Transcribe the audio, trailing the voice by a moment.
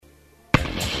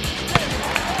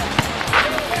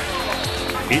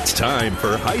It's time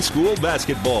for high school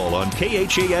basketball on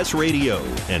KHAS Radio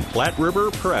and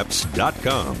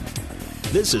PlatteRiverPreps.com.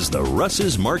 This is the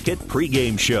Russ's Market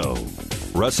pregame show.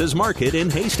 Russ's Market in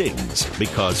Hastings,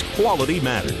 because quality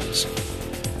matters.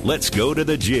 Let's go to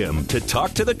the gym to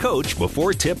talk to the coach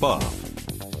before tip-off.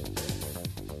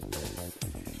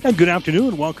 And good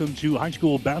afternoon. Welcome to high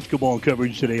school basketball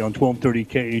coverage today on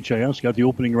 1230 KHIS. Got the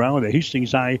opening round of the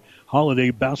Hastings High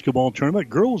Holiday Basketball Tournament.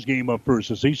 Girls game up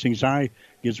first as Hastings High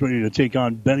gets ready to take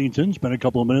on Bennington. Spent a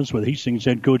couple of minutes with Hastings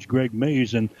head coach Greg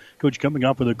Mays. And, Coach, coming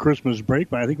off of the Christmas break,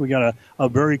 but I think we got a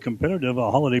very competitive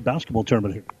holiday basketball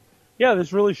tournament here. Yeah,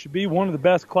 this really should be one of the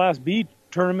best Class B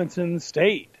tournaments in the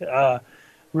state.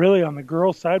 Really, on the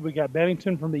girls' side, we got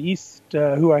Bennington from the east,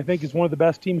 who I think is one of the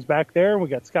best teams back there. We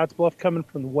got Scottsbluff coming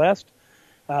from the west,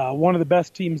 one of the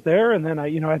best teams there. And then,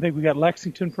 I think we got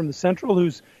Lexington from the central,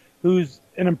 who's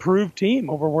an improved team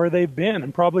over where they've been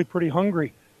and probably pretty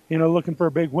hungry, looking for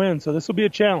a big win. So this will be a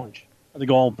challenge. I think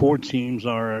all four teams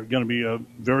are going to be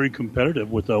very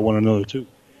competitive with one another, too.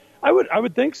 I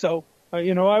would think so.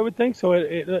 I would think so.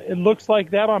 It looks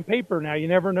like that on paper now. You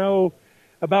never know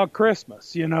about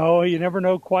Christmas, you never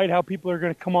know quite how people are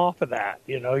going to come off of that.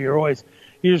 You're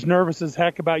just nervous as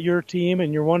heck about your team,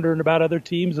 and you're wondering about other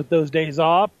teams with those days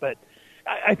off. But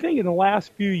I think in the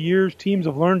last few years, teams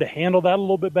have learned to handle that a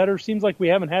little bit better. Seems like we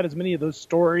haven't had as many of those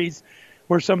stories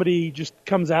where somebody just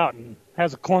comes out and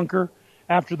has a clunker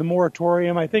after the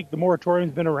moratorium. I think the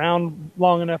moratorium's been around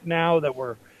long enough now that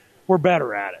we're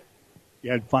better at it. You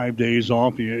had 5 days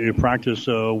off. You practiced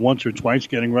once or twice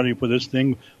getting ready for this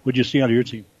thing. What did you see out of your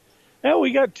team? Yeah,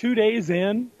 we got 2 days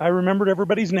in. I remembered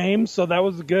everybody's names, so that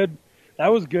was good.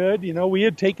 We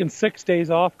had taken 6 days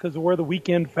off because of where the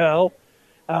weekend fell.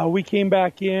 We came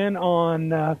back in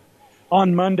on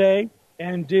Monday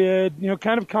and did,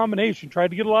 kind of a combination. Tried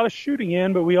to get a lot of shooting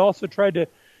in, but we also tried to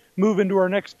move into our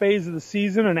next phase of the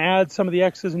season and add some of the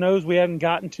X's and O's we hadn't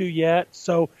gotten to yet.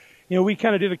 So, we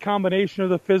kind of did a combination of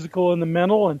the physical and the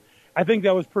mental, and I think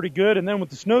that was pretty good. And then with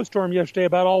the snowstorm yesterday,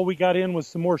 about all we got in was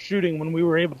some more shooting when we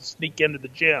were able to sneak into the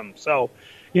gym. So,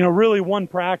 really one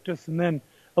practice and then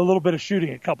a little bit of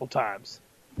shooting a couple times.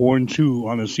 4-2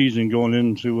 on the season going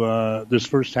into this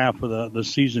first half of the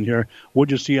season here. What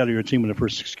did you see out of your team in the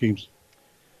first 6 games?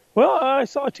 Well, I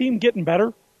saw a team getting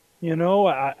better.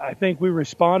 I think we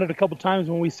responded a couple times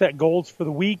when we set goals for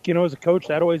the week. As a coach,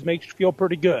 that always makes you feel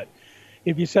pretty good.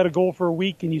 If you set a goal for a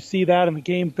week and you see that in the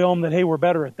game film, that, hey, we're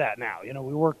better at that now.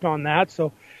 We worked on that.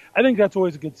 So I think that's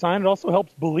always a good sign. It also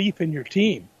helps belief in your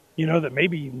team, that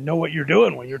maybe you know what you're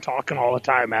doing when you're talking all the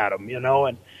time at them,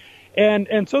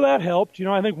 and so that helped.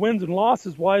 I think wins and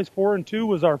losses wise, 4-2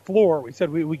 was our floor. We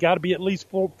said we got to be at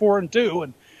least 4-2,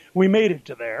 and we made it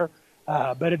to there.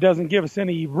 But it doesn't give us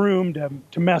any room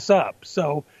to mess up.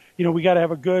 So, we got to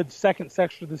have a good second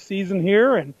section of the season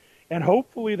here, and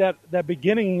hopefully that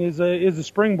beginning is a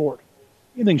springboard.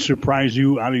 Anything surprise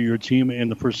you out of your team in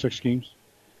the first 6 games?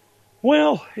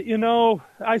 Well,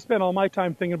 I spent all my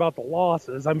time thinking about the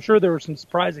losses. I'm sure there were some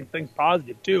surprising things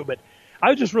positive too, but I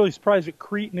was just really surprised at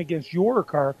Creighton against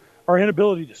York, our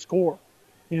inability to score.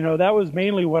 That was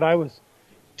mainly what I was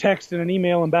texting and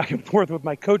emailing back and forth with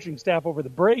my coaching staff over the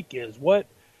break is what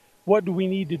do we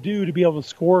need to do to be able to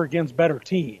score against better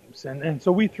teams? And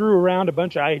so we threw around a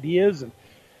bunch of ideas, and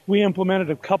we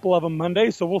implemented a couple of them Monday,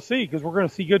 so we'll see, because we're going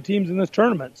to see good teams in this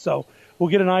tournament. So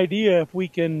we'll get an idea if we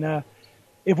can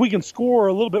score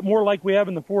a little bit more like we have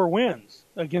in the 4 wins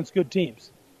against good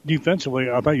teams. Defensively,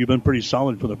 I thought you've been pretty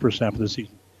solid for the first half of the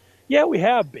season. Yeah, we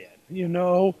have been.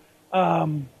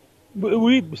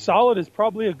 Solid is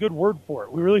probably a good word for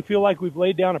it. We really feel like we've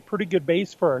laid down a pretty good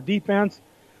base for our defense.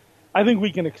 I think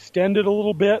we can extend it a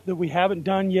little bit that we haven't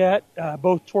done yet,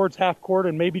 both towards half court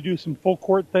and maybe do some full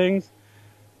court things.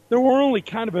 We're only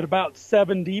kind of at about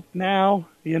 7 deep now,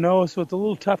 so it's a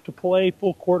little tough to play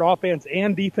full court offense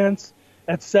and defense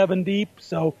at 7 deep.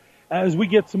 So as we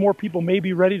get some more people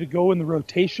maybe ready to go in the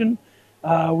rotation,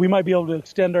 we might be able to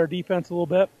extend our defense a little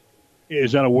bit.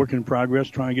 Is that a work in progress,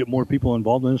 trying to get more people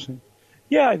involved in this thing?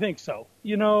 Yeah, I think so.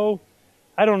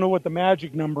 I don't know what the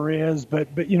magic number is, but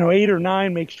 8 or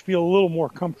 9 makes you feel a little more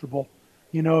comfortable.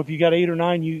 If you got 8 or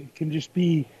 9, you can just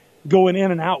be going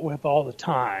in and out with all the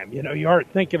time. You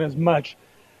aren't thinking as much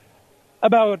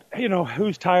about,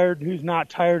 who's tired and who's not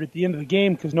tired at the end of the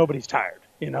game, because nobody's tired.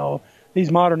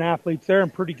 These modern athletes, they're in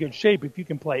pretty good shape. If you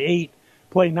can play 8,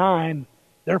 play 9,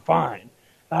 they're fine.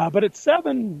 But at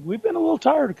 7, we've been a little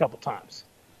tired a couple times.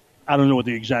 I don't know what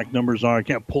the exact numbers are. I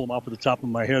can't pull them off at the top of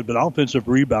my head. But offensive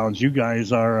rebounds, you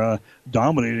guys are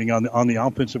dominating on the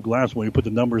offensive glass when you put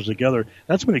the numbers together.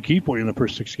 That's been a key for you in the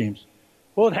first 6 games.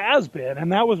 Well, it has been,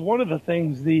 and that was one of the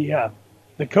things the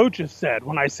the coaches said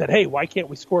when I said, hey, why can't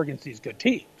we score against these good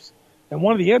teams? And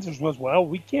one of the answers was, well,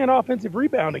 we can't offensive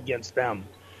rebound against them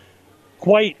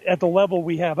quite at the level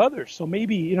we have others. So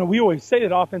maybe, we always say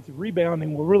that offensive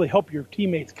rebounding will really help your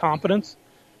teammates' confidence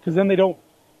because then they don't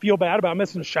feel bad about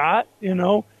missing a shot,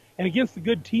 And against the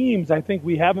good teams, I think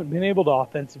we haven't been able to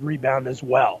offensive rebound as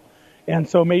well. And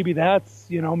so maybe that's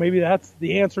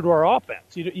the answer to our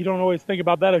offense. You don't always think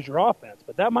about that as your offense,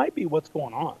 but that might be what's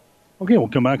going on. Okay, we'll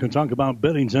come back and talk about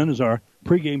Bennington as our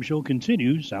pregame show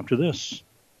continues after this.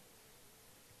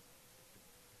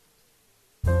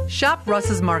 Shop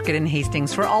Russ's Market in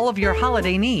Hastings for all of your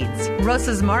holiday needs.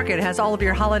 Russ's Market has all of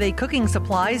your holiday cooking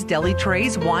supplies, deli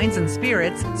trays, wines and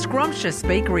spirits, scrumptious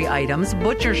bakery items,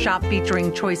 butcher shop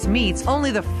featuring choice meats,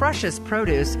 only the freshest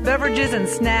produce, beverages and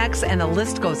snacks, and the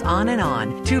list goes on and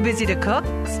on. Too busy to cook?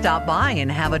 Stop by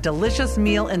and have a delicious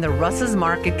meal in the Russ's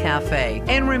Market Cafe.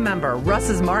 And remember,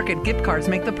 Russ's Market gift cards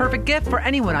make the perfect gift for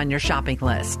anyone on your shopping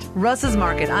list. Russ's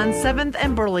Market on 7th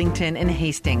and Burlington in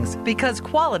Hastings, because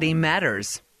quality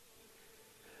matters.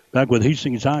 Back with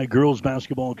Hastings High girls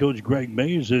basketball coach Greg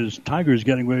Mays as Tigers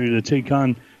getting ready to take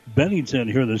on Bennington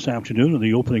here this afternoon in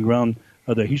the opening round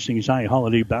of the Hastings High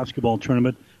Holiday Basketball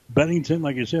Tournament. Bennington,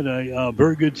 like I said, a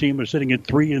very good team. They're sitting at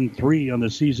 3-3 on the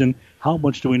season. How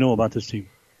much do we know about this team?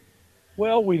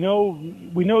 Well, we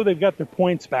know they've got their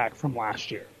points back from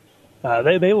last year.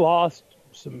 They lost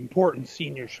some important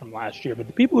seniors from last year, but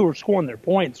the people who were scoring their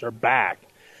points are back.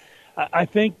 I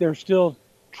think they're still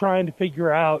trying to figure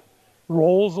out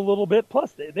roles a little bit.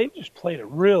 Plus, they've just played a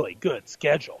really good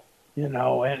schedule,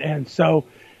 and so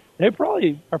they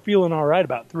probably are feeling all right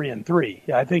about 3-3.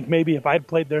 I think maybe if I'd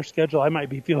played their schedule, I might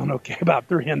be feeling okay about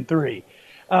 3-3.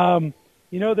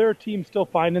 They're a team still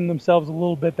finding themselves a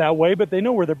little bit that way, but they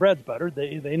know where their bread's buttered.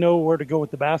 They know where to go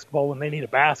with the basketball when they need a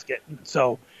basket.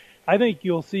 So I think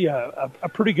you'll see a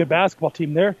pretty good basketball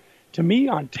team there. To me,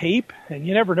 on tape, and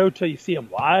you never know till you see them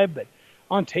live, but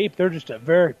on tape, they're just a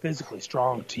very physically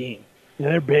strong team.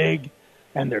 They're big,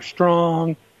 and they're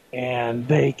strong, and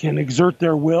they can exert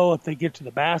their will if they get to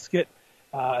the basket.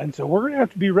 And so we're going to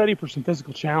have to be ready for some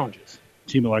physical challenges.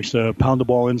 Team that likes to pound the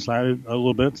ball inside a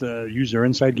little bit, use their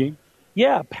inside game?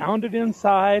 Yeah, pound it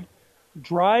inside,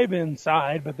 drive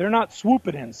inside, but they're not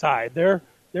swooping inside. They're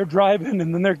driving,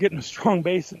 and then they're getting a strong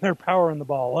base, and they're powering the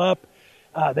ball up.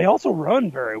 They also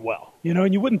run very well,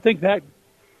 and you wouldn't think that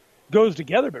goes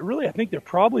together, but really I think they're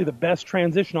probably the best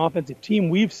transition offensive team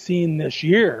we've seen this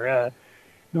year,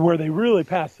 where they really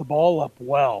pass the ball up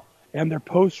well, and their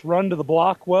posts run to the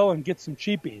block well and get some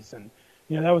cheapies. And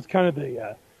that was kind of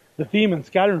the theme in the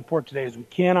scouting report today is we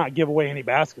cannot give away any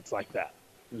baskets like that.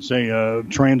 Say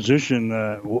transition,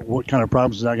 what kind of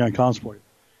problems is that going to cause for you?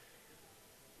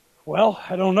 Well,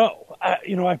 I don't know.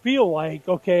 I feel like,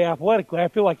 athletically, I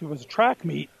feel like if it was a track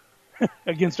meet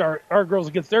against our girls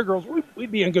against their girls,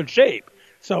 we'd be in good shape.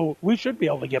 So we should be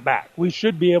able to get back. We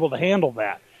should be able to handle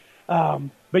that.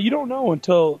 But you don't know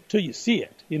until you see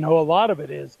it. A lot of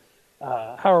it is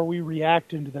how are we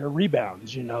reacting to their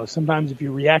rebounds? Sometimes if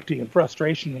you're reacting in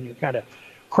frustration and you're kind of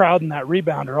crowding that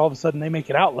rebounder, all of a sudden they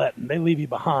make an outlet and they leave you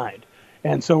behind.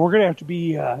 And so we're going to have to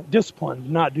be disciplined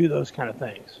to not do those kind of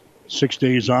things. 6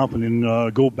 days off and then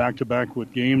go back-to-back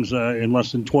with games in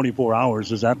less than 24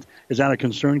 hours. Is that a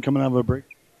concern coming out of a break?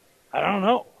 I don't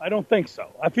know. I don't think so.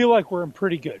 I feel like we're in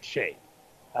pretty good shape.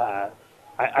 I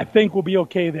think we'll be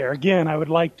okay there. Again, I would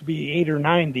like to be 8 or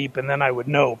 9 deep, and then I would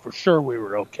know for sure we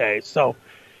were okay. So,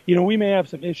 we may have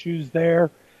some issues there.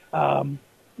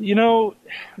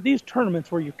 These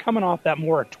tournaments where you're coming off that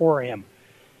moratorium,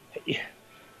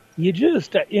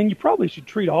 you probably should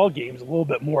treat all games a little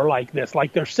bit more like this,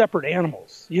 like they're separate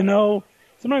animals.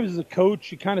 Sometimes as a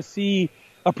coach, you kind of see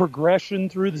a progression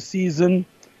through the season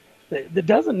that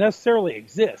doesn't necessarily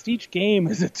exist. Each game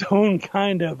is its own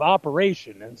kind of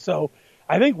operation. And so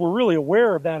I think we're really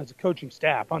aware of that as a coaching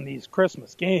staff on these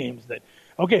Christmas games that,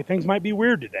 okay, things might be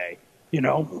weird today.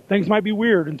 Things might be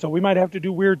weird. And so we might have to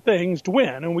do weird things to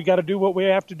win, and we got to do what we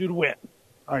have to do to win.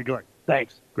 All right, Greg.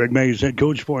 Thanks. Greg Mays, head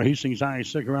coach for Hastings High.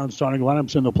 Stick around, starting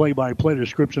lineups and the play-by-play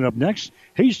description up next.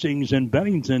 Hastings and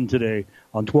Bennington today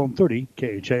on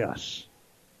 1230 KHAS.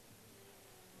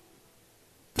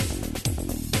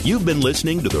 You've been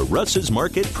listening to the Russ's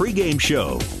Market pregame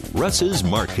show. Russ's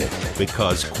Market,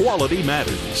 because quality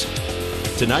matters.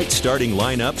 Tonight's starting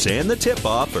lineups and the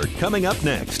tip-off are coming up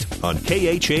next on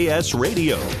KHAS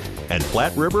Radio and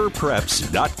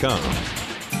PlatteRiverPreps.com.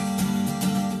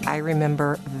 I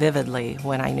remember vividly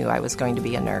when I knew I was going to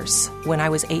be a nurse. When I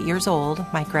was 8 years old,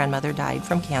 my grandmother died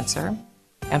from cancer.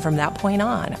 And from that point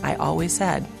on, I always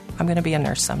said, I'm going to be a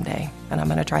nurse someday, and I'm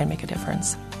going to try and make a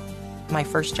difference. My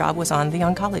first job was on the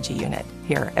oncology unit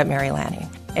here at Mary Lanning.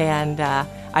 And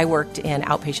I worked in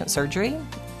outpatient surgery,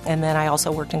 and then I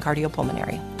also worked in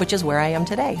cardiopulmonary, which is where I am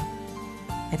today.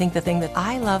 I think the thing that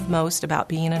I love most about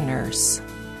being a nurse,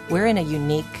 we're in a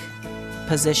unique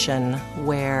position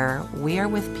where we are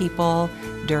with people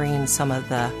during some of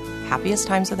the happiest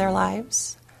times of their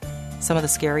lives, some of the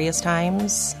scariest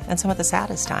times, and some of the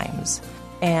saddest times.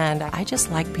 And I just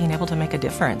like being able to make a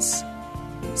difference.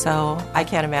 So I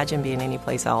can't imagine being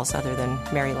anyplace else other than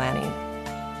Mary Lanning.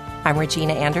 I'm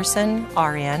Regina Anderson,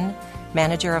 RN,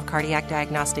 Manager of Cardiac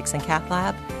Diagnostics and Cath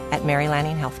Lab at Mary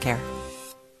Lanning Healthcare.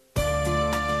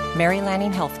 Mary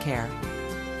Lanning Healthcare.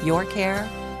 Your care,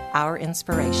 our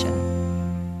inspiration.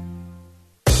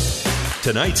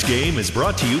 Tonight's game is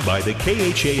brought to you by the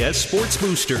KHAS Sports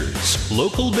Boosters,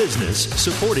 local business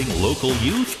supporting local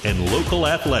youth and local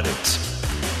athletics.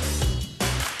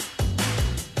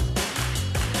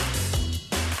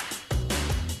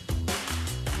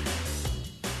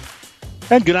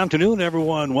 And good afternoon,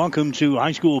 everyone. Welcome to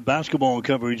high school basketball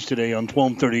coverage today on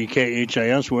 1230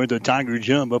 KHAS. We're at the Tiger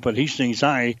Gym up at Hastings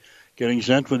High, getting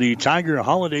set for the Tiger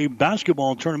Holiday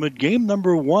Basketball Tournament. Game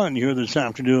number 1 here this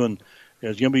afternoon.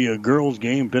 It's going to be a girls'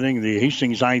 game pitting the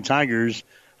Hastings High Tigers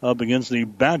up against the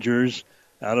Badgers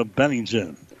out of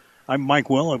Bennington. I'm Mike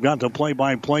Will. I've got the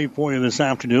play-by-play for you this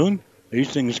afternoon.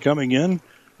 Hastings coming in,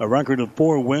 a record of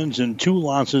 4 wins and 2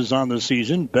 losses on the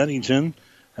season. Bennington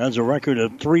has a record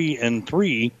of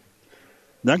 3-3.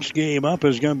 Next game up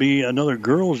is going to be another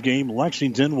girls' game.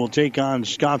 Lexington will take on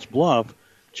Scotts Bluff.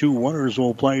 2 winners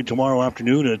will play tomorrow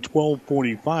afternoon at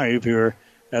 12:45 here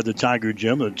at the Tiger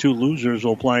Gym. The 2 losers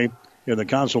will play in the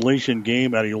consolation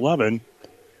game at 11.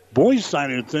 Boys' side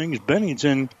of things,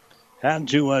 Bennington had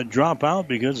to drop out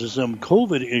because of some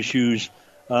COVID issues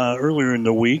earlier in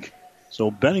the week.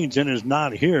 So Bennington is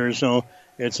not here. So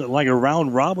it's like a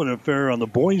round-robin affair on the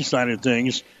boys' side of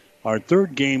things. Our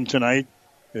third game tonight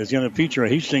is going to feature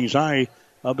Hastings High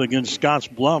up against Scotts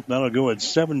Bluff. That'll go at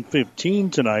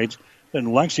 7:15 tonight.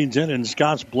 Then Lexington and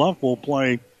Scotts Bluff will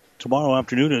play tomorrow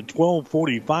afternoon at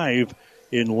 12:45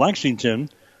 in Lexington.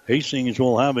 Hastings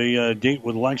will have a date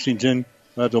with Lexington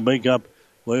that they'll make up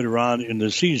later on in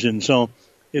the season. So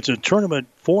it's a tournament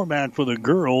format for the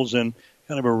girls and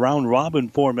kind of a round-robin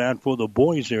format for the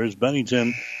boys here, as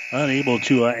Bennington unable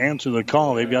to answer the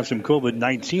call. They've got some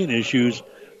COVID-19 issues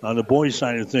on the boys'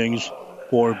 side of things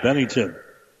for Bennington.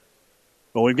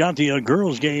 But we've got the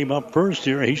girls' game up first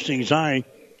here. Hastings High,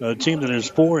 a team that is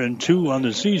 4-2 on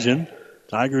the season.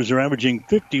 Tigers are averaging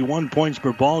 51 points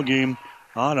per ball game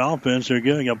on offense. They're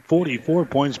giving up 44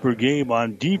 points per game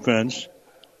on defense.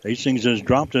 Hastings has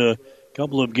dropped a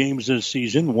couple of games this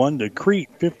season. One to Crete,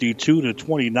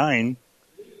 52-29.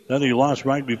 Then they lost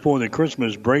right before the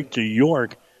Christmas break to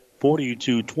York,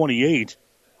 40-28.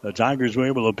 The Tigers were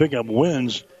able to pick up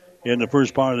wins in the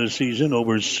first part of the season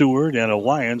over Seward and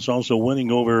Alliance, also winning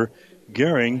over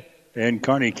Gering and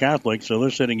Kearney Catholic. So they're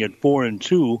sitting at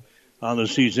 4-2 on the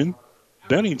season.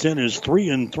 Bennington is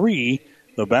 3-3.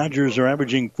 The Badgers are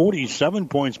averaging 47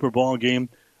 points per ball game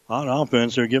on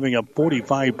offense. They're giving up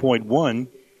 45.1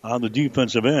 on the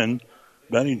defensive end.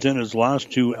 Bennington has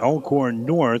lost to Elkhorn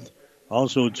North,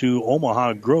 also to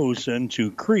Omaha Gross, and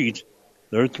to Crete.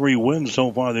 Their 3 wins so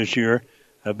far this year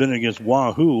have been against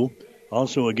Wahoo,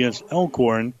 also against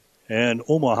Elkhorn and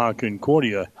Omaha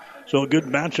Concordia. So a good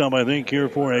matchup, I think, here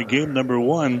for a game number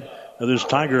 1 of this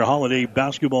Tiger Holiday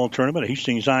Basketball Tournament.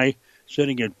 Hastings High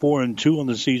sitting at 4-2 on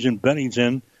the season.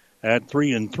 Bennington at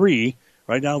 3-3.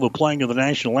 Right now, the playing of the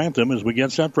national anthem as we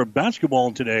get set for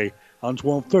basketball today on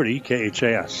 1230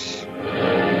 KHAS.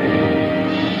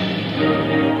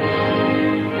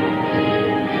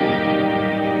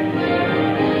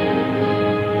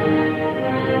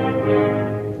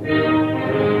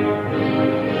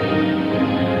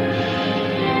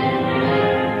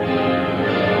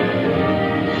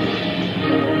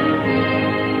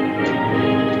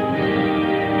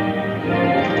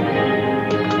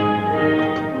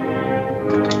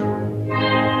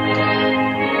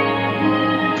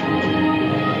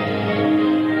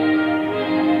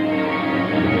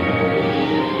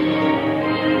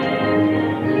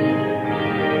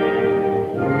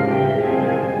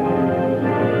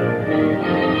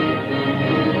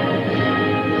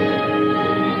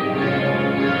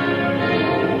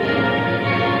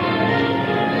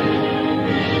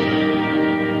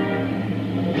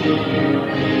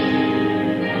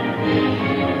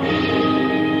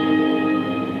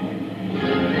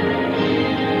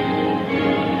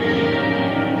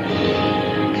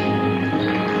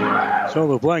 So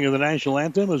the playing of the national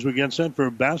anthem as we get set for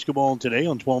basketball today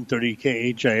on 1230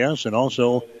 KHAS and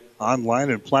also online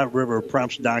at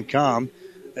PlatteRiverPreps.com.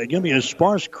 Give me a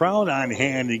sparse crowd on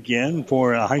hand again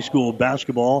for high school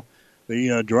basketball.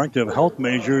 The directive health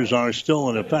measures are still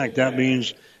in effect. That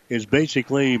means it's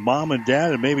basically mom and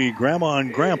dad and maybe grandma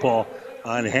and grandpa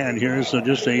on hand here. So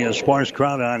just a sparse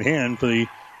crowd on hand for the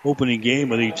opening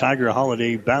game of the Tiger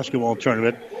Holiday Basketball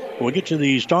Tournament. We'll get to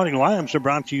the starting lineups. Are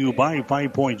brought to you by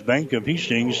 5 Points Bank of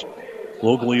Hastings.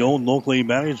 Locally owned, locally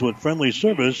managed with friendly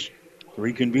service.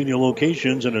 3 convenient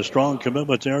locations and a strong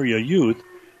commitment to area youth.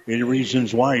 Any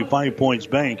reasons why 5 Points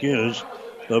Bank is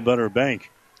the better bank.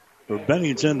 For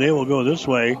Bennington, they will go this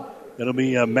way. It'll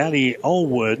be Maddie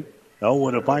Elwood.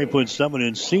 Elwood, a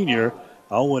 5'7" senior.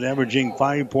 Elwood averaging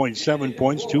 5.7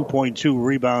 points, 2.2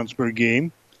 rebounds per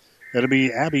game. It'll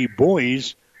be Abby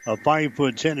Boys, a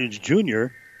 5'10"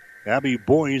 junior. Abby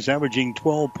Boys averaging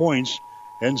 12 points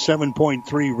and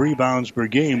 7.3 rebounds per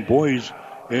game. Boys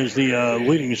is the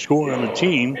leading scorer on the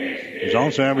team. He's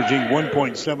also averaging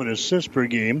 1.7 assists per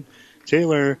game.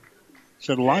 Taylor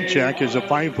Sedlacek is a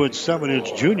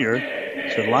 5'7" junior.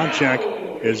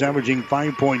 Sedlacek is averaging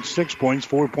 5.6 points,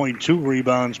 4.2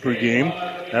 rebounds per game,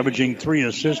 averaging 3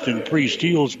 assists and 3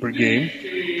 steals per game.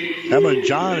 Emma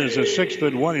John is a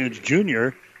 6'1"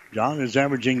 junior. John is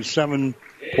averaging 7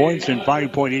 points and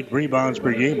 5.8 rebounds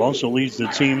per game. Also leads the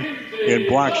team in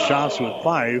block shots with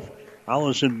 5.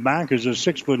 Allison Mack is a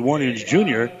 6'1"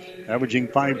 junior, averaging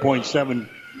 5.7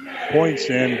 points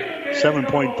and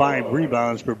 7.5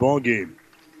 rebounds per ball game.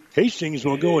 Hastings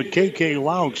will go with KK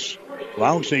Laux.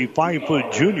 Laux, a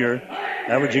 5' junior,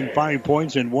 averaging 5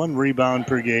 points and 1 rebound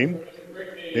per game.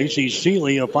 AC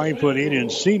Seeley, a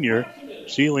 5'8" senior.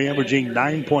 Seeley averaging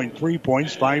 9.3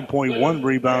 points, 5.1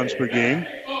 rebounds per game.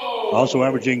 Also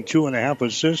averaging 2.5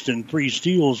 assists and 3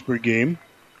 steals per game.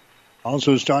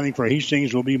 Also starting for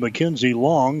Hastings will be Mackenzie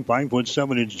Long,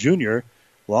 5'7" junior.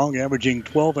 Long averaging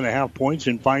 12.5 points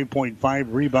and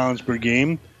 5.5 rebounds per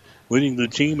game. Leading the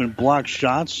team in block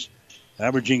shots,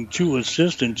 averaging 2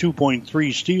 assists and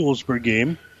 2.3 steals per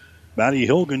game. Maddie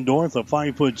Hilgendorf, a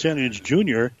 5'10"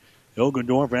 junior.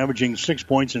 Hilgendorf averaging 6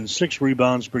 points and 6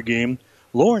 rebounds per game.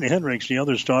 Lauren Hendricks, the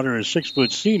other starter, is 6'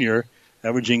 senior,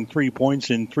 averaging 3 points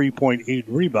and 3.8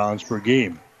 rebounds per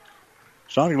game.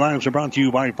 Starting lineups are brought to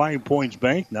you by 5 Points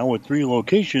Bank, now with 3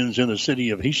 locations in the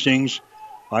city of Hastings.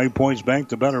 5 Points Bank,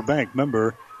 the better bank,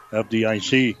 member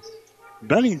FDIC.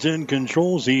 Bennington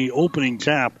controls the opening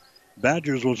tap.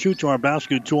 Badgers will shoot to our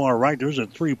basket to our right. There's a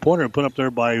 3-pointer put up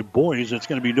there by Boys. It's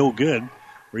going to be no good.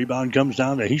 Rebound comes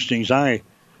down to Hastings High.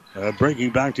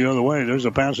 Breaking back the other way. There's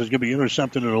a pass that's going to be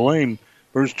intercepted in the lane.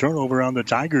 First turnover on the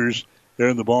Tigers there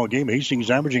in the ball game.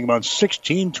 Hastings averaging about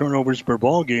 16 turnovers per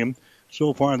ball game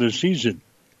so far this season.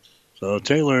 So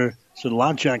Taylor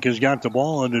Sedlacek has got the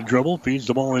ball in the dribble, feeds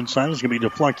the ball inside. It's going to be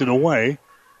deflected away.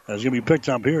 That's going to be picked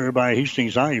up here by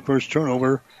Hastings High. First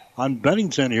turnover on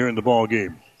Bennington here in the ball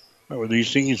game. Remember,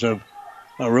 these teams have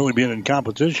really been in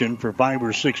competition for 5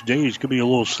 or 6 days. Could be a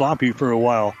little sloppy for a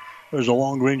while. There's a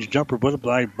long-range jumper put up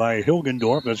by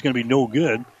Hilgendorf. That's going to be no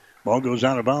good. Ball goes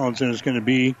out of bounds, and it's going to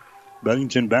be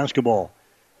Bennington basketball.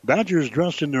 Badgers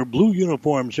dressed in their blue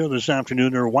uniforms here this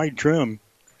afternoon. Their white trim.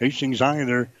 Hastings High,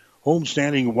 their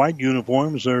homestanding white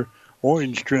uniforms. Their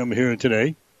orange trim here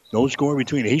today. No score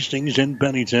between Hastings and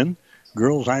Bennington.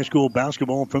 Girls high school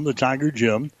basketball from the Tiger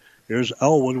Gym. Here's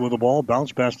Elwood with the ball.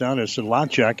 Bounce pass down to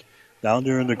Sedlacek down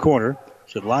there in the corner.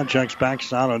 Sedlacek's back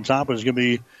out on top is going to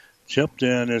be tipped,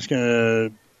 and it's going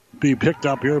to be picked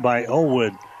up here by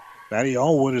Elwood. Maddie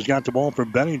Elwood has got the ball for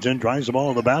Bennington. Drives the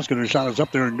ball to the basket. Her shot is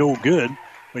up there, no good.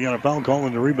 We got a foul call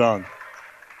in the rebound.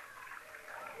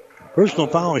 Personal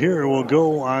foul here will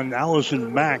go on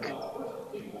Allison Mack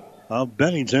of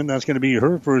Bennington. That's going to be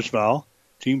her first foul.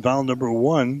 Team foul number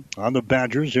 1 on the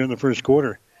Badgers here in the first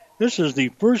quarter. This is the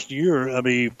first year of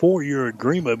a 4-year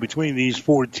agreement between these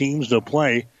 4 teams to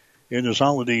play in this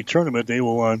holiday tournament. They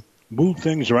will move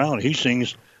things around.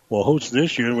 Hastings will host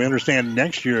this year. We understand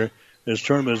next year this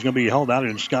tournament is going to be held out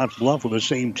in Scotts Bluff with the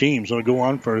same team. So it'll go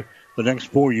on for the next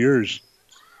 4 years.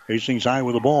 Hastings High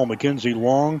with the ball. Mackenzie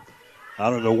Long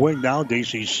out of the wing now.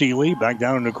 Daisy Seeley back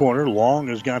down in the corner. Long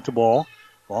has got the ball.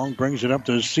 Long brings it up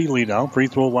to Seeley now. Free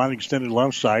throw line extended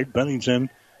left side. Bennington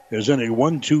is in a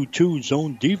 1-2-2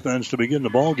 zone defense to begin the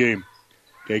ball game.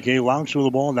 KK Laux with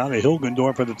the ball down to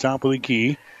Hilgendorf at the top of the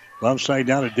key. Left side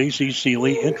down to Daisy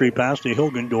Seeley. Entry pass to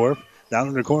Hilgendorf. Down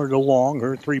in the corner to Long.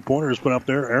 Her 3-pointer is put up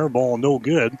there. Air ball, no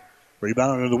good.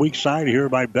 Rebound on the weak side here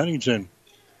by Bennington.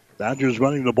 Badgers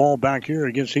running the ball back here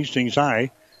against Hastings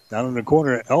High. Down in the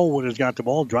corner, Elwood has got the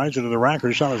ball. Drives it to the rack.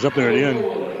 Her shot is up there at the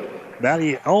end.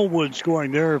 Maddie Elwood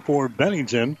scoring there for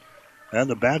Bennington. And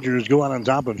the Badgers go out on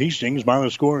top of Hastings by the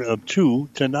score of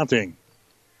 2-0.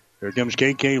 Here comes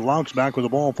KK Loucks back with the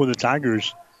ball for the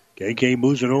Tigers. KK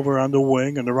moves it over on the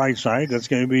wing on the right side. That's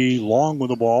going to be Long with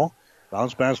the ball.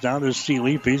 Bounce pass down to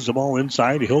Seeley. Feeds the ball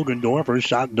inside. Hilgendorf. Her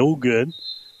shot no good.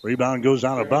 Rebound goes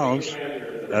out of bounds.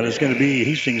 That is going to be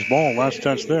Hastings' ball. Last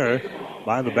touch there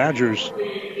by the Badgers.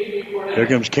 Here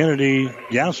comes Kennedy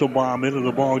Gasselbaum into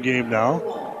the ball game now.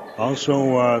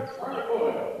 Also,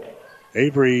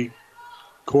 Avery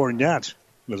Cornett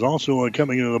is also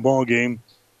coming into the ball game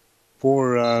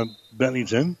for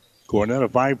Bennington. Cornett, a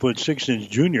 5'6"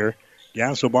 junior.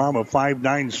 Gasselbaum, a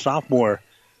 5'9" sophomore.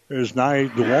 There's Nye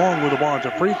DeWong with the ball at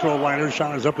the free throw line. Her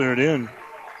shot is up there and in.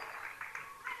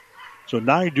 So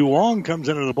Nye DeWong comes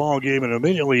into the ball game and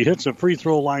immediately hits a free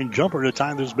throw line jumper to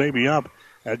tie this baby up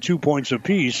at 2 points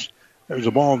apiece. There's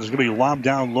a ball that's going to be lobbed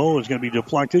down low. It's going to be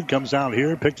deflected. Comes out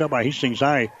here. Picked up by Hastings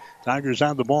High. Tigers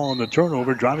have the ball on the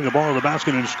turnover. Driving the ball to the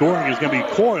basket and scoring is going to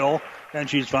be Coyle. And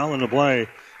she's fouling the play.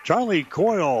 Charlie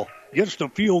Coyle gets the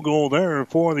field goal there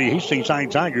for the Hastings High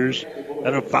Tigers.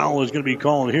 And a foul is going to be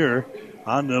called here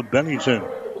on the Bennington.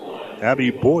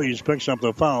 Abby Boyes picks up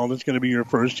the foul. That's going to be your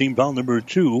first. Team foul number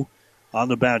 2 on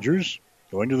the Badgers.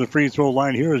 Going to the free throw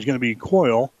line here is going to be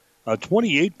Coyle. A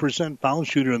 28% foul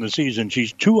shooter in the season.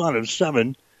 She's 2 out of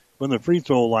 7 from the free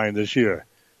throw line this year.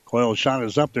 Coyle's shot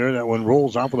is up there. That one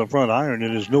rolls off of the front iron.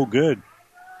 It is no good.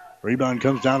 Rebound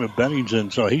comes down to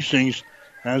Bennington. So Hastings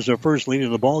has their first lead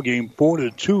in the ball game.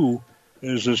 4-2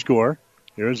 is the score.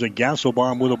 Here's a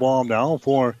Gasselbaum with the ball now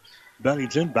for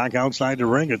Bennington. Back outside the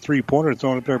ring. A three-pointer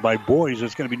thrown up there by Boyes.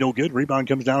 It's going to be no good. Rebound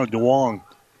comes down to DeWong.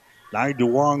 Nye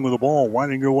DeWong with the ball.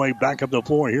 Winding her way back up the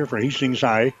floor here for Hastings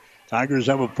High. Tigers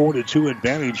have a 4-2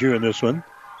 advantage here in this one.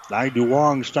 Nye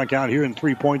DeWong stuck out here in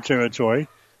three-point territory.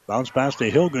 Bounce pass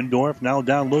to Hilgendorf. Now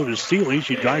down low to Seeley.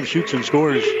 She drives, shoots, and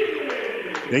scores.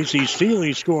 Daisy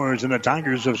Seeley scores, and the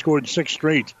Tigers have scored 6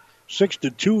 straight.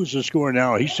 6-2 is the score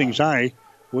now. Hastings High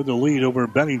with the lead over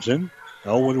Bennington.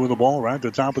 Elwood with the ball right at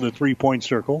the top of the three-point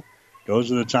circle. Goes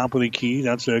to the top of the key.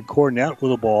 That's a Cornett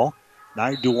with the ball.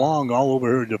 Nye DeWong all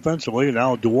over her defensively. And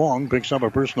now DeWong picks up a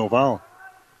personal foul.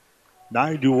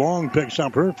 Nye DeWong picks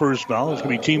up her first foul. It's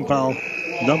going to be team foul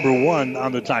number 1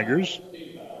 on the Tigers.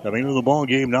 Coming into the ball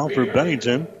game now for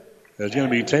Bennington. There's going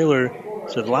to be Taylor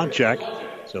Sedlacek.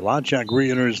 Sedlacek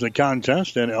re-enters the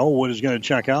contest, and Elwood is going to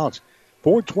check out.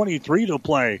 4:23 to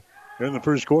play here in the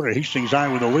first quarter. Hastings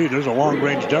High with the lead. There's a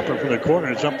long-range jumper from the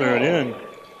corner. It's up there and in.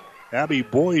 Abby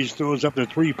Boyes throws up the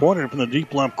three-pointer from the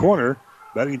deep left corner.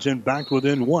 Bennington back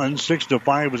within 1.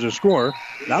 6-5 is the score.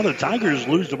 Now the Tigers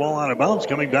lose the ball out of bounds,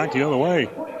 coming back the other way.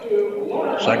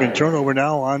 Second turnover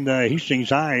now on Hastings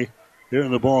High here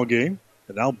in the ball game.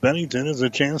 And now Bennington has a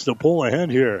chance to pull ahead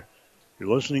here.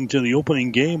 You're listening to the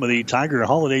opening game of the Tiger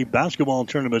Holiday Basketball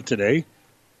Tournament today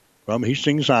from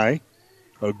Hastings High.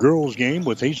 A girls game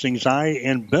with Hastings High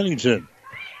and Bennington.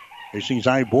 Hastings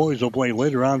High boys will play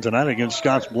later on tonight against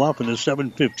Scotts Bluff in the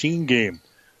 7:15 game.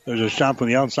 There's a shot from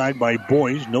the outside by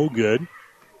Boyes. No good.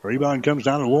 Rebound comes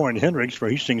down to Lauren Hendricks for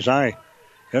Hastings High.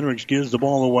 Hendricks gives the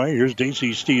ball away. Here's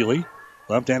Daisy Steele.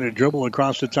 Left-handed dribble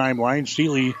across the timeline.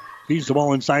 Steele feeds the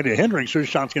ball inside to Hendricks. Her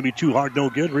shot's going to be too hard. No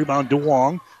good. Rebound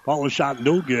DeWong. Follow shot.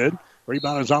 No good.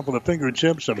 Rebound is off of the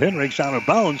fingertips of Hendricks out of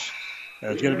bounds.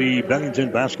 It's going to be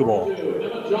Bennington basketball.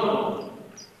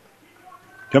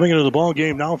 Coming into the ball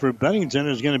game now for Bennington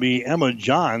is going to be Emma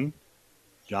John.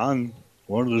 John,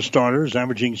 one of the starters,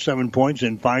 averaging 7 points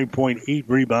and 5.8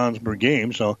 rebounds per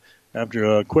game. So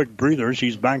after a quick breather,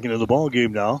 she's back into the ball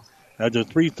game now at the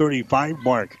 3:35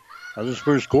 mark of this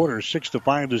first quarter.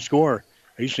 6-5 to score.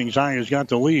 Hastings High has got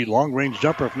the lead. Long-range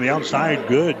jumper from the outside.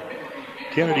 Good.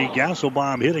 Kennedy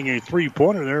Gasselbaum hitting a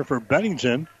three-pointer there for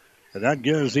Bennington. And that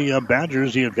gives the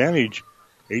Badgers the advantage.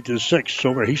 8-6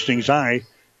 over Hastings High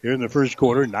here in the first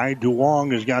quarter. Nye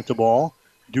DeWong has got the ball.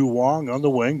 DeWong on the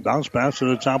wing. Bounce pass to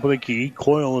the top of the key.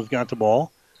 Coyle has got the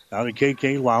ball. Now to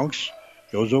KK Loucks.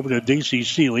 Goes over to Daisy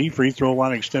Seeley. Free throw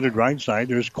line extended right side.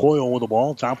 There's Coyle with the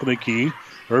ball. Top of the key.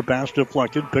 Her pass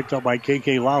deflected. Picked up by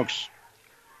KK Loucks.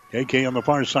 KK on the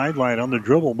far sideline on the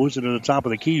dribble. Moves it to the top of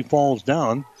the key. Falls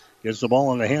down. Gets the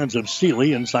ball in the hands of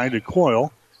Seeley inside to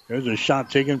Coyle. There's a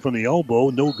shot taken from the elbow.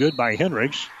 No good by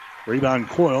Hendricks. Rebound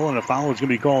Coyle, and a foul is going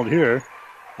to be called here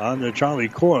on the Charlie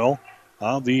Coyle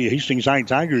of the Hastings High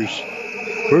Tigers.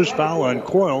 First foul on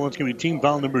Coyle. That's going to be team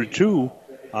foul number 2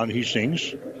 on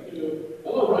Hastings.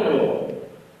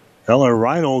 Ella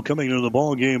Reinl coming into the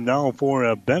ball game now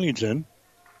for Bennington.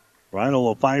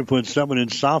 Reinl, a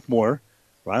 5'7" sophomore.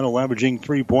 Reinl averaging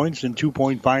 3 points and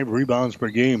 2.5 rebounds per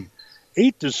game.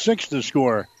 8-6 to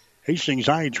score. Hastings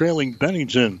High trailing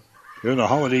Bennington here in the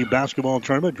Holiday Basketball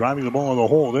Tournament. Driving the ball in the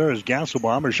hole there is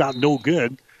Gasselbaum. Her shot no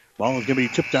good. Ball is going to be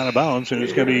tipped out of bounds, and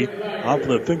it's going to be off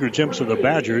the fingertips of the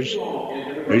Badgers.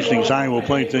 Hastings High will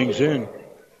play things in.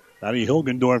 Patty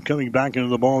Hilgendorf coming back into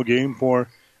the ball game for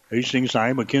Hastings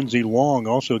High. Mackenzie Long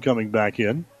also coming back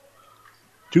in.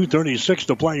 2:36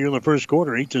 to play here in the first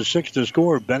quarter. 8-6 to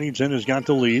score. Bennington has got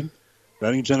the lead.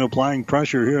 Bennington applying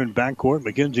pressure here in backcourt.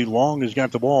 Mackenzie Long has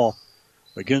got the ball.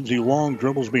 Mackenzie Long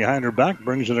dribbles behind her back,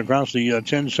 brings it across the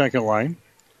 10-second line.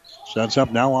 Sets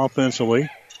up now offensively.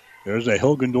 There's a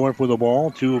Hilgendorf with the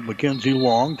ball to Mackenzie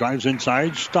Long. Drives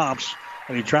inside, stops,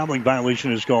 and a traveling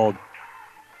violation is called.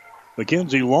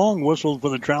 Mackenzie Long whistled for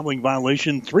the traveling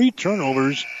violation. 3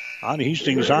 turnovers on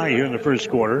Hastings High here in the first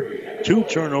quarter. 2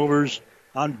 turnovers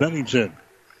on Bennington.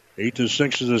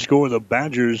 8-6 is the score. The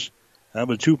Badgers have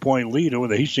a 2-point lead over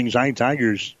the Hastings High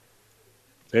Tigers.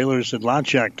 Taylor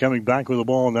Sedlacek coming back with the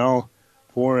ball now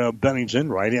for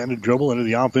Bennington. Right-handed dribble into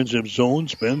the offensive zone.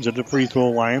 Spins at the free throw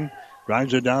line.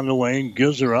 Drives it down the lane.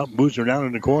 Gives her up. Moves her down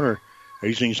in the corner.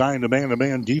 Hastings High in the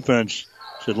man-to-man defense.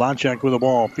 Sedlacek with the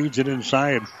ball. Feeds it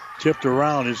inside. Tipped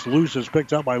around. It's loose. It's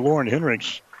picked up by Lauren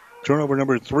Henricks. Turnover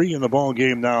number 3 in the ball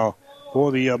game now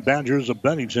for the Badgers of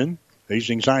Bennington.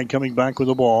 Hastings High coming back with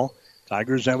the ball.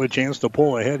 Tigers have a chance to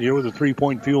pull ahead here with a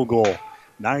 3-point field goal.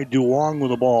 Nai Duong with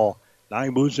the ball.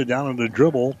 Nai moves it down on the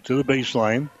dribble to the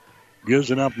baseline. Gives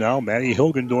it up now. Maddie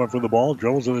Hilgendorf with the ball.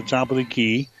 Dribbles to the top of the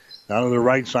key. Down to the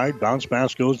right side. Bounce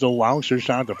pass goes to Laux. Her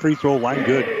shot at the free throw line.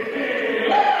 Good.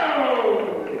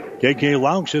 KK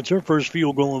Laux hits her first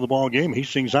field goal of the ball game.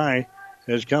 Hastings High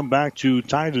has come back to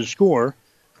tie the score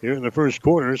here in the first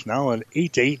quarter. It's now an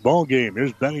 8-8 ball game.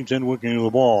 Here's Bennington working the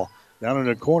ball. Down in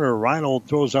the corner, Reinhold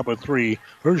throws up a 3.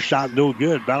 Her shot no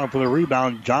good. Battle for the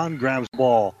rebound. John grabs the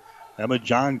ball. Emma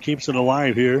John keeps it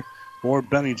alive here for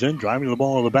Bennington. Driving the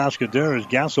ball to the basket there is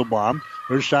Gasselbaum.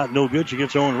 Her shot no good. She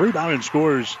gets her own rebound and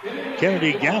scores.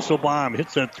 Kennedy Gasselbaum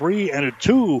hits a 3 and a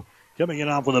 2 coming in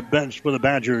off of the bench for the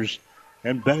Badgers.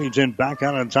 And Bennington back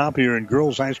out on top here in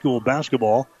girls high school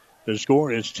basketball. The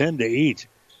score is 10-8.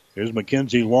 Here's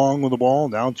Mackenzie Long with the ball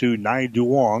down to Nai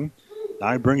Duong.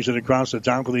 Nai brings it across the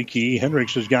top of the key.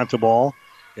 Henricks has got the ball.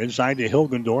 Inside to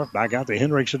Hilgendorf. Back out to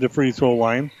Henricks at the free throw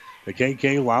line. The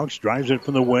KK Laux drives it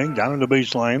from the wing down in the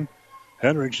baseline.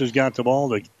 Henricks has got the ball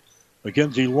to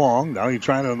Mackenzie Long. Now he's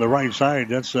trying it on the right side.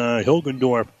 That's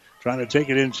Hilgendorf trying to take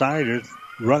it inside.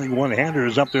 Running one-hander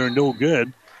is up there, no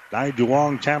good. Nai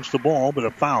Duong taps the ball, but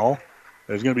a foul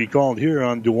is going to be called here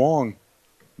on Duong.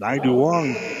 Nai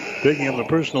Duong picking up the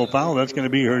personal foul. That's going to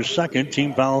be her second.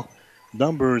 Team foul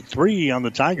number 3 on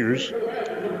the Tigers.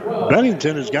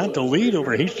 Bennington has got the lead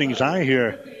over Hastings High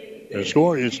here. The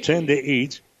score is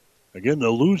 10-8. Again, the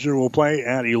loser will play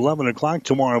at 11 o'clock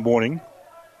tomorrow morning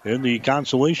in the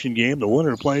consolation game. The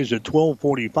winner plays at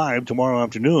 12:45 tomorrow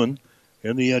afternoon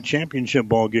in the championship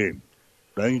ball game.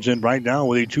 Bennington right now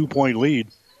with a 2-point lead.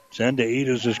 10-8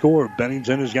 is the score.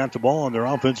 Bennington has got the ball on their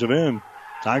offensive end.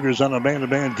 Tigers on a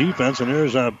man-to-man defense, and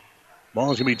there's a ball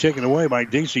going to be taken away by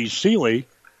Daisy Seeley.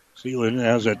 Seeley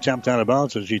has a attempt out of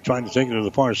bounds as she tried to take it to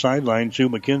the far sideline to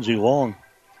Mackenzie Long.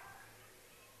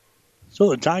 So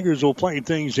the Tigers will play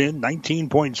things in.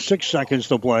 19.6 seconds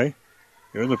to play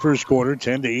here in the first quarter.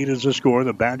 10-8 is the score.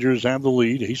 The Badgers have the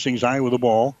lead. Hastings High with the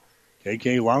ball.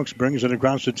 KK Laux brings it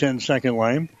across the 10-second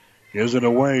line. Gives it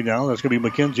away now. That's going to be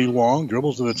Mackenzie Long.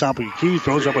 Dribbles to the top of the key.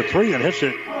 Throws up a 3 and hits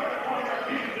it.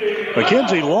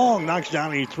 Mackenzie Long knocks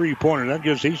down a 3-pointer. That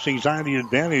gives Hastings High the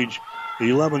advantage.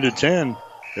 11-10.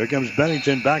 Here comes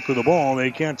Bennington back with the ball.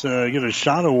 They can't get a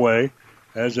shot away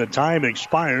as the time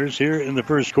expires here in the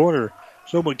first quarter.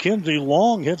 So Mackenzie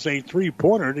Long hits a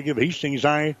 3-pointer to give Hastings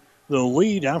High the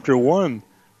lead after 1.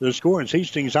 The score is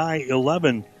Hastings High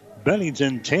 11,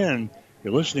 Bennington 10.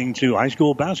 You're listening to high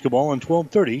school basketball on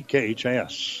 1230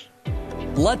 KHAS.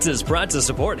 Lutz is proud to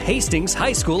support Hastings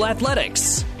High School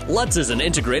athletics. Lutz is an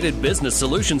integrated business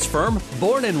solutions firm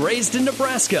born and raised in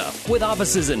Nebraska with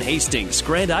offices in Hastings,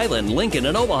 Grand Island, Lincoln,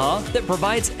 and Omaha that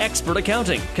provides expert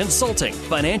accounting, consulting,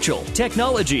 financial,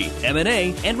 technology,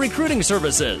 M&A, and recruiting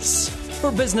services.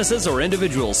 For businesses or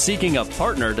individuals seeking a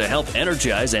partner to help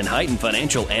energize and heighten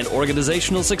financial and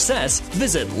organizational success,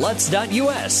 visit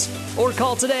lutz.us or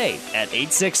call today at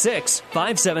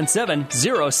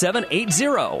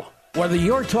 866-577-0780. Whether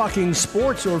you're talking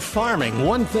sports or farming,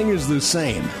 one thing is the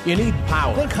same. You need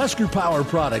power. Think Husker Power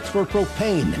products for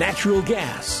propane, natural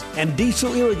gas, and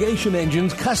diesel irrigation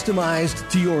engines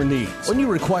customized to your needs. When you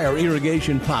require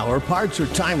irrigation power, parts, or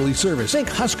timely service, think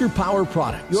Husker Power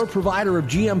products, your provider of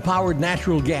GM-powered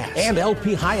natural gas and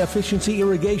LP high-efficiency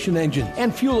irrigation engine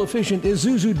and fuel-efficient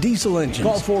Isuzu diesel engines.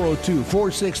 Call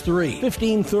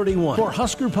 402-463-1531 for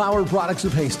Husker Power products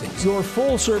of Hastings, your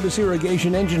full-service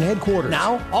irrigation engine headquarters.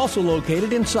 Now, also also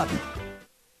located in Sutton.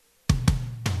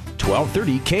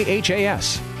 1230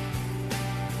 KHAS.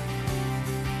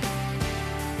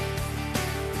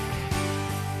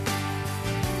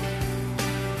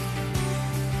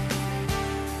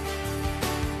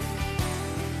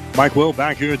 Mike Will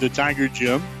back here at the Tiger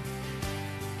Gym.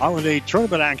 Holiday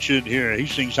tournament action here.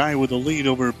 Hastings High with the lead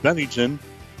over Bennington.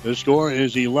 The score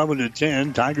is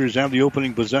 11-10. Tigers have the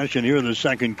opening possession here in the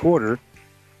second quarter.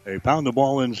 They pound the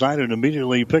ball inside and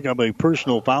immediately pick up a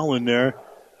personal foul in there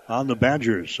on the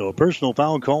Badgers. So a personal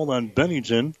foul called on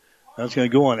Bennington. That's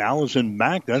going to go on Allison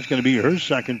Mack. That's going to be her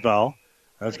second foul.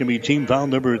 That's going to be team foul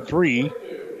number 3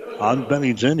 on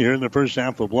Bennington here in the first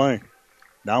half of play.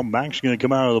 Now Mack's going to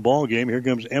come out of the ball game. Here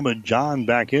comes Emma John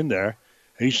back in there.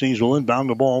 Hastings will inbound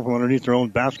the ball from underneath their own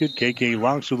basket. KK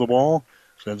Laux with the ball.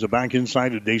 Sends it back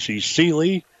inside to Daisy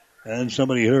Seeley. And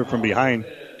somebody hit her from behind.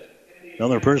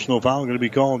 Another personal foul going to be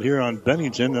called here on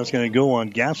Bennington. That's going to go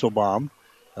on Gasselbaum.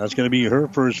 That's going to be her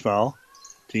first foul.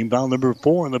 Team foul number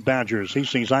 4 on the Badgers.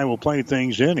 Hastings High will play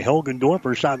things in. Hilgendorf,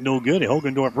 her shot no good.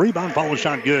 Hilgendorf rebound, follow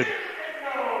shot good.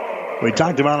 We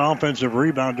talked about offensive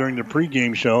rebound during the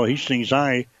pregame show. Hastings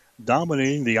High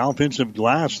dominating the offensive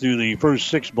glass through the first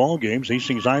 6 ball games.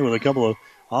 Hastings High with a couple of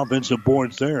offensive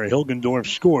boards there. Hilgendorf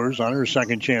scores on her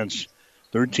second chance.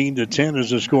 13-10 is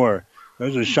the score.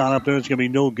 There's a shot up there. It's going to be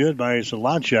no good by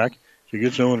Solacek. She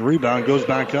gets her own rebound, goes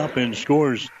back up and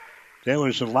scores. Taylor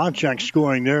Solacek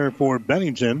scoring there for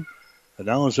Bennington. And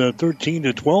now it's a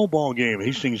 13-12 ball game.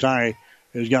 Hastings High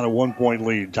has got a 1-point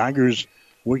lead. Tigers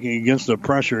working against the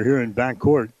pressure here in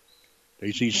backcourt.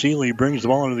 Daisy Seeley brings the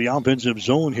ball into the offensive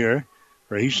zone here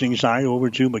for Hastings High.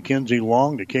 Over to Mackenzie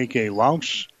Long to KK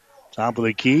Laux. Top of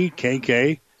the key,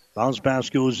 KK. Bounce pass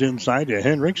goes inside to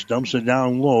Hendricks. Dumps it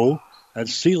down low.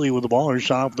 That's Seeley with the ball. Her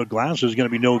shot off the glass is going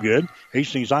to be no good.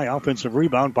 Hastings High offensive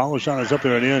rebound. Follow shot is up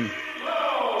there and in.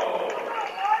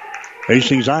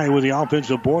 Hastings High with the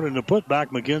offensive board and the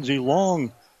putback. Mackenzie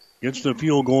Long gets the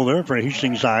field goal there for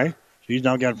Hastings High. She's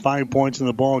now got 5 points in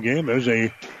the ball game. There's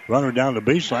a runner down the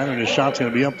baseline, and the shot's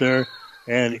going to be up there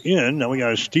and in. Now we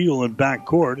got a steal in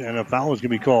backcourt, and a foul is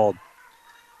going to be called.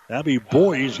 Abby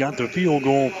Boyes got the field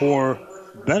goal for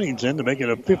Bennington to make it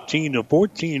a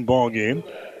 15-14 ball game.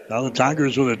 Now the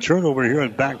Tigers with a turnover here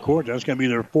in backcourt. That's going to be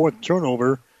their 4th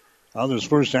turnover of this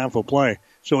first half of play.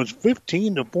 So it's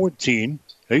 15-14.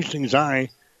 Hastings High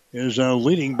is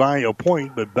leading by a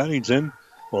point, but Bennington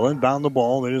will inbound the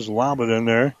ball. They just lob it in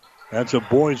there. That's a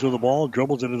Boyes with the ball.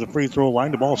 Dribbles into the free throw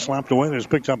line. The ball slapped away and is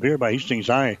picked up here by Hastings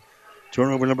High.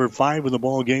 Turnover number 5 in the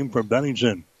ball game for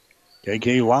Bennington.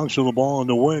 KK Laux with the ball in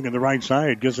the wing on the right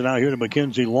side. Gets it out here to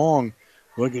Mackenzie Long.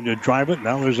 Looking to drive it.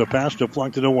 Now there's a pass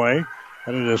deflected away.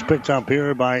 And it is picked up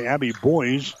here by Abby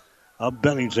Boyes of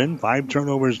Bennington. 5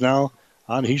 turnovers now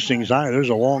on Hastings High. There's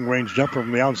a long-range jumper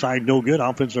from the outside. No good.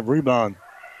 Offensive rebound.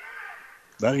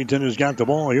 Bennington has got the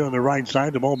ball here on the right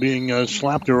side. The ball being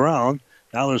slapped around.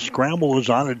 Now the scramble is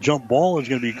on. A jump ball is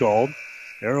going to be called.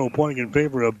 Arrow pointing in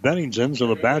favor of Bennington, so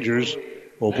the Badgers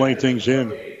will play things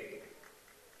in.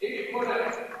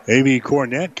 A.B.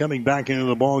 Cornett coming back into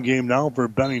the ball game now for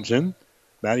Bennington.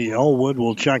 Maddie Elwood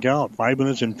will check out. 5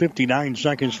 minutes and 59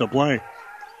 seconds to play.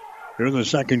 Here in the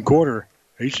second quarter,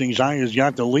 Hastings High has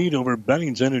got the lead over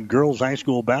Bennington in girls high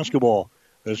school basketball.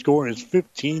 The score is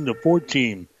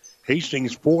 15-14.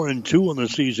 Hastings 4-2 in the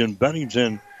season.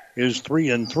 Bennington is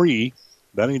 3-3.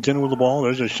 Bennington with the ball.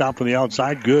 There's a shot from the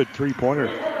outside. Good. 3-pointer.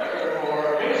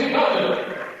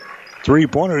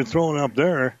 3-pointer thrown up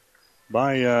there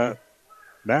by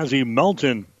Mazzy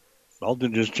Melton.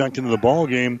 Melton just checked into the ball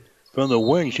game from the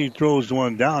wing. She throws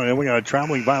one down, and we got a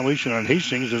traveling violation on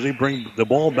Hastings as they bring the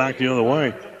ball back the other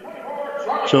way.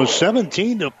 So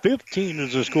 17-15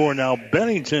 is the score now.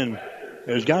 Bennington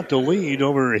has got the lead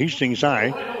over Hastings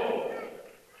High.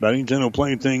 Bennington will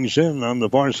play things in on the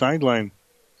far sideline.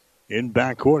 In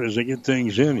backcourt as they get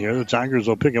things in here. The Tigers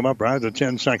will pick them up right at the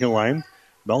 10-second line.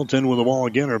 Melton with the ball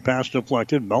again. Her pass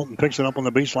deflected. Melton picks it up on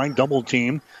the baseline. Double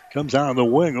team. Comes out of the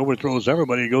wing. Overthrows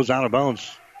everybody. Goes out of bounds.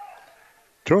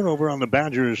 Turnover on the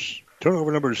Badgers.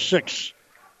 Turnover number 6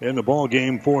 in the ball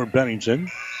game for Bennington.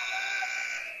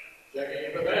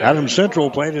 Adams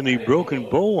Central played in the Broken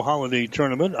Bow Holiday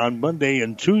Tournament on Monday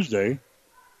and Tuesday.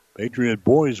 Patriot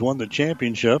boys won the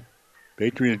championship.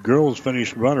 Patriot girls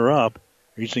finished runner-up.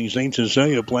 Hastings St.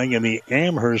 Cecilia playing in the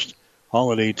Amherst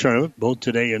Holiday Tournament, both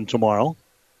today and tomorrow.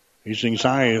 Hastings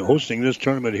High hosting this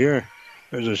tournament here.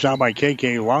 There's a shot by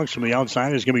KK Laux from the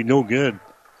outside. It's going to be no good.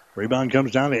 Rebound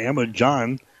comes down to Emma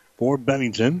John for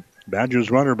Bennington. Badgers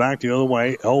runner back the other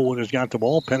way. Elwood has got the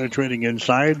ball penetrating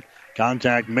inside.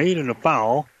 Contact made and a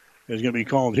foul is going to be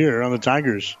called here on the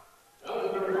Tigers.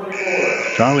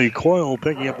 Charlie Coyle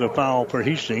picking up the foul for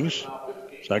Hastings.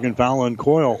 Second foul on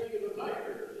Coyle.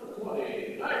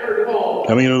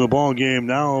 Coming into the ball game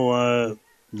now,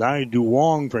 Nai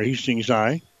Duong for Hastings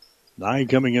High. Nai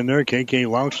coming in there. KK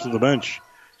Laux to the bench.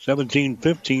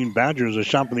 17-15 Badgers. A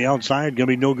shot from the outside. Going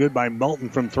to be no good by Melton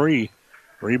from three.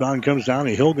 Rebound comes down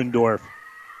to Hilgendorf.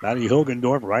 Matty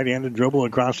Hilgendorf, right-handed dribble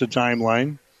across the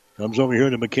timeline. Comes over here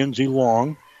to Mackenzie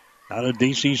Long. Out of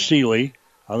DC Seeley.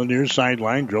 On the near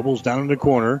sideline. Dribbles down in the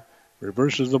corner.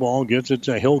 Reverses the ball. Gets it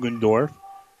to Hilgendorf.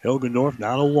 Hilgendorf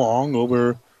now to Long.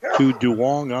 Over to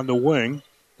Duong on the wing.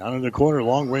 Down in the corner.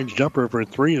 Long-range jumper for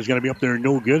three is going to be up there.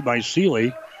 No good by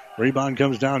Seeley. Rebound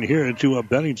comes down here to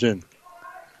Bennington.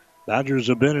 Badgers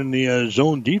have been in the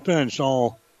zone defense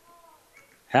all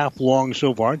half long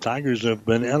so far. Tigers have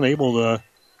been unable to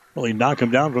really knock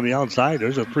him down from the outside.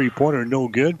 There's a three-pointer, no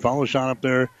good. Follow shot up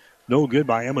there, no good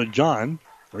by Emma John.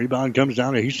 Rebound comes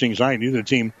down to Hastings High. Neither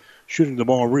team shooting the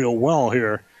ball real well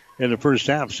here in the first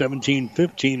half.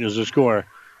 17-15 is the score.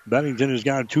 Bennington has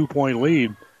got a 2-point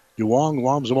lead. Duong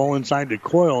lobs the ball inside to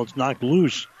Coyle. It's knocked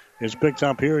loose. It's picked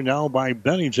up here now by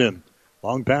Bennington.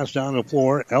 Long pass down the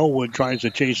floor. Elwood tries to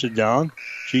chase it down.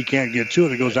 She can't get to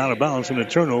it. It goes out of bounds and a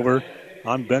turnover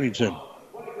on Bennington.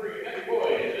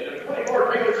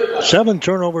 7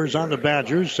 turnovers on the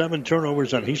Badgers. 7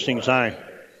 turnovers on Hastings High.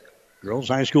 Girls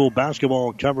High School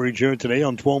basketball coverage here today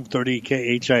on 1230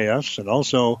 KHAS and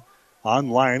also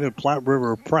online at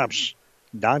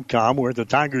PlatteRiverPreps.com. We're at the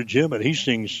Tiger Gym at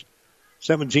Hastings.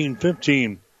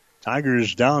 17-15.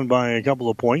 Tigers down by a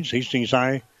couple of points. Hastings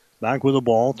High back with the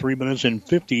ball. 3 minutes and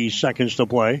 50 seconds to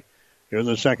play here in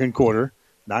the second quarter.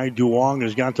 Nai Duong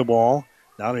has got the ball.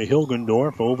 Now to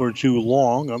Hilgendorf. Over to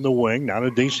Long on the wing. Now to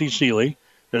Daisy Seeley.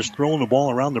 Just throwing the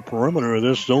ball around the perimeter of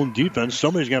this zone defense.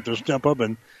 Somebody's got to step up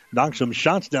and knock some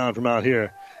shots down from out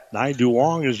here. Nai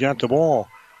Duong has got the ball.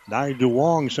 Nai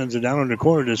Duong sends it down in the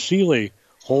corner to Seeley.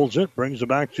 Holds it. Brings it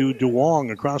back to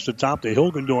Duong across the top to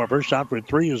Hilgendorf. Her shot for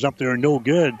three is up there. No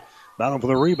good. Battle for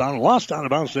the rebound. Lost out of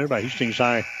bounds there by Hastings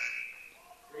High.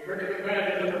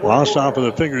 Lost off of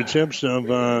the fingertips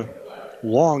of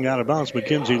Long out of bounds.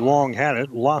 Mackenzie Long had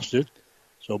it. Lost it.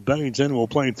 So Bennington will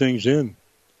play things in.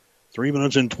 3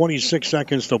 minutes and 26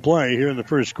 seconds to play here in the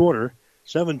first quarter.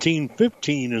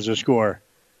 17-15 is the score.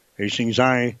 Hastings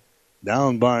High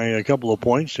down by a couple of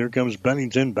points. Here comes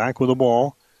Bennington back with the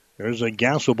ball. There's a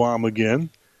Gasselbaum again.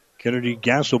 Kennedy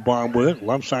Gasselbaum with it.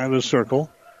 Left side of the circle.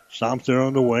 Stops there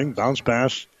on the wing. Bounce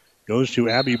pass goes to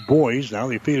Abby Boys. Now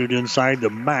they feed it inside to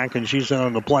Mack, and she's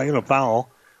on the play, and a foul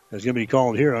is going to be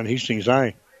called here on Hastings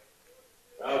High.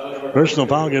 Personal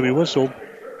foul going to be whistled.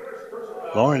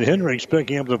 Lauren Hendricks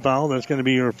picking up the foul. That's going to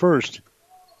be her first.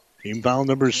 Team foul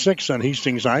number 6 on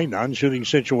Hastings High. Non-shooting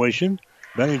situation.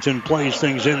 Bennington plays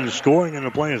things in. Scoring in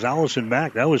the play is Allison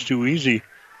Mack. That was too easy.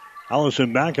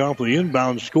 Allison Mack off the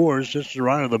inbound scores just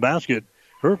right of the basket.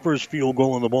 Her first field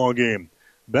goal in the ball game.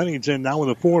 Bennington now with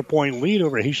a 4-point lead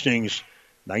over Hastings.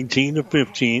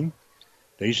 19-15.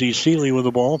 Daisy Seeley with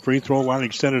the ball. Free throw line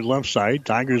extended left side.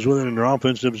 Tigers with it in their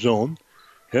offensive zone.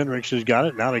 Hendricks has got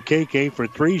it. Now to KK for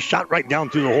three. Shot right down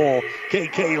through the hole.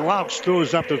 KK Laux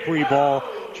throws up the 3 ball.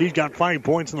 She's got 5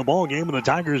 points in the ball game, and the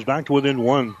Tigers back to within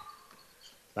 1.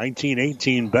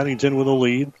 19-18. Bennington with a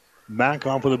lead. Mack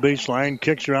off of the baseline.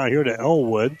 Kicks her out here to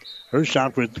Elwood. Her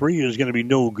shot for 3 is going to be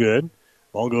no good.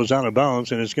 Ball goes out of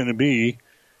bounds, and it's going to be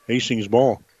Hastings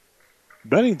ball.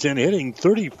 Bennington hitting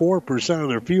 34% of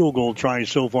their field goal tries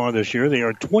so far this year. They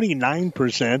are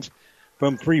 29%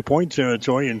 from three-point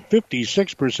territory and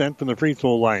 56% from the free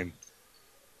throw line.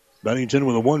 Bennington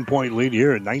with a 1-point lead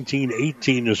here at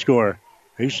 19-18 to score.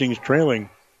 Hastings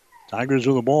trailing. Tigers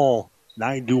with the ball.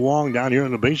 Nai Duong down here on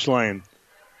the baseline.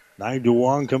 Nai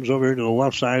Duong comes over here to the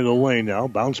left side of the lane now.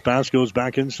 Bounce pass goes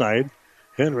back inside.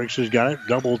 Hendricks has got it.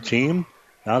 Double team.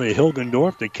 Now to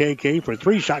Hilgendorf. The KK for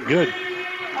 3. Shot good.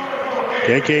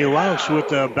 KK Laux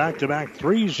with back-to-back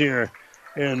threes here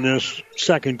in this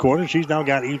second quarter. She's now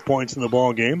got 8 points in the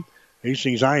ball game.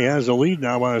 Hastings High has the lead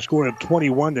now by a score of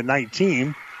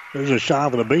 21-19. There's a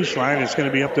shot for the baseline. It's going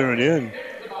to be up there and in.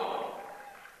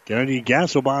 Kennedy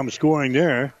Gasselbaum scoring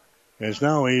there. It's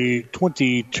now a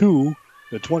 22-21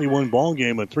 ball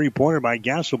game. A 3-pointer by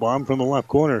Gasselbaum from the left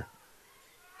corner.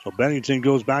 So Bennington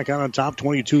goes back out on top,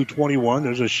 22-21.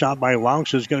 There's a shot by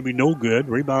Laux. It's going to be no good.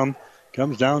 Rebound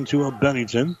comes down to a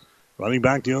Bennington. Running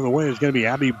back the other way is going to be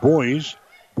Abby Boys.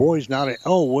 Boys now to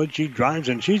Elwood. She drives,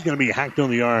 and she's going to be hacked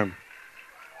on the arm.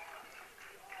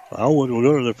 Elwood will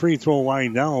go to the free throw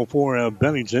line now for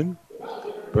Bennington.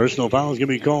 Personal foul is going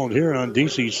to be called here on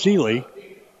DC Seeley.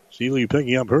 Seeley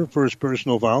picking up her first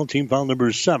personal foul. Team foul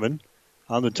number 7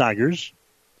 on the Tigers.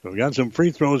 So we've got some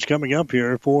free throws coming up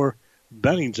here for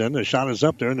Bennington. The shot is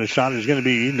up there, and the shot is going to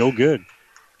be no good.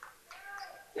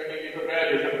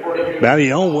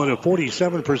 Maddie Elwood, a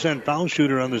 47% foul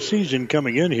shooter on the season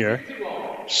coming in here.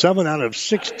 7 out of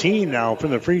 16 now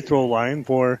from the free throw line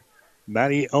for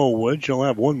Maddie Elwood. She'll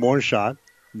have one more shot.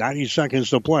 90 seconds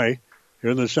to play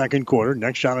here in the second quarter.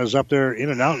 Next shot is up there, in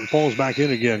and out, and falls back in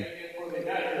again.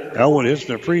 Elwood hits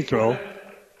the free throw.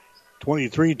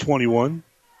 23-21.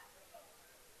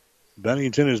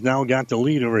 Bennington has now got the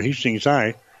lead over Hastings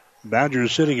High.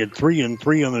 Badgers sitting at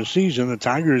 3-3 on the season. The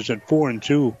Tigers at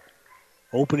 4-2.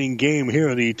 Opening game here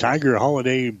of the Tiger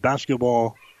Holiday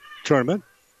Basketball Tournament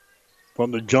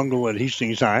from the jungle at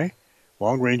Hastings High.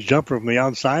 Long-range jumper from the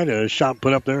outside. A shot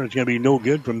put up there. It's going to be no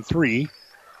good from 3.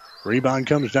 Rebound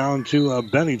comes down to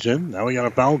Bennington. Now we got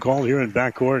a foul call here in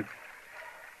backcourt.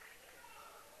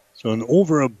 So an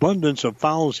overabundance of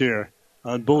fouls here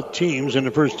on both teams in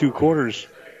the first 2 quarters.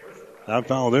 That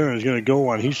foul there is going to go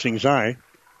on Hastings High.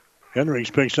 Hendricks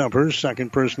picks up her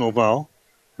second personal foul.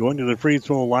 Going to the free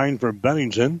throw line for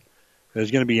Bennington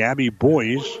is going to be Abby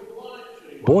Boyes.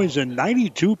 Boyes a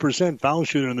 92% foul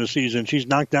shooter in the season. She's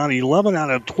knocked down 11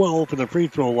 out of 12 from the free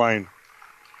throw line.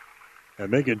 And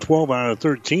make it 12 out of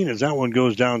 13 as that one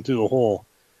goes down through the hole.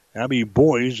 Abby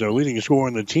Boyes, their leading scorer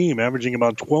in the team, averaging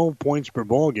about 12 points per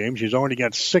ball game. She's already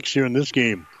got 6 here in this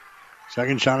game.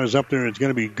 Second shot is up there. It's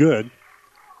going to be good.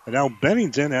 And now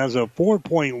Bennington has a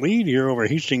 4-point lead here over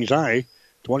Hastings High,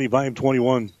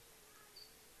 25-21.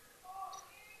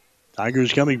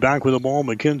 Tigers coming back with the ball.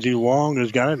 Mackenzie Long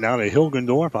has got it. Now to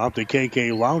Hilgendorf. Off to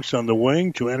KK Laux on the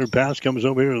wing. 200 pass comes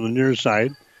over here to the near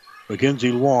side.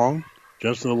 Mackenzie Long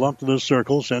just to the left of the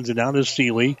circle. Sends it down to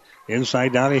Seeley.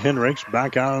 Inside down to Hendricks.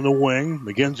 Back out on the wing.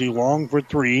 Mackenzie Long for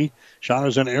 3. Shot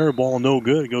is an air ball. No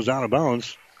good. It goes out of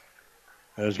bounds.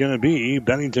 It's going to be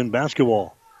Bennington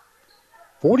basketball.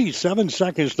 47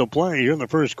 seconds to play here in the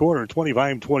first quarter.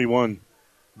 25-21.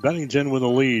 Bennington with a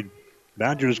lead.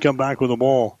 Badgers come back with the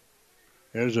ball.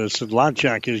 There's a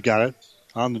Sedlacek who's got it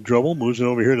on the dribble. Moves it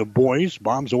over here to Boyce.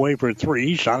 Bombs away for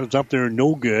 3. Shot is up there.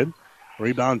 No good.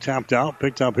 Rebound tapped out.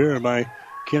 Picked up here by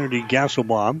Kennedy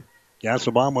Gasselbaum.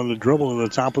 Gasselbaum on the dribble to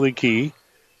the top of the key.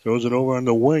 Throws it over on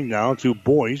the wing now to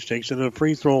Boyce. Takes it to the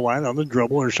free throw line on the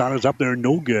dribble. Her shot is up there.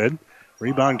 No good.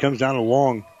 Rebound comes down to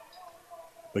Long.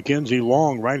 Mackenzie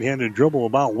Long, right-handed dribble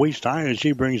about waist high as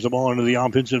she brings the ball into the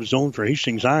offensive zone for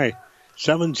Hastings High.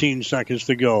 17 seconds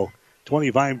to go.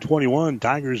 25-21.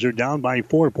 Tigers are down by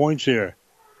 4 points here.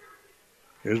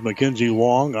 Here's Mackenzie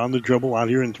Long on the dribble out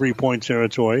here in 3-point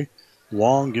territory.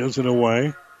 Long gives it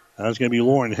away. That's going to be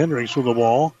Lauren Hendricks with the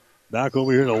ball. Back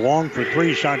over here to Long for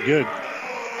 3. Shot good.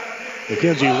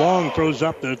 Mackenzie Long throws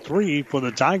up the 3 for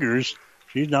the Tigers.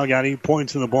 She's now got 8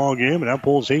 points in the ball game, and that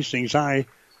pulls Hastings High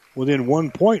within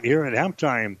 1 point here at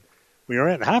halftime. We are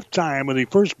at halftime of the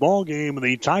first ball game of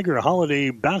the Tiger Holiday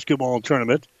Basketball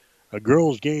Tournament. A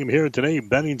girls' game here today.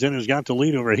 Bennington has got the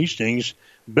lead over Hastings.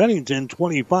 Bennington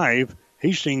 25,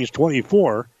 Hastings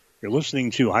 24. You're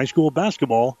listening to high school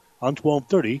basketball on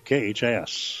 1230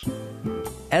 KHAS.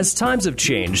 As times have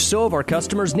changed, so have our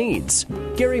customers' needs.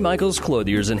 Gary Michaels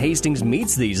Clothiers in Hastings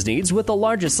meets these needs with the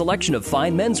largest selection of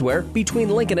fine menswear between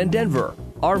Lincoln and Denver.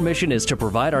 Our mission is to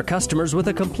provide our customers with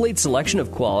a complete selection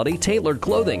of quality, tailored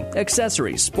clothing,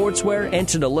 accessories, sportswear, and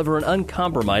to deliver an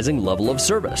uncompromising level of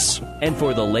service. And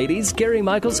for the ladies, Gary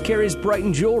Michaels carries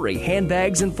Brighton jewelry,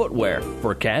 handbags, and footwear.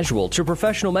 For casual to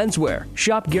professional menswear,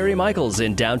 shop Gary Michaels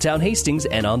in downtown Hastings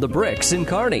and on the Bricks in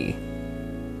Kearney.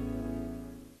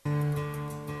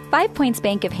 5 Points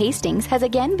Bank of Hastings has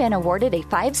again been awarded a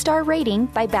 5-star rating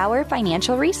by Bauer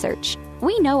Financial Research.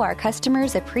 We know our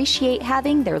customers appreciate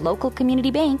having their local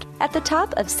community bank at the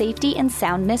top of safety and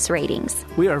soundness ratings.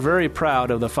 We are very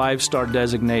proud of the 5-star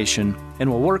designation and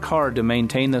will work hard to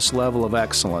maintain this level of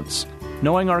excellence.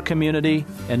 Knowing our community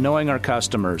and knowing our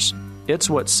customers, it's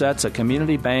what sets a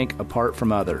community bank apart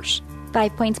from others.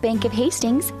 5 Points Bank of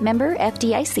Hastings, member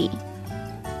FDIC.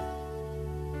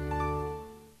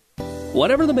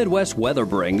 Whatever the Midwest weather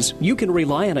brings, you can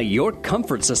rely on a York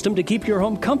comfort system to keep your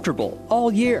home comfortable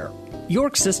all year.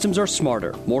 York systems are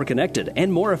smarter, more connected,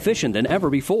 and more efficient than ever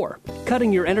before,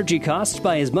 cutting your energy costs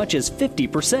by as much as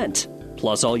 50%.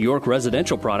 Plus, all York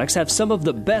residential products have some of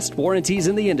the best warranties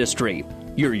in the industry.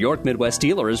 Your York Midwest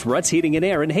dealer is Ruts Heating and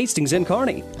Air in Hastings and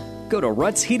Kearney. Go to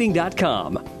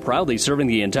rutsheating.com, proudly serving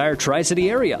the entire Tri-City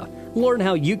area. Learn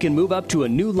how you can move up to a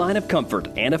new line of comfort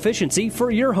and efficiency for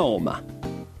your home.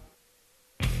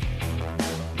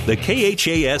 The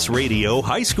KHAS Radio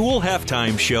High School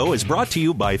Halftime Show is brought to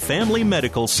you by Family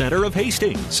Medical Center of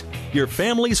Hastings, your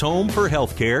family's home for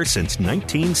health care since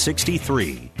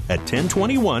 1963. at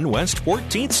 1021 West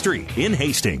 14th Street in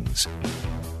Hastings.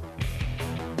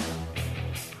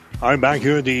 All right, back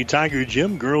here at the Tiger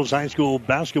Gym, girls high school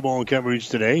basketball coverage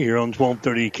today here on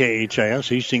 1230 KHIS.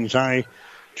 Hastings High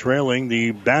trailing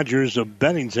the Badgers of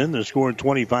Bennington. The score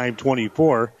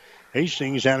 25-24.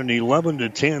 Hastings had an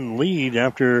 11-10 lead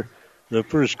after the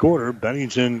first quarter.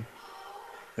 Bennington,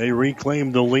 they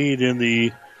reclaimed the lead in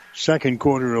the second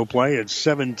quarter of play at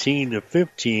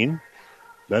 17-15.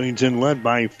 Bennington led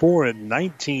by 4 at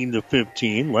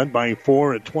 19-15, led by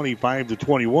 4 at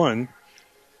 25-21.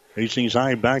 Hastings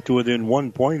High back to within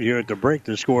 1 point here at the break.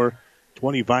 The score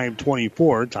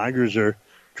 25-24. Tigers are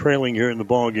trailing here in the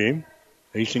ball game.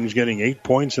 Hastings getting 8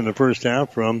 points in the first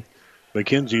half from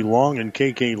Mackenzie Long and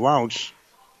KK Louts.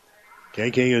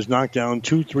 KK has knocked down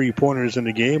 2 3-pointers in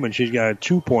the game, and she's got a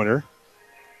 2-pointer.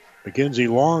 Mackenzie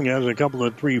Long has a couple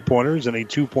of 3-pointers and a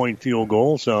 2-point field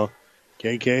goal. So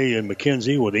KK and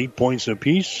Mackenzie with 8 points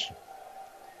apiece.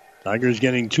 Tigers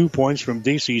getting 2 points from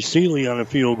Daisy Seeley on a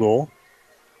field goal.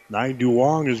 Nai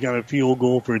Duong has got a field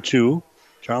goal for 2.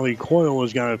 Charlie Coyle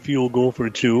has got a field goal for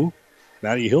 2.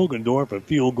 Maddie Hilgendorf a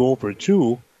field goal for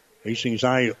 2. Hastings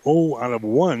High 0 out of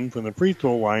 1 from the free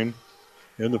throw line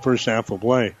in the first half of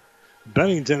play.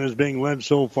 Bennington is being led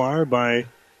so far by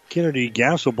Kennedy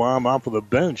Gasselbaum off of the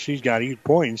bench. She's got 8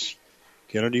 points.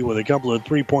 Kennedy with a couple of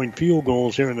 3-point field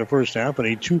goals here in the first half and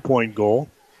a 2-point goal.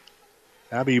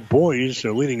 Abby Boyes,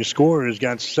 their leading scorer, has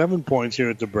got 7 points here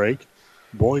at the break.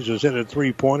 Boyes has hit a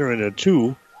 3-pointer and a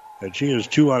 2, and she is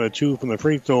 2 out of 2 from the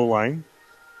free throw line.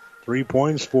 3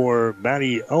 points for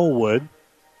Maddie Elwood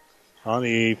on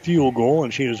a field goal,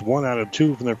 and she is 1 out of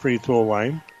 2 from the free throw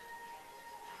line.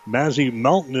 Mazzy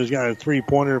Melton has got a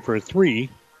 3-pointer for 3.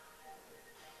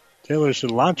 Taylor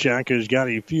Silachak has got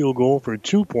a field goal for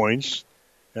 2 points,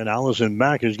 and Allison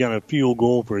Mack has got a field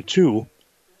goal for 2.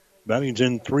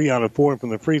 Bennington 3 out of 4 from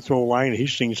the free throw line.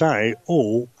 Hastings High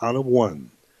 0 out of 1.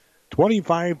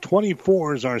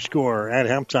 25-24 is our score at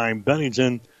halftime.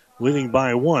 Bennington leading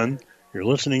by 1. You're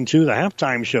listening to the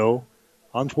halftime show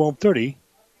on 1230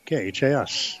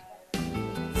 KHAS.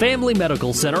 Family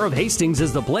Medical Center of Hastings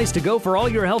is the place to go for all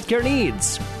your healthcare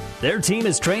needs. Their team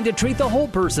is trained to treat the whole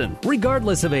person,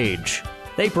 regardless of age.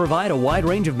 They provide a wide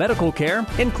range of medical care,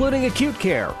 including acute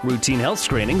care, routine health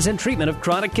screenings, and treatment of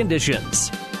chronic conditions.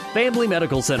 Family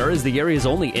Medical Center is the area's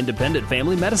only independent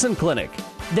family medicine clinic.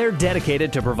 They're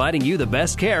dedicated to providing you the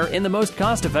best care in the most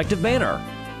cost-effective manner.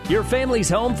 Your family's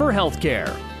home for health care.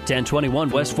 1021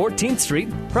 West 14th Street,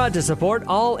 proud to support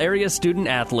all area student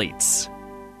athletes.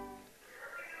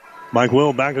 Mike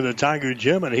Will back at the Tiger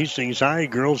Gym at Hastings High.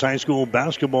 Girls high school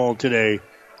basketball today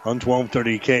on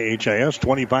 1230 KHIS.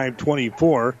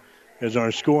 25-24 is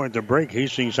our score at the break.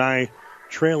 Hastings High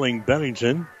trailing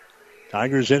Bennington.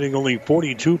 Tigers hitting only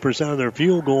 42% of their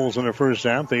field goals in the first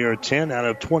half. They are 10 out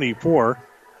of 24.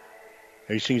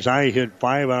 Hastings High hit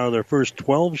 5 out of their first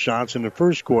 12 shots in the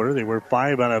first quarter. They were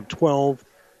 5 out of 12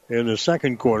 in the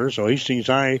second quarter. So Hastings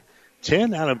High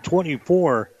 10 out of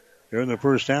 24 there in the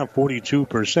first half,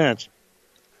 42%.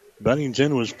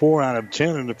 Bennington was 4 out of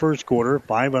 10 in the first quarter,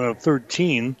 5 out of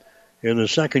 13 in the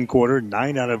second quarter,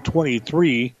 9 out of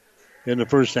 23 in the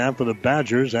first half for the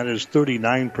Badgers. That is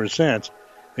 39%.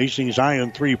 Hastings High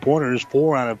in 3-pointers,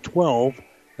 4 out of 12.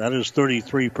 That is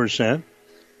 33%.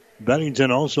 Bennington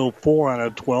also 4 out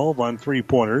of 12 on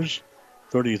 3-pointers,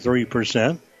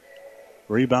 33%.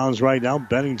 Rebounds right now,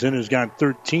 Bennington has got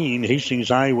 13. Hastings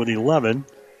High with 11.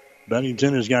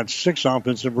 Bennington has got 6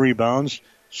 offensive rebounds,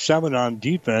 7 on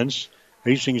defense.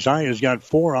 Hastings High has got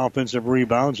 4 offensive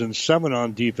rebounds and 7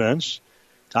 on defense.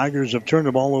 Tigers have turned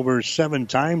the ball over 7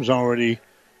 times already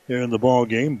here in the ball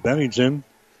game. Bennington,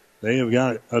 they have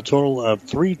got a total of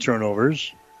 3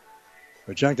 turnovers.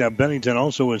 But check that, Bennington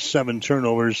also has 7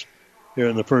 turnovers here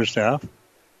in the first half.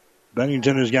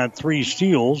 Bennington has got 3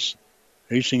 steals.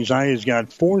 Hastings High has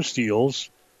got 4 steals.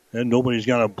 And nobody's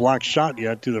got a blocked shot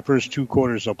yet through the first 2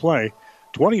 quarters of play.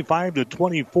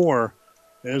 25-24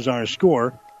 is our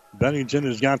score. Bennington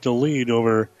has got the lead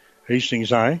over Hastings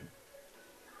High.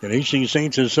 And Hastings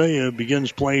St. Cecilia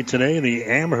begins play today in the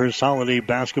Amherst Holiday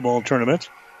Basketball Tournament.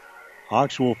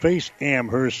 Hawks will face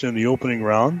Amherst in the opening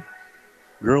round.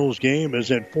 Girls game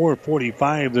is at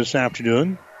 4:45 this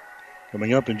afternoon.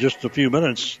 Coming up in just a few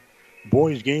minutes,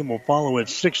 boys game will follow at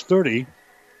 6:30.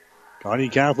 Kearney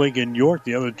Catholic and York,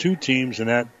 the other 2 teams in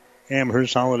that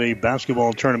Amherst Holiday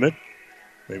Basketball Tournament.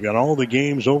 They've got all the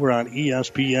games over on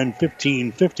ESPN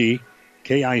 1550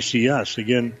 KICS.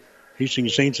 Again,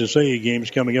 Hastings St. Cecilia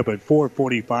games coming up at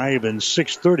 4:45 and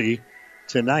 6:30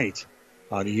 tonight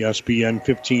on ESPN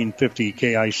 1550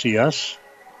 KICS.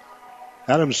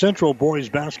 Adams Central boys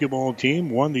basketball team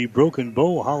won the Broken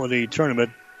Bow Holiday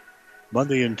Tournament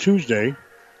Monday and Tuesday.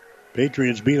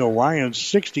 Patriots beat Alliance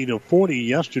 60-40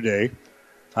 yesterday.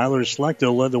 Tyler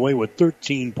Slechta led the way with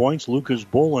 13 points. Lucas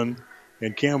Bolin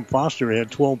and Cam Foster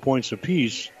had 12 points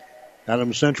apiece.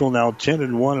 Adams Central now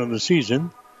 10-1 on the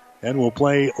season and will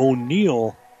play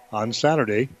O'Neill on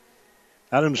Saturday.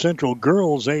 Adams Central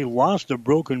girls, they lost to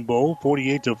Broken Bow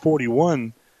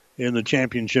 48-41 in the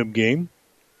championship game.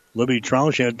 Libby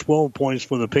Troush had 12 points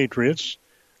for the Patriots.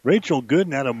 Rachel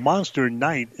Gooden had a monster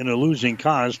night in a losing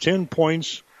cause. 10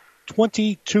 points,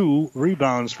 22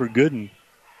 rebounds for Gooden.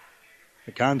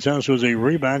 The contest was a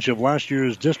rematch of last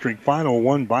year's district final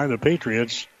won by the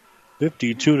Patriots,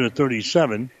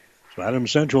 52-37. So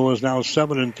Adams Central is now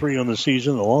 7-3 on the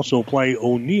season. They'll also play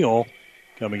O'Neill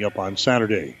coming up on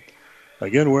Saturday.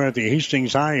 Again, we're at the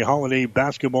Hastings High Holiday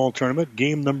Basketball Tournament,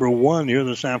 game number 1 here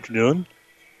this afternoon.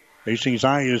 Hastings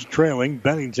High is trailing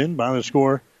Bennington by the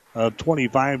score of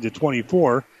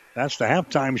 25-24. That's the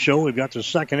halftime show. We've got the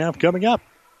second half coming up.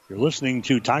 You're listening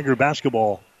to Tiger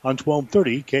Basketball on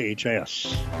 1230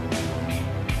 KHAS.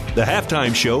 The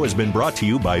halftime show has been brought to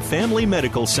you by Family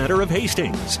Medical Center of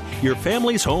Hastings, your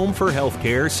family's home for health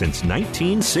care since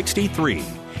 1963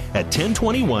 at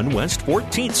 1021 West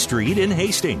 14th Street in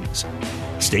Hastings.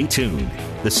 Stay tuned.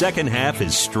 The second half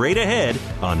is straight ahead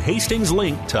on Hastings'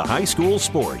 link to high school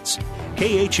sports.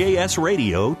 KHAS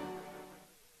Radio.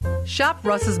 Shop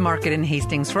Russ's Market in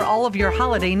Hastings for all of your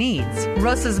holiday needs.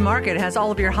 Russ's Market has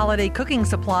all of your holiday cooking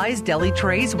supplies, deli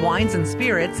trays, wines and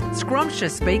spirits,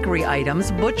 scrumptious bakery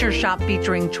items, butcher shop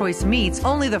featuring choice meats,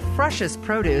 only the freshest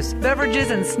produce, beverages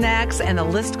and snacks, and the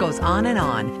list goes on and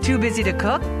on. Too busy to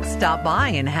cook? Stop by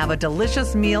and have a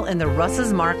delicious meal in the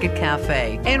Russ's Market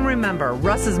Cafe. And remember,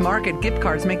 Russ's Market gift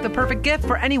cards make the perfect gift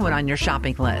for anyone on your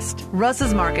shopping list.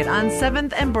 Russ's Market on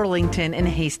 7th and Burlington in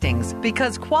Hastings,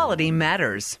 because quality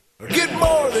matters. Get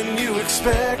more than you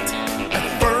expect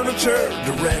at Furniture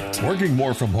Direct. Working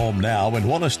more from home now and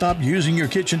want to stop using your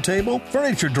kitchen table?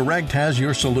 Furniture Direct has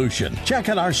your solution. Check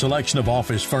out our selection of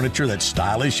office furniture that's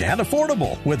stylish and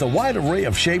affordable. With a wide array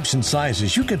of shapes and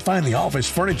sizes, you can find the office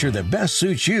furniture that best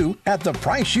suits you at the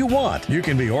price you want. You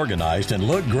can be organized and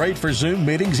look great for Zoom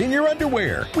meetings in your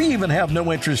underwear. We even have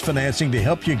no-interest financing to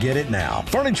help you get it now.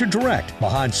 Furniture Direct,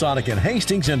 behind Sonic and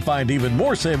Hastings, and find even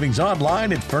more savings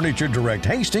online at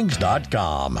FurnitureDirectHastings.com.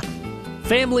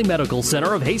 Family Medical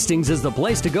Center of Hastings is the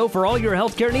place to go for all your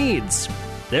healthcare needs.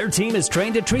 Their team is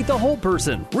trained to treat the whole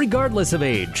person, regardless of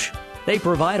age. They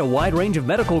provide a wide range of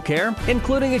medical care,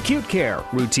 including acute care,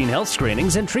 routine health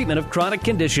screenings, and treatment of chronic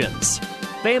conditions.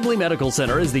 Family Medical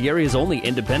Center is the area's only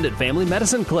independent family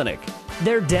medicine clinic.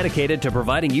 They're dedicated to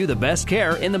providing you the best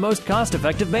care in the most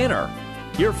cost-effective manner.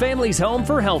 Your family's home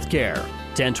for health care.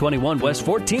 1021 West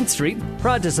 14th Street,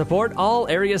 proud to support all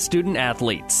area student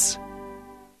athletes.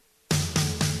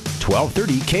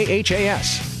 1230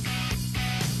 KHAS.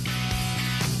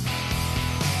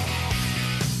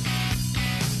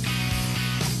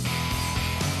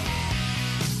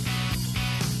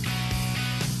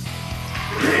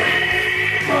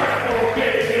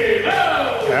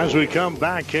 As we come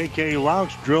back, KK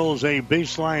Louch drills a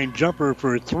baseline jumper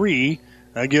for 3.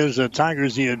 That gives the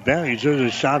Tigers the advantage. There's a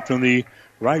shot from the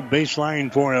right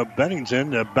baseline for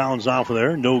Bennington that bounced off of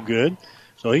there. No good.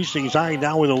 So Hastings High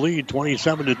now with a lead,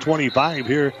 27-25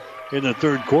 here in the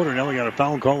third quarter. Now we got a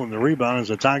foul call on the rebound as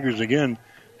the Tigers again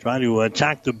trying to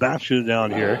attack the basket down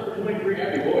here.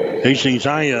 Hastings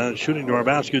High shooting to our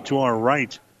basket to our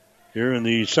right here in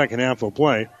the second half of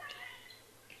play.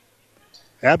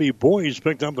 Abby Boyes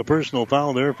picked up the personal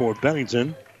foul there for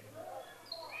Bennington.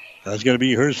 That's going to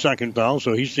be her second foul.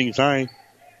 So Hastings High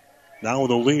now with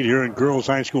a lead here in girls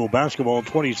high school basketball,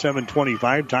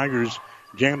 27-25. Tigers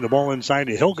jam the ball inside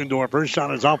to Hilgendorf. First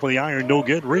shot is off of the iron, no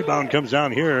good. Rebound comes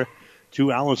down here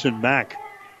to Allison Mack.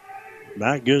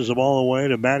 Mack gives the ball away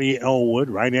to Maddie Elwood.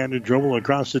 Right-handed dribble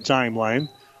across the timeline.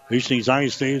 Hastings High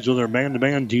stays with their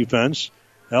man-to-man defense.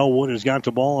 Elwood has got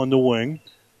the ball on the wing.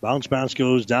 Bounce pass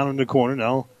goes down in the corner.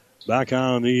 Now back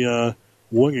on the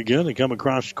wing again. They come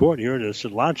across the court here to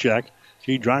Sedlacek.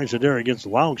 She drives it there against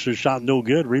Louch. Her shot no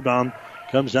good. Rebound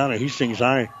comes down to Hastings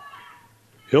High.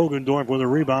 Hilgendorf with a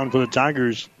rebound for the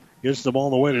Tigers. Gets the ball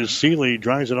the way to Seeley.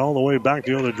 Drives it all the way back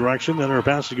the other direction. Then her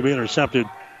pass is going to be intercepted.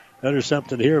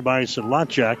 Intercepted here by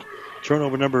Sedlacek.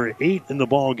 Turnover number 8 in the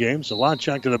ball game.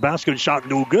 Sedlacek to the basket. Shot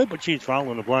no good, but she's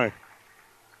fouling the play.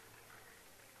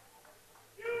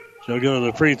 She'll go to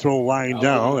the free throw line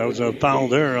down. That was a foul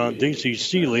there on Daisy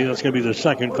Seeley. That's going to be the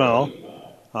second foul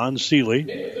on Seeley.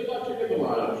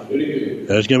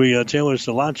 There's going to be Taylor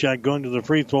Sedlacek going to the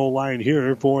free throw line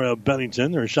here for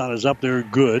Bennington. Her shot is up there,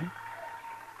 good.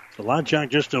 Solachak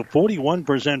just a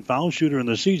 41% foul shooter in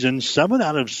the season, 7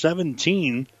 out of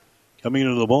 17 coming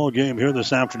into the ball game here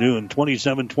this afternoon,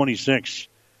 27-26.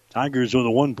 Tigers with a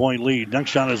 1-point lead. Next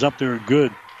shot is up there,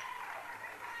 good.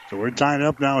 So we're tying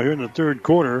up now here in the third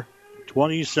quarter,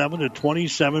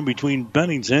 27-27 between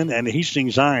Bennington and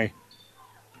Hastings High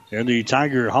in the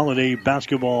Tiger Holiday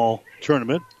Basketball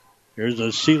Tournament. Here's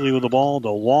a Seeley with the ball. The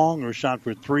long or shot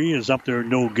for three is up there,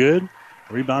 no good.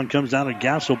 Rebound comes down to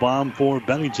Gasselbaum for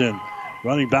Bennington.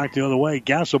 Running back the other way.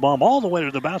 Gasselbaum all the way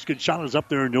to the basket. Shot is up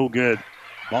there, no good.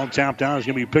 Ball tapped down is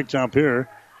going to be picked up here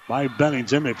by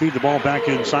Bennington. They feed the ball back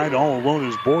inside. All alone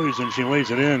is Boys, and she lays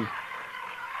it in.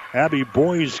 Abby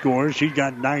Boys scores. She's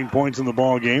got 9 points in the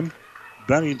ball game.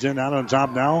 Bennington out on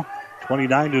top now.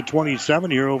 29-27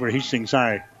 here over Hastings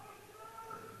High.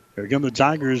 Here come the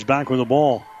Tigers back with the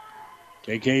ball.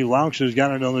 KK Laux has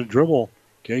got it on the dribble.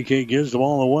 KK gives the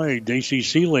ball away. Daisy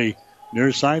Seeley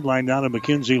near sideline down to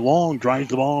Mackenzie Long. Drives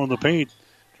the ball in the paint.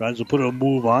 Tries to put a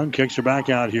move on. Kicks her back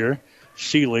out here.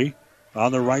 Seeley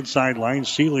on the right sideline.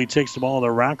 Seeley takes the ball to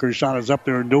the rack. Her shot is up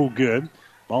there, no good.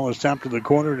 Ball is tapped to the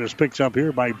corner. Just picked up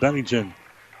here by Bennington.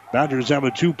 Badgers have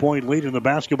a 2-point lead in the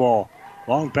basketball.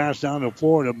 Long pass down the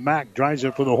floor to Mack. Drives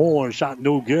it for the hole. Her shot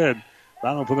no good.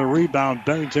 Battle for the rebound.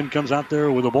 Bennington comes out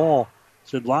there with the ball.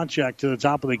 Sedlacek to the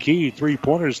top of the key.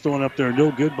 3-pointers thrown up there.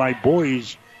 No good by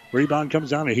Boys. Rebound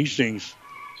comes down to Hastings.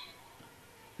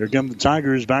 Here come the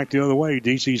Tigers back the other way.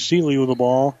 DC Seeley with the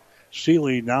ball.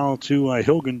 Seeley now to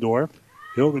Hilgendorf.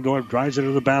 Hilgendorf drives it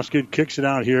to the basket. Kicks it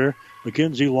out here.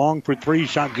 Mackenzie Long for three.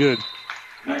 Shot good.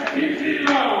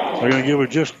 They're going to give her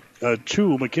just a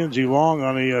two. Mackenzie Long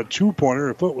on a 2-pointer.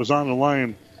 Her foot was on the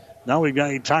line. Now we've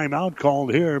got a timeout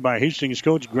called here by Hastings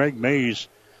coach Greg Mays.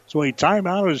 So a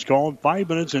timeout is called. 5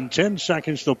 minutes and 10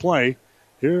 seconds to play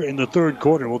here in the third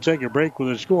quarter. We'll take a break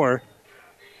with a score.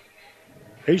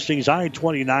 Hastings High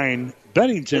 29,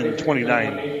 Bennington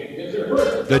 29.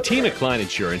 The team at Klein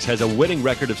Insurance has a winning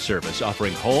record of service,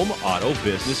 offering home, auto,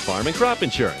 business, farm, and crop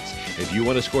insurance. If you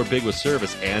want to score big with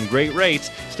service and great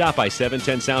rates, stop by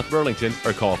 710 South Burlington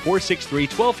or call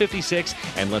 463-1256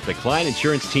 and let the Klein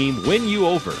Insurance team win you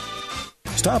over.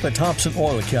 Stop at Thompson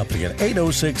Oil Company at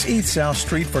 806 East South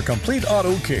Street for complete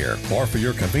auto care. Or for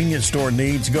your convenience store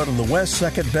needs, go to the West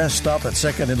 2nd Best Stop at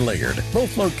 2nd and Laird.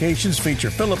 Both locations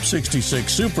feature Phillips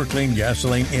 66 Super Clean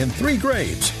gasoline in 3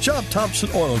 grades. Shop Thompson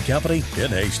Oil Company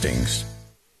in Hastings.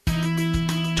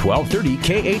 1230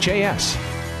 KHAS.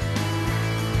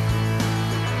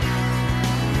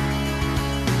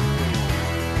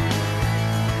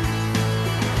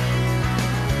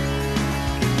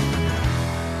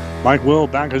 Mike Will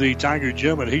back at the Tiger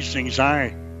Gym at Hastings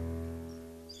High.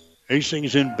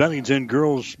 Hastings and Bennington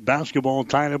girls basketball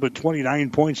tied up at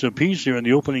 29 points apiece here in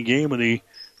the opening game of the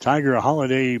Tiger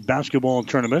Holiday Basketball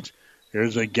Tournament.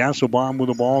 There's a Gasselbaum with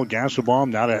the ball. Gasselbaum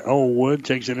now to Elwood.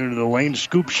 Takes it into the lane.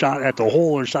 Scoop shot at the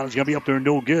hole. Her shot is going to be up there.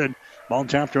 No good. Ball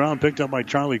tapped around. Picked up by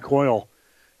Charlie Coyle.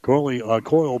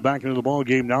 Coyle back into the ball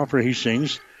game now for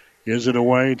Hastings. Gives it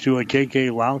away to a KK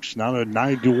Laux. Now to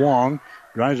Nai Duong.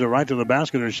 Drives it right to the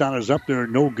basket. Her shot is up there.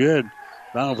 No good.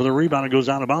 Battle for the rebound. It goes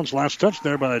out of bounds. Last touch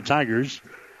there by the Tigers.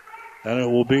 And it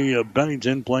will be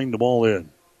Bennington playing the ball in.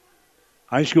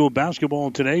 High school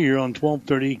basketball today here on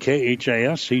 1230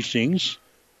 KHAS Hastings.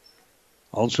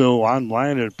 Also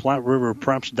online at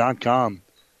PlatteRiverPreps.com.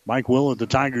 Mike Will at the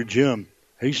Tiger Gym.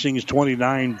 Hastings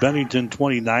 29, Bennington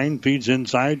 29. Feeds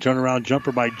inside. Turnaround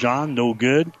jumper by John. No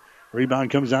good.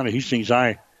 Rebound comes down to Hastings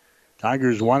High.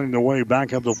 Tigers winding their way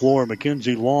back up the floor.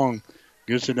 Mackenzie Long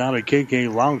gets it down to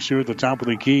KK Laux here at the top of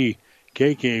the key.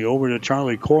 KK over to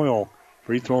Charlie Coyle.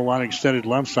 Free throw line extended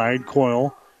left side.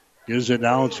 Coyle gives it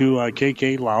now to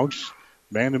KK Laux.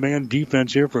 Man-to-man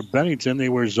defense here for Bennington. They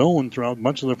were zoned throughout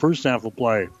much of the first half of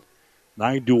play.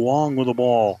 Nai Duong with the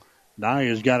ball. Nai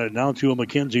has got it now to a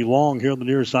Mackenzie Long here on the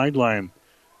near sideline.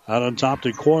 Out on top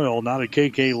to Coyle. Now to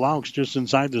KK Laux just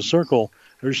inside the circle.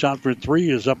 Her shot for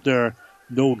three is up there.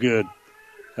 No good.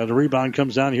 Now the rebound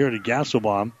comes down here to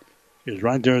Gasselbaum. He's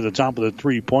right there at the top of the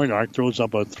three-point arc. Throws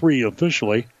up a three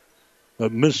officially,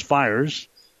 but misfires.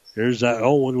 Here's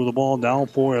Elwood with the ball now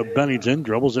for Bennington.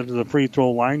 Dribbles into the free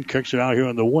throw line. Kicks it out here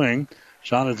on the wing.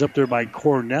 Shot is up there by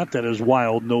Cornett. That is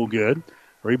wild. No good.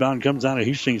 Rebound comes down to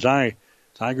Hastings High.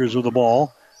 Tigers with the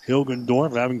ball.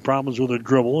 Hilgendorf having problems with a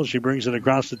dribble. She brings it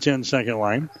across the 10-second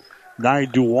line. Nai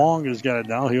Duong has got it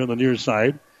now here on the near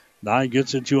side. Nye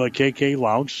gets it to a KK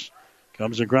Laux.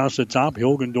 Comes across the top.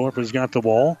 Hilgendorf has got the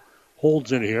ball.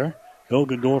 Holds it here.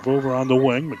 Hilgendorf over on the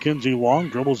wing. Mackenzie Long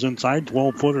dribbles inside.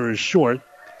 12-footer is short.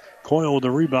 Coyle with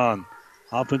the rebound.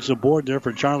 Offensive board there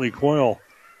for Charlie Coyle.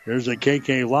 Here's a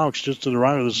KK Laux just to the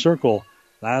right of the circle.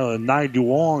 Now Nai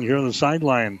Duong here on the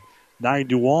sideline. Nai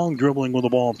Duong dribbling with the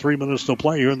ball. 3 minutes to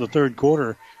play here in the third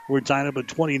quarter. We're tied up at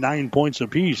 29 points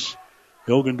apiece.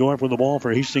 Hilgendorf with the ball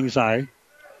for Hastings High.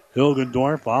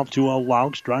 Hilgendorf off to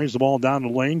Laux. Drives the ball down the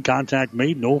lane. Contact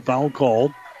made. No foul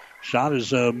called. Shot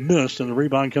is missed, and the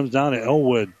rebound comes down to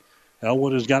Elwood.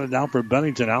 Elwood has got it down for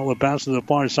Bennington. Outlet pass to the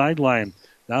far sideline.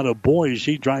 Now to Boys.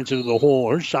 She drives into the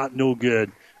hole. Her shot no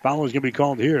good. Foul is going to be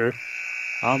called here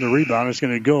on the rebound. It's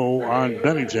going to go on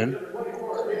Bennington.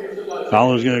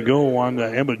 Foul is going to go on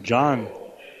Emma John.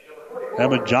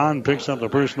 Emma John picks up the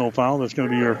personal foul. That's going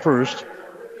to be her first.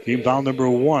 Team foul number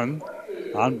 1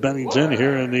 on Bennington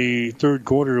here in the third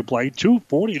quarter of play.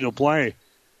 2:40 to play.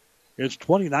 It's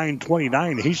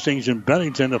 29-29. Hastings and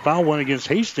Bennington. The foul went against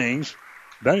Hastings.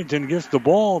 Bennington gets the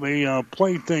ball. They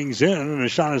play things in, and the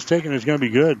shot is taken. It's going to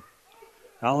be good.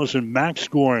 Allison Mack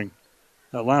scoring.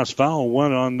 That last foul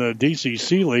went on D.C.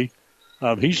 Seeley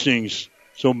of Hastings.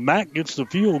 So Mack gets the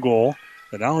field goal.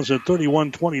 And now it's a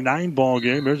 31-29 ball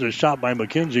game. There's a shot by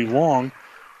Mackenzie Long.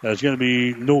 That's going to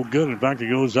be no good. In fact, it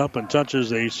goes up and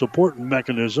touches a support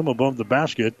mechanism above the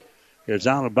basket. It's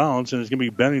out of bounds, and it's going to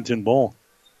be Bennington ball.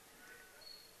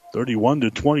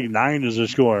 31-29 is the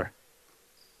score.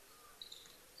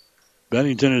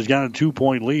 Bennington has got a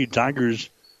 2-point lead. Tigers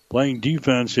playing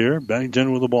defense here.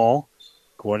 Bennington with the ball.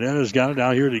 Cornett has got it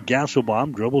out here to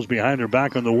Gasselbaum. Dribbles behind her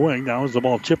back on the wing. Now is the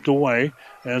ball tipped away.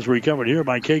 As recovered here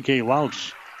by KK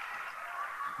Laux.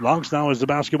 Laux now has the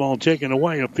basketball taken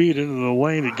away. A feed into the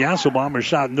lane to Gasselbaum. Her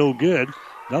shot no good.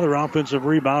 Another offensive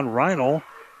rebound. Reinl.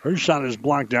 Her shot is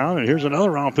blocked down. And here's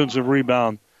another offensive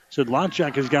rebound.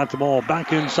 Sedlacek has got the ball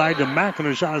back inside to Mack. And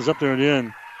her shot is up there and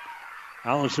in.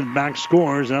 Allison Mack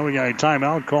scores. Now we got a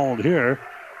timeout called here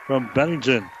from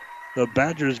Bennington. The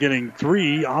Badgers getting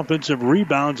 3 offensive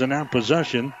rebounds in that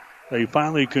possession. They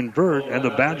finally convert, and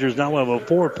the Badgers now have a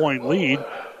 4-point lead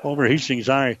over Hastings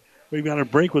High. We've got a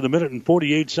break with 1 minute and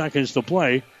 48 seconds to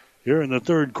play. Here in the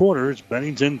third quarter, it's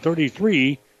Bennington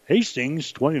 33,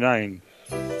 Hastings 29.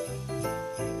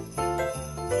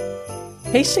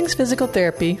 Hastings Physical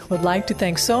Therapy would like to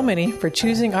thank so many for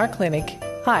choosing our clinic.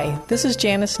 Hi, this is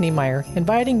Janice Niemeyer,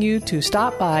 inviting you to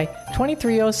stop by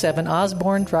 2307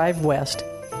 Osborne Drive West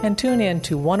and tune in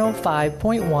to 105.1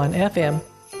 FM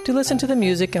to listen to the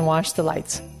music and watch the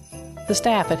lights. The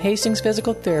staff at Hastings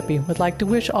Physical Therapy would like to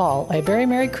wish all a very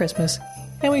Merry Christmas,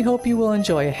 and we hope you will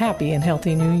enjoy a happy and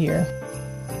healthy New Year.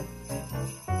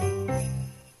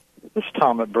 This is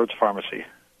Tom at Bird's Pharmacy.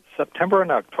 September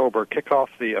and October kick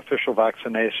off the official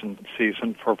vaccination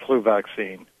season for flu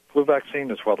vaccine. Flu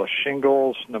vaccine as well as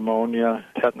shingles, pneumonia,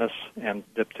 tetanus, and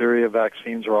diphtheria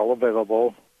vaccines are all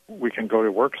available. We can go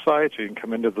to work sites, you can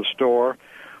come into the store.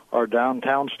 Our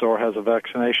downtown store has a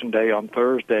vaccination day on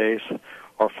Thursdays.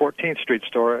 Our 14th Street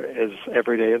store is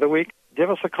every day of the week. Give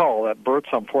us a call at Burt's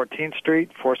on 14th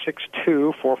Street,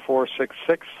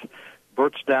 462-4466.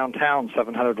 Burt's downtown,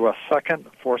 700 West 2nd,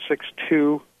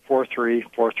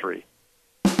 462-4343.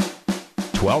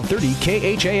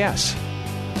 1230 KHAS.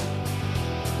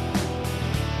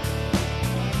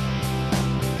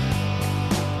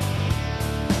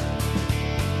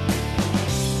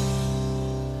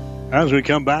 As we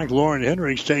come back, Lauren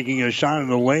Hendricks taking a shot in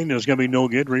the lane. There's going to be no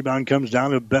good. Rebound comes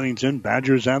down to Bennington.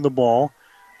 Badgers have the ball.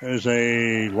 There's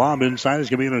a lob inside. It's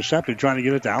going to be intercepted, trying to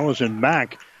get it to Allison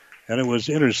Mack. And it was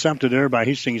intercepted there by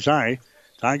Hastings High.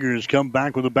 Tigers come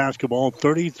back with the basketball.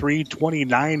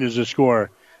 33-29 is the score.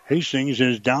 Hastings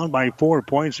is down by 4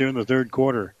 points here in the third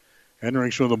quarter.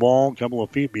 Hendricks with the ball, a couple of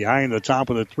feet behind the top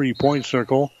of the three-point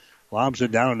circle. Lobs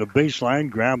it down in the baseline.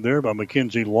 Grabbed there by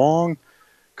Mackenzie Long.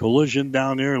 Collision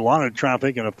down there, a lot of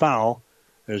traffic, and a foul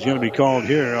is going to be called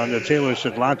here on the Taylor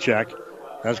Sedlacek.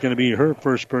 That's going to be her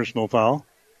first personal foul.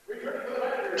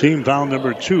 Team foul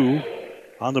number 2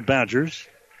 on the Badgers.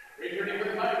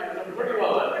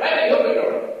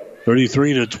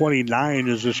 33-29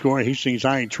 is the score. Hastings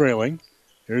High trailing.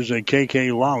 Here's a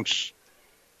KK Laux.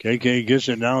 KK gets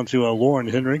it down to Lauren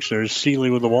Hendricks. There's Seeley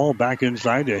with the ball back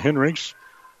inside to Hendricks.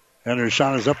 And her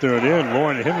shot is up there and in.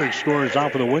 Lauren Hendricks scores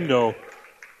off of the window.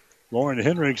 Lauren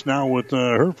Hendricks now with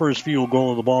her first field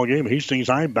goal of the ball game. Hastings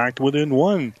High back to within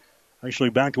 1.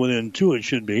 Actually back to within 2 it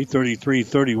should be.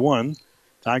 33-31.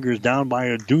 Tigers down by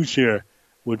a deuce here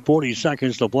with 40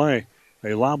 seconds to play.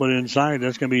 They lob it inside.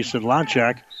 That's going to be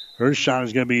Sedlacek. Her shot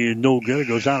is going to be no good. It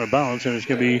goes out of bounds, and it's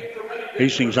going to be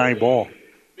Hastings High ball.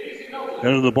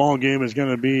 End of the ball game is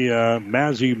going to be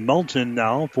Mazzy Melton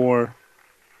now for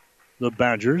the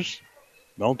Badgers.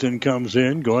 Melton comes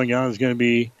in. Going out is going to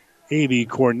be A.B.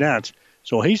 Cornett.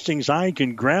 So Hastings High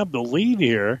can grab the lead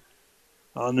here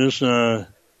on this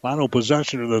final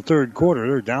possession of the third quarter.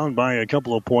 They're down by a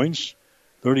couple of points.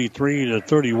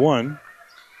 33-31.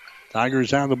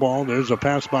 Tigers have the ball. There's a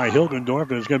pass by Hilgendorf,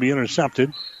 and it's going to be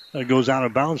intercepted. It goes out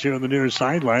of bounds here on the near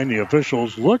sideline. The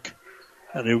officials look,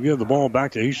 and they'll give the ball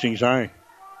back to Hastings High.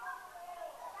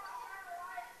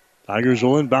 Tigers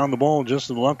will inbound the ball just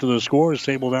to the left of the scores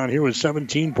table down here with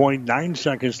 17.9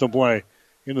 seconds to play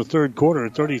in the third quarter.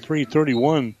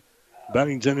 33-31.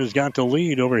 Bennington has got the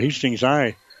lead over Hastings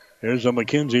High. There's a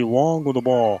McKenzie Long with the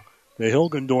ball. The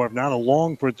Hilgendorf now a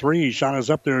Long for three. Shot is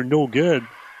up there, no good.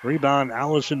 Rebound,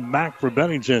 Allison Mack for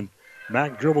Bennington.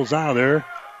 Mack dribbles out of there.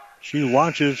 She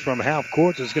launches from half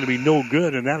court. It's going to be no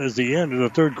good, and that is the end of the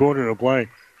third quarter of play.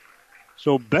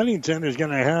 So Bennington is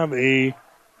going to have a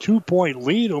 2-point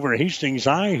lead over Hastings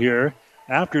High here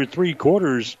after three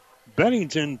quarters.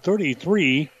 Bennington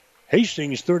 33,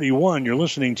 Hastings 31. You're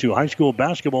listening to high school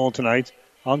basketball tonight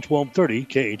on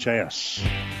 1230 KHIS.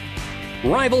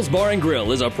 Rivals Bar and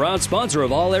Grill is a proud sponsor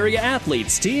of all area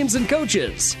athletes, teams, and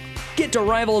coaches. Get to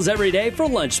Rivals every day for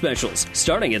lunch specials,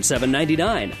 starting at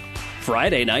 $7.99.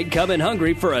 Friday night, come in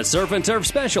hungry for a surf and turf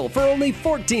special for only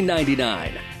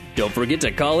 $14.99. Don't forget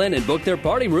to call in and book their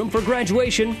party room for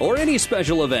graduation or any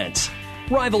special event.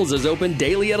 Rivals is open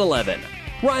daily at 11.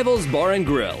 Rivals Bar and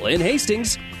Grill in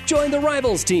Hastings. Join the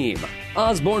Rivals team.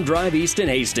 Osborne Drive East in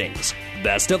Hastings.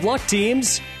 Best of luck,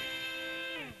 teams.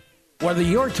 Whether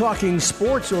you're talking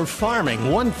sports or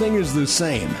farming, one thing is the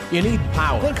same. You need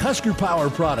power. Think Husker Power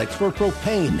products for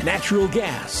propane, natural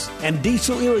gas, and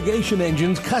diesel irrigation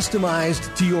engines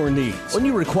customized to your needs. When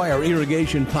you require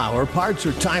irrigation power, parts,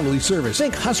 or timely service,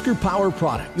 think Husker Power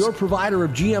products, your provider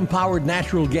of GM-powered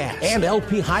natural gas and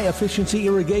LP high-efficiency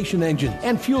irrigation engine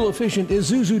and fuel-efficient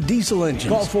Isuzu diesel engines.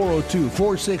 Call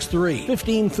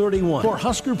 402-463-1531 for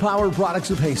Husker Power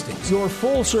products of Hastings, your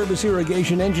full-service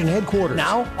irrigation engine headquarters.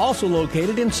 Now, also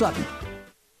located in Sutton.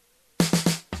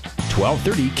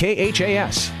 1230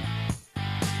 KHAS.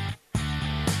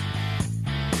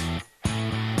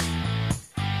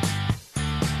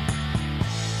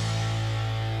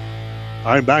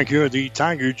 I'm back here at the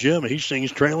Tiger Gym.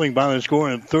 Hastings trailing by the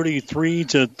score of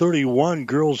 33-31.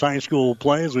 Girls high school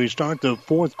play as we start the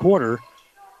fourth quarter.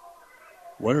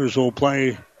 Winners will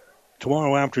play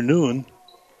tomorrow afternoon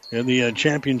in the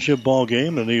championship ball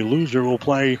game, and the loser will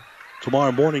play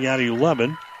tomorrow morning at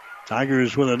 11.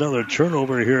 Tigers with another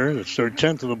turnover here. It's their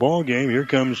 10th of the ball game. Here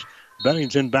comes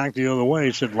Bennington back the other way.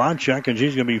 Sedlacek, and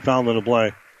she's going to be fouled in the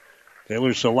play.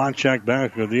 Taylor Sedlacek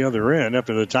back at the other end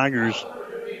after the Tigers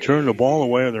turn the ball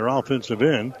away on their offensive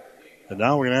end. And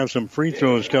now we're going to have some free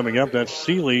throws coming up. That's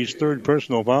Seeley's third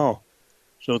personal foul.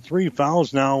 So 3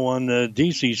 fouls now on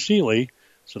DC Seeley.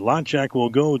 Sedlacek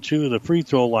will go to the free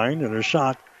throw line, and her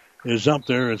shot is up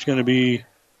there. It's going to be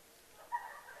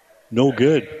no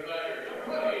good.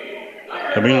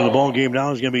 Coming into the ball game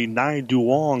now is going to be Nai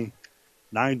Duong.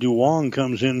 Nai Duong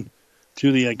comes in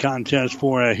to the contest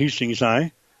for Hastings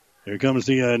High. Here comes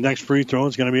the next free throw.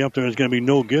 It's going to be up there. It's going to be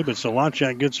no good, but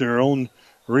Sedlacek gets her own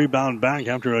rebound back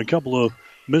after a couple of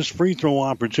missed free throw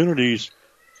opportunities.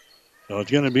 So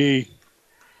it's going to be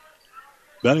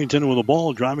Bennington with the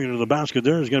ball driving into the basket.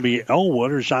 There is going to be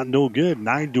Elwood. Her shot no good.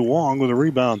 Nai Duong with a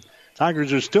rebound.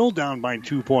 Tigers are still down by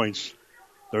 2 points.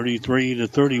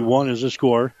 33-31 is the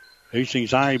score.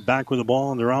 Hastings High back with the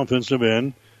ball on their offensive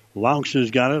end. Laux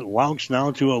has got it. Laux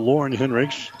now to Lauren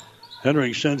Hendricks.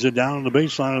 Hendricks sends it down on the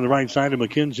baseline on the right side of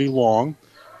McKenzie Long.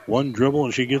 One dribble,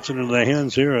 and she gets it into the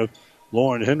hands here of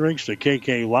Lauren Hendricks to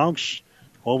KK Laux.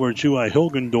 Over to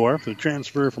Hilgendorf, the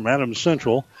transfer from Adams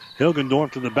Central.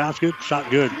 Hilgendorf to the basket. Shot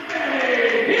good.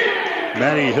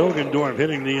 Maddie Hilgendorf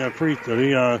hitting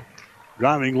the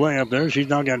driving layup there. She's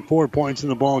now got 4 points in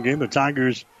the ball game. The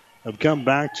Tigers have come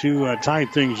back to tie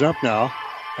things up now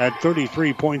at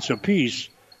 33 points apiece.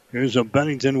 Here's a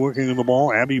Bennington working on the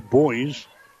ball. Abby Boys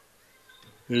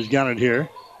has got it here.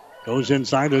 Goes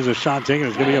inside. There's a shot taken.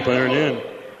 It's going to be up there and in.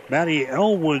 Maddie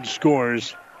Elwood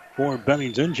scores for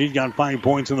Bennington. She's got 5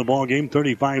 points in the ball game.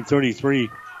 35-33.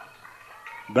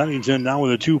 Bennington now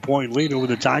with a 2-point lead over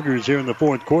the Tigers here in the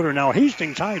fourth quarter. Now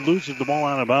Hastings High loses the ball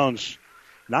out of bounds.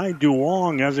 Nai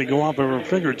Duong as they go off of her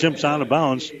fingertips out of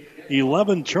bounds.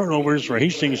 11 turnovers for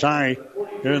Hastings High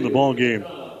here in the ball game.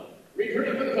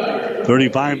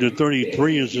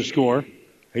 35-33 is the score.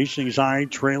 Hastings High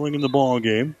trailing in the ball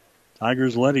game.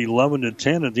 Tigers led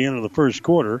 11-10 at the end of the first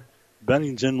quarter.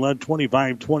 Bennington led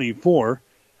 25-24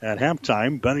 at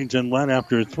halftime. Bennington led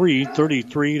after 3,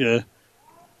 33-31.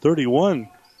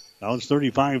 Now it's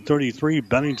 35-33.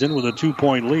 Bennington with a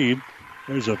 2-point lead.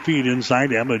 There's a feed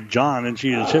inside to Emma John, and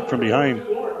she is hit from behind.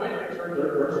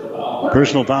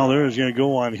 Personal foul there is going to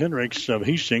go on Hendricks of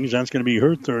Hastings. That's going to be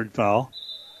her third foul.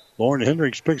 Lauren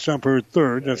Hendricks picks up her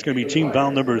third. That's going to be team foul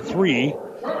number 3.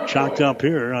 Chalked up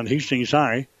here on Hastings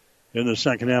High in the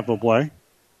second half of play.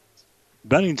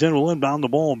 Bennington will inbound the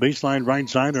ball baseline right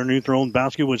side underneath their own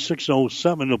basket with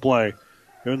 6:07 to play.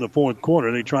 Here in the fourth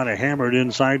quarter, they try to hammer it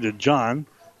inside to John.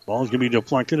 Ball's going to be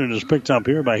deflected and is picked up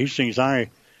here by Hastings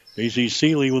High. Daisy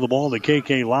Seeley with the ball to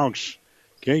KK Laux.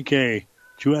 KK,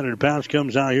 two-handed pass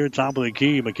comes out here, top of the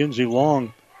key. Mackenzie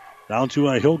Long down to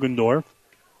Hilgendorf.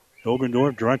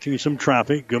 Hilgendorf directing some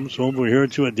traffic. Comes over here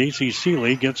to a Daisy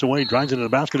Seeley. Gets away, drives into the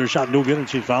basket. Her shot no good, and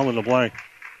she's fouling the play.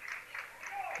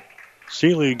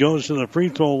 Seeley goes to the free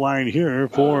throw line here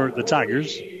for the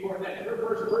Tigers.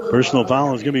 Personal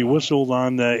foul is going to be whistled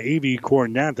on A.B.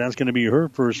 Cornett. That's going to be her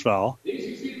first foul.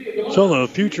 So the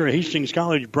future Hastings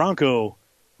College Bronco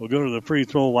will go to the free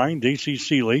throw line. Daisy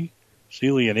Seeley.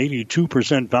 Seeley, an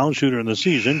 82% foul shooter in the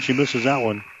season. She misses that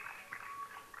one.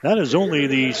 That is only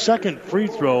the second free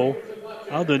throw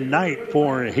of the night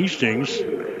for Hastings.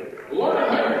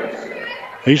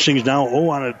 Hastings now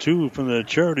 0 out of 2 from the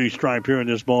charity stripe here in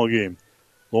this ball game.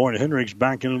 Lauren Hendricks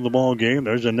back into the ball game.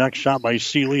 There's a next shot by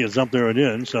Seeley. It's up there and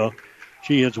in. So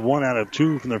she hits 1 out of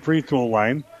 2 from the free throw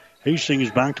line.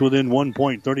 Hastings back to within 1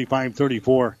 point,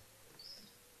 35-34.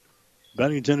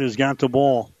 Bennington has got the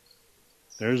ball.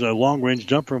 There's a long-range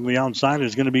jump from the outside.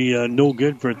 It's going to be no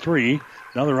good for 3.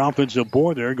 Another offensive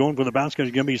board there. Going for the basket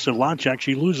is going to be Solacek.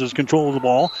 She loses control of the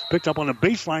ball. Picked up on the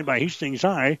baseline by Hastings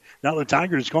High. Now the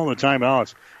Tigers call the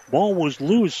timeouts. Ball was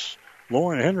loose.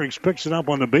 Lauren Hendricks picks it up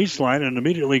on the baseline and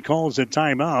immediately calls a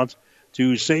timeout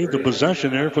to save the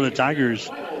possession there for the Tigers.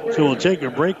 So we'll take a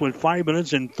break with 5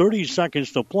 minutes and 30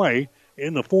 seconds to play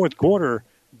in the fourth quarter.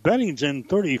 Bennington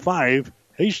 35,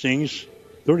 Hastings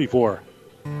 34.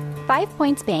 5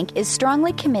 Points Bank is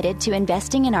strongly committed to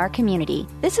investing in our community.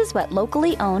 This is what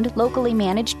locally owned, locally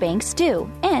managed banks do,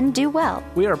 and do well.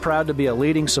 We are proud to be a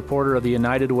leading supporter of the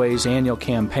United Way's annual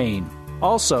campaign.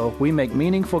 Also, we make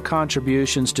meaningful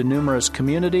contributions to numerous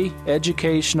community,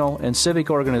 educational, and civic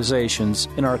organizations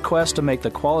in our quest to make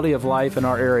the quality of life in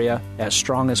our area as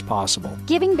strong as possible.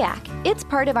 Giving back. It's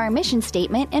part of our mission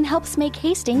statement and helps make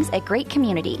Hastings a great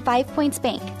community. 5 Points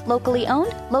Bank. Locally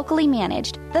owned, locally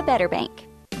managed. The better bank.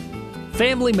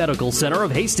 Family Medical Center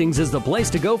of Hastings is the place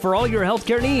to go for all your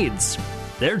healthcare needs.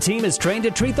 Their team is trained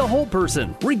to treat the whole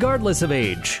person, regardless of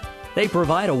age. They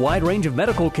provide a wide range of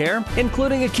medical care,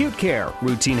 including acute care,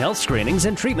 routine health screenings,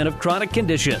 and treatment of chronic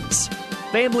conditions.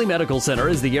 Family Medical Center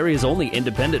is the area's only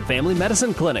independent family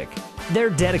medicine clinic. They're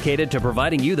dedicated to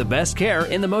providing you the best care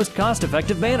in the most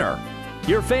cost-effective manner.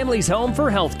 Your family's home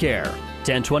for health care.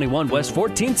 1021 West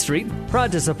 14th Street,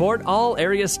 proud to support all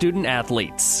area student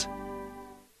athletes.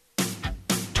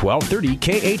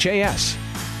 1230 KHAS.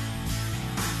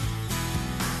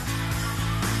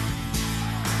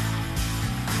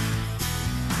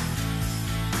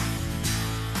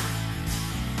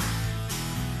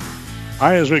 All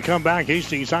right, as we come back,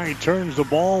 Hastings High turns the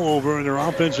ball over in their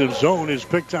offensive zone. Is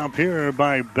picked up here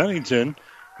by Bennington.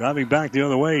 Driving back the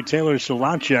other way, Taylor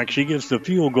Solacek. She gets the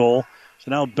field goal.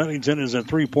 So now Bennington is a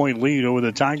 3-point lead over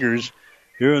the Tigers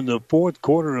here in the fourth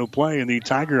quarter of play in the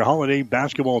Tiger Holiday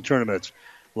Basketball Tournament.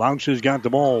 Laux has got the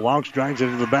ball. Laux drives it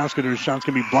into the basket. Her shot's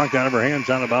going to be blocked out of her hands,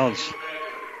 out of bounds.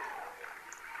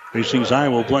 Hastings High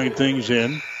will play things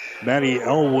in. Maddie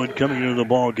Elwood coming into the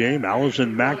ball game.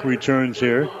 Allison Mack returns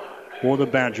here for the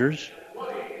Badgers.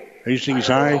 Hastings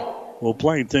High will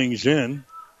play things in.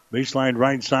 Baseline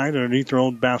right side underneath their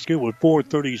own basket with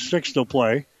 4:36 to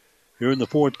play here in the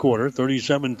fourth quarter.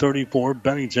 37-34.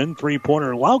 Bennington,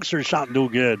 three-pointer. Laux, her shot no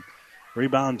good.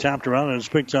 Rebound tapped around and it's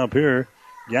picked up here.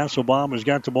 Gasselbaum has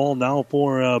got the ball now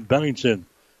for Bennington.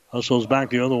 Hustles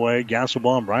back the other way.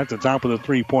 Gasselbaum right at the top of the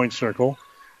three-point circle.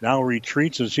 Now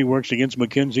retreats as he works against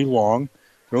Mackenzie Long.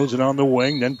 Throws it on the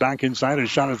wing, then back inside. His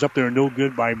shot is up there, no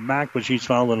good by Mack, but she's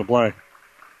fouled in the play.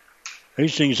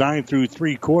 Hastings High through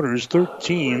three quarters,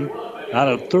 13 out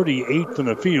of 38 from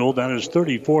the field. That is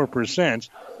 34%.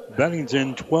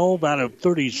 Bennington, 12 out of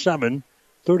 37,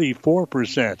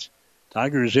 34%.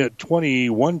 Tigers hit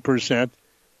 21%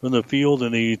 from the field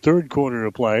in the third quarter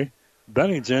of play.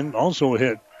 Bennington also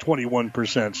hit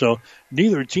 21%. So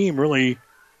neither team really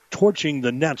torching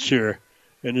the nets here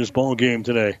in this ball game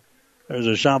today. There's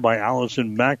a shot by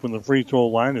Allison Mack from the free throw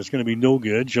line. It's going to be no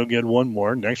good. She'll get one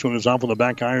more. Next one is off on the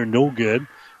back iron. No good.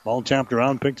 Ball tapped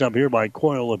around, picked up here by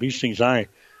Coyle of Hastings High.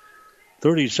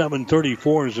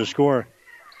 37-34 is the score.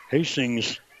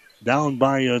 Hastings down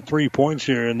by 3 points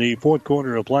here in the fourth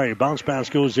quarter of play. Bounce pass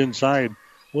goes inside.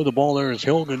 With the ball there is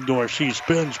Hilgendorf. She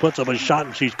spins, puts up a shot,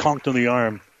 and she's conked on the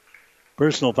arm.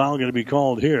 Personal foul going to be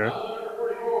called here.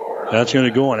 That's going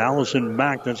to go on Allison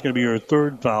Mack. That's going to be her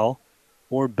third foul.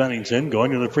 for Bennington.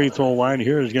 Going to the free throw line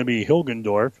here is going to be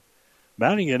Hilgendorf.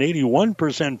 Mounting an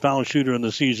 81% foul shooter in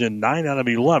the season, 9 out of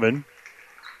 11.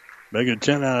 Make it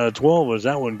 10 out of 12 as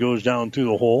that one goes down through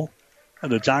the hole.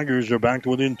 And the Tigers are back to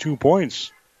within 2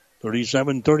 points.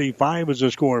 37-35 is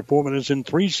the score. 4 minutes and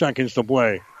 3 seconds to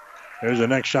play. There's the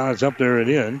next shot. It's up there and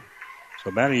in.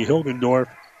 So Maddie Hilgendorf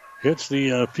hits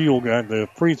the field at the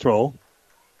free throw.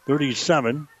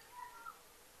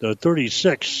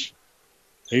 37-36.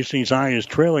 Hastings High is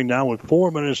trailing now with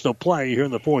 4 minutes to play here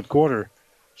in the fourth quarter.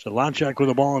 Solachek with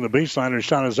the ball on the baseline. Her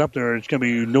shot is up there. It's going to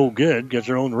be no good. Gets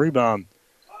her own rebound.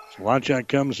 Solachek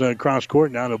comes across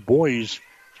court now to Boys.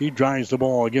 She drives the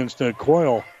ball against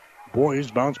Coyle.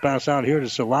 Boys bounce pass out here to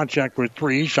Solachek for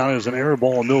 3. Shot is an air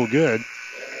ball, no good.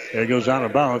 It goes out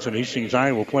of bounds, and Hastings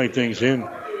High will play things in.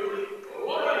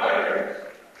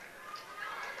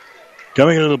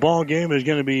 Coming into the ball game is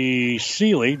going to be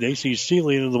Seeley. They see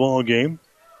Seeley into the ball game.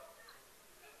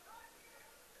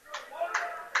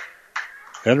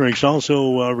 Hendricks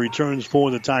also returns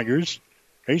for the Tigers.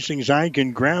 Hastings High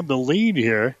can grab the lead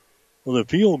here with a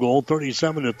field goal.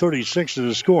 37-36 is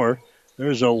the score.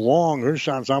 There's a long, her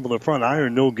shot's off of the front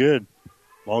iron, no good.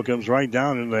 Ball comes right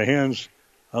down in the hands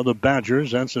of the Badgers.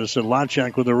 That's a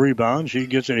Solachek with a rebound. She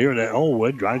gets it here to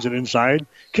Elwood, drives it inside,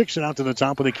 kicks it out to the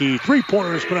top of the key.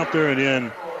 Three-pointers put up there and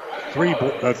in.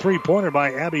 Three-pointer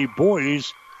by Abby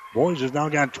Boys. Boys has now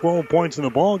got 12 points in the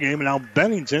ball game, and now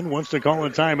Bennington wants to call a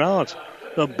timeout.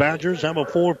 The Badgers have a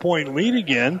 4-point lead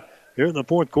again here in the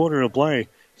fourth quarter of play.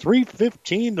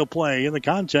 3:15 to play in the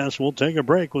contest. We'll take a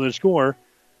break with a score.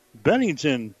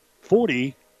 Bennington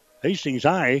 40, Hastings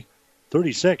High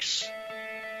 36.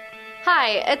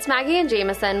 Hi, it's Maggie and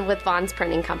Jameson with Vaughn's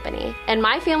Printing Company, and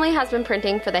my family has been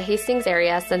printing for the Hastings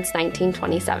area since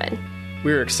 1927.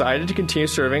 We are excited to continue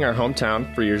serving our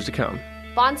hometown for years to come.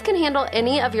 Vaughn's can handle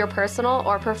any of your personal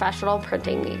or professional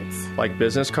printing needs, like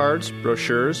business cards,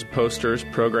 brochures, posters,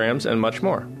 programs, and much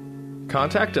more.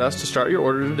 Contact us to start your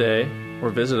order today or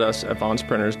visit us at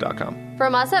vaughnsprinters.com.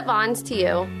 From us at Vaughn's to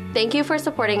you, thank you for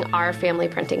supporting our family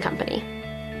printing company.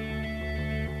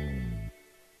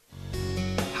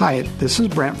 Hi, this is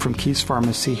Brent from Keys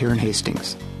Pharmacy here in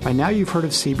Hastings. By now you've heard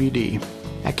of CBD.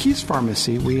 At Keys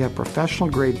Pharmacy, we have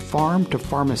professional-grade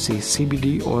farm-to-pharmacy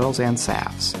CBD oils and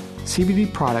salves.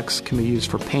 CBD products can be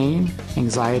used for pain,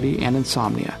 anxiety, and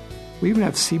insomnia. We even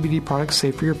have CBD products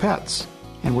safe for your pets.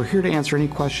 And we're here to answer any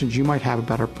questions you might have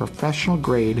about our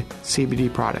professional-grade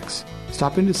CBD products.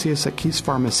 Stop in to see us at Keys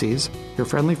Pharmacies, your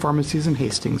friendly pharmacies in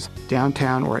Hastings,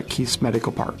 downtown, or at Keys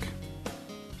Medical Park.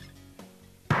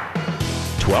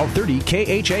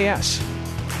 1230 KHAS.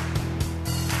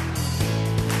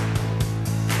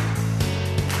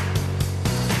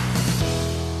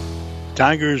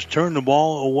 Tigers turn the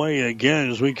ball away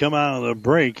again as we come out of the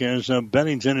break as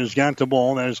Bennington has got the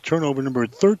ball. That is turnover number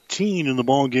 13 in the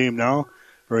ball game now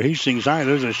for Hastings High.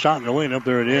 There's a shot in the lane up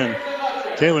there at end.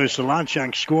 Taylor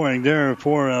Solachek scoring there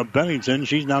for Bennington.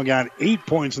 She's now got 8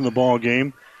 points in the ball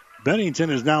game.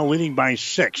 Bennington is now leading by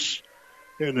 6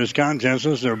 here in this contest.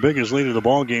 This is their biggest lead of the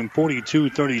ball game,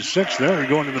 42-36. They're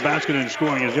going to the basket and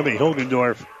scoring is going to be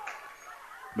Hilgendorf.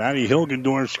 Maddie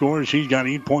Hilgendorf scores. She's got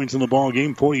 8 points in the ball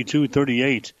game,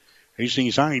 42-38.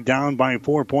 Hastings High down by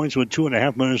 4 points with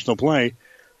 2.5 minutes to play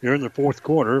here in the fourth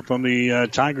quarter from the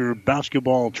Tiger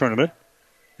basketball tournament.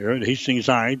 Here at Hastings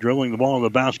High, dribbling the ball in the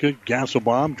basket.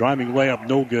 Gasselbaum driving layup,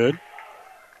 no good.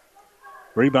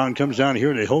 Rebound comes down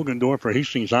here to Hilgendorf for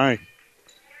Hastings High.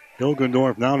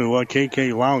 Hilgendorf now to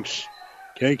KK Laux.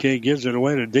 KK gives it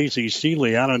away to Daisy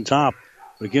Seeley out on top.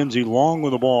 Mackenzie Long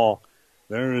with the ball.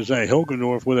 There is a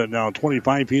Hilgendorf with it now,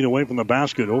 25 feet away from the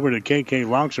basket. Over to KK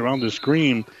Laux around the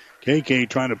screen. KK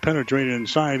trying to penetrate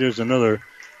inside. There's another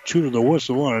shoot of the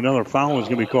whistle, and another foul is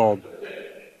going to be called.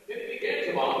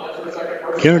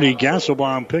 Kennedy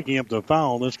Gasselbaum picking up the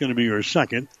foul. That's going to be her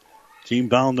second. Team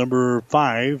foul number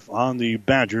 5 on the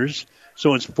Badgers.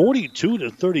 So it's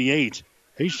 42-38.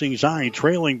 Hastings High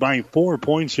trailing by 4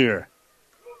 points here.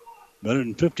 Better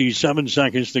than 57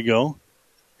 seconds to go.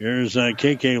 Here's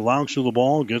KK Laux with the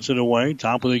ball, gets it away,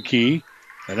 top of the key.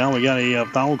 And now we got a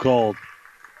foul called.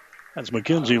 That's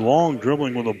Mackenzie Long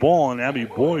dribbling with the ball, and Abby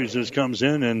Boys just comes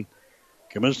in and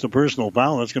commits the personal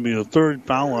foul. That's going to be the third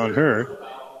foul on her.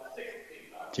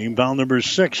 Team foul number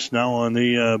 6 now on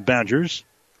the Badgers.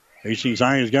 Hastings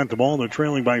High has got the ball. They're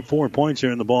trailing by 4 points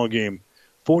here in the ball game.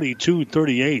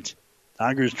 42-38.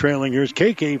 Tigers trailing. Here's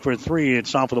KK for 3.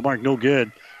 It's off of the mark, no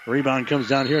good. Rebound comes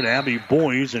down here to Abby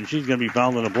Boys, and she's going to be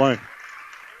fouled in the play.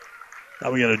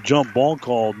 Now we got a jump ball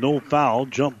called. No foul.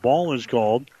 Jump ball is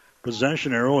called.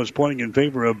 Possession arrow is pointing in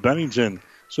favor of Bennington.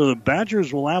 So the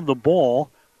Badgers will have the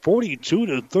ball.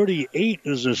 42-38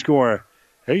 is the score.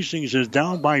 Hastings is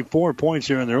down by 4 points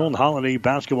here in their own holiday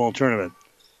basketball tournament.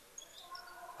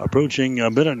 Approaching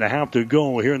a minute and a half to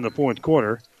go here in the fourth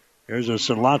quarter. Here's a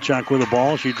Sedlacek with the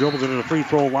ball. She dribbles into the free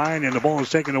throw line, and the ball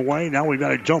is taken away. Now we've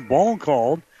got a jump ball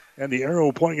called, and the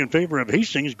arrow pointing in favor of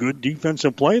Hastings. Good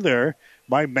defensive play there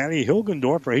by Maddie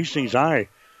Hilgendorf for Hastings High.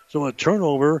 So a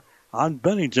turnover on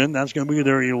Bennington. That's going to be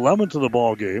their 11th of the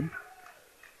ball game.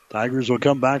 Tigers will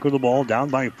come back with the ball, down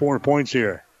by 4 points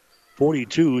here.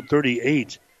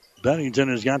 42-38. Bennington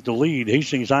has got the lead.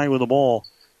 Hastings High with the ball.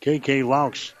 KK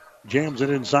Laux jams it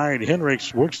inside.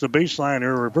 Henricks works the baseline.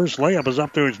 Her reverse layup is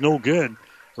up there. It's no good.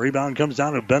 Rebound comes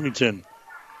down to Bennington.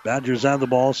 Badgers have the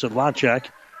ball. Sedlacek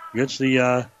gets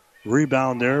the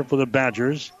rebound there for the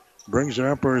Badgers. Brings it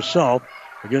up herself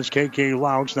against KK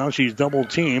Laux. Now she's double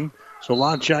teamed.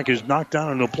 Sedlacek is knocked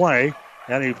down into play.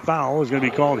 And a foul is going to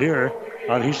be called here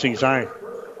on Hastings High.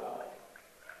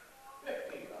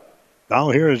 Foul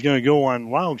here is going to go on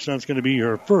Laux. That's going to be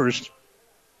her first.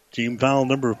 Team foul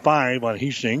number 5 on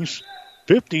Hastings.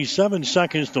 57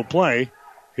 seconds to play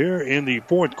here in the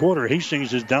fourth quarter.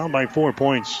 Hastings is down by 4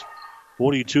 points.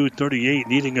 42-38,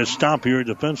 needing a stop here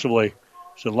defensively.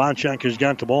 Sedlacek has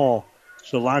got the ball.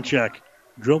 Sedlacek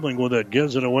dribbling with it,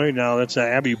 gives it away now. That's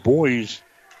Abby Boys.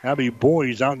 Abby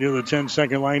Boys out near the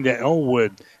 10-second line to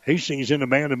Elwood. Hastings in a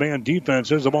man-to-man defense.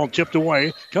 There's the ball tipped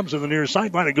away. Comes to the near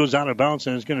sideline. It goes out of bounds,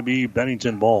 and it's going to be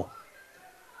Bennington ball.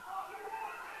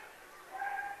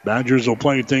 Badgers will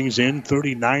play things in.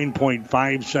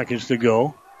 39.5 seconds to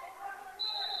go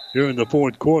here in the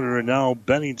fourth quarter. And now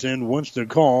Bennington wants to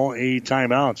call a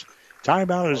timeout.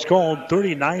 Timeout is called.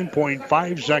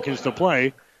 39.5 seconds to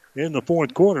play in the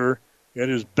fourth quarter.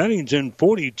 It is Bennington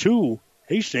 42,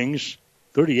 Hastings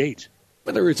 38.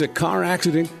 Whether it's a car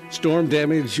accident, storm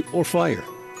damage, or fire,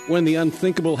 when the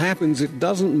unthinkable happens, it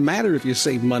doesn't matter if you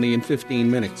save money in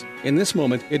 15 minutes. In this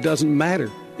moment, it doesn't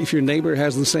matter if your neighbor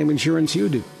has the same insurance you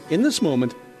do. In this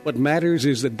moment, what matters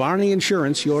is that Barney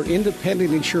Insurance, your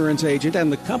independent insurance agent, and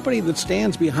the company that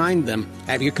stands behind them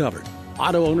have you covered.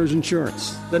 Auto Owners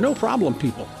Insurance, the no-problem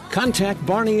people. Contact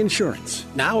Barney Insurance,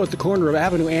 now at the corner of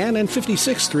Avenue Ann and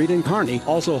 56th Street in Kearney,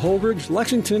 also Holdridge,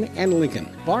 Lexington, and Lincoln.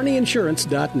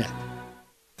 BarneyInsurance.net.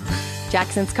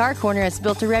 Jackson's Car Corner has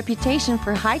built a reputation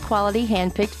for high-quality,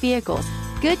 hand-picked vehicles.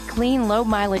 Good, clean,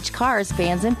 low-mileage cars,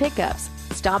 vans, and pickups.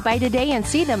 Stop by today and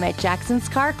see them at Jackson's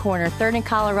Car Corner, 3rd and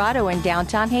Colorado in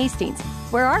downtown Hastings,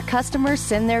 where our customers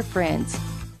send their friends.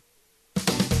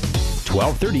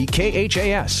 1230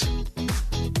 KHAS.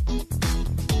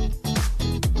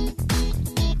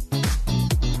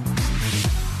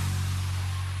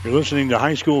 You're listening to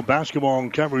high school basketball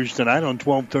coverage tonight on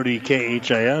 1230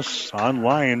 KHAS.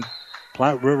 Online,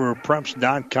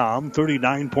 PlatteRiverPreps.com.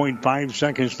 39.5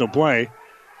 seconds to play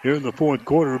here in the fourth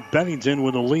quarter. Bennington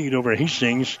with a lead over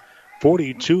Hastings,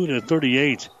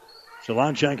 42-38.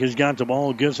 Sedlacek has got the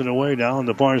ball, gets it away now on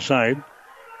the far side.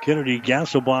 Kennedy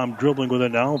Gasselbaum dribbling with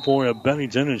it now for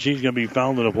Bennington, and she's going to be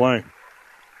fouled in the play.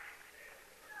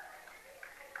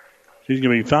 She's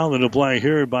going to be fouled in the play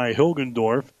here by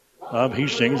Hilgendorf of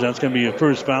Hastings. That's going to be a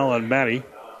first foul on Maddie.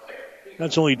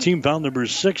 That's only team foul number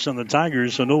 6 on the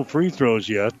Tigers, so no free throws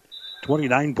yet.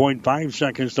 29.5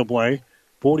 seconds to play.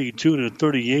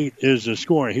 42-38 is the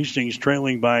score. Hastings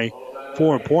trailing by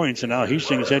 4 points, and now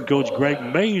Hastings head coach Greg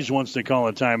Mays wants to call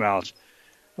a timeout.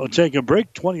 We'll take a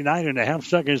break. 29.5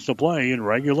 seconds to play in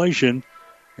regulation.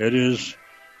 It is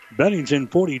Bennington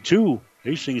 42,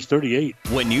 Hastings 38.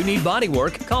 When you need body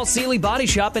work, call Seeley Body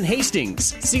Shop in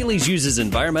Hastings. Seeley's uses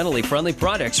environmentally friendly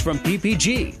products from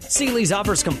PPG. Seeley's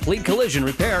offers complete collision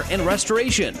repair and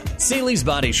restoration. Seeley's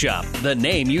Body Shop, the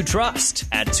name you trust,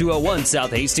 at 201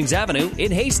 South Hastings Avenue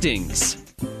in Hastings.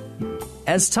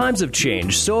 As times have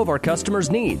changed, so have our customers'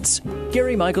 needs.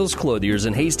 Gary Michaels Clothiers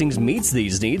in Hastings meets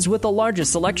these needs with the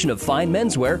largest selection of fine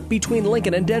menswear between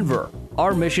Lincoln and Denver.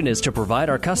 Our mission is to provide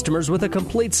our customers with a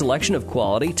complete selection of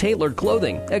quality, tailored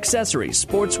clothing, accessories,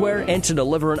 sportswear, and to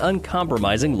deliver an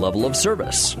uncompromising level of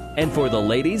service. And for the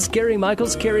ladies, Gary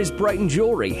Michaels carries Brighton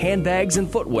jewelry, handbags, and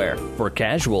footwear. For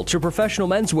casual to professional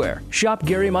menswear, shop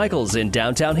Gary Michaels in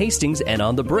downtown Hastings and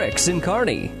on the Bricks in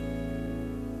Kearney.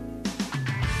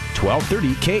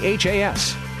 1230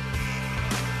 KHAS.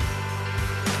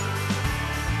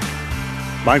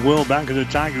 Mike Will back at the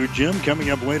Tiger Gym.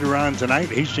 Coming up later on tonight,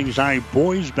 Hastings High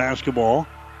boys basketball.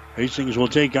 Hastings will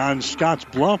take on Scotts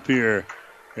Bluff here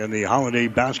in the holiday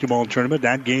basketball tournament.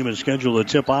 That game is scheduled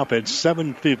to tip off at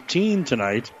 7:15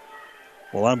 tonight.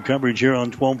 We'll have coverage here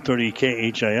on 1230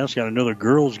 KHIS. Got another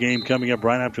girls game coming up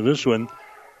right after this one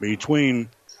between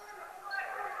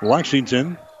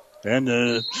Lexington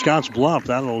and Scotts Bluff.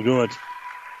 That'll go at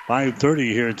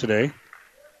 5:30 here today.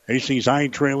 Hastings High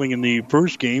trailing in the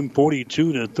first game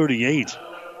 42-38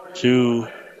 to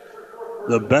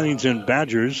the Bennington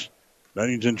Badgers.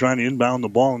 Bennington trying to inbound the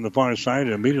ball on the far side.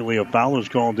 Immediately a foul is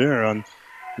called there on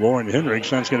Lauren Hendricks.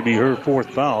 That's going to be her fourth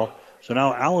foul. So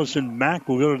now Allison Mack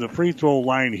will go to the free throw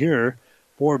line here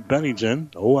for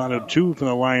Bennington. 0 out of 2 from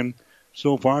the line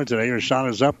so far today. Her shot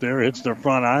is up there, hits the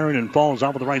front iron and falls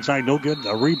off of the right side. No good.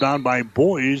 A rebound by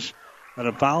Boys and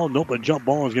a foul. Nope, a jump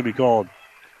ball is going to be called.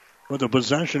 But the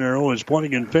possession arrow is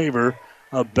pointing in favor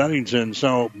of Bennington.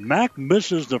 So Mack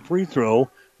misses the free throw.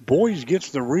 Boys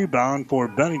gets the rebound for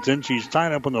Bennington. She's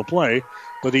tied up on the play,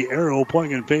 but the arrow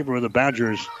pointing in favor of the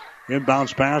Badgers.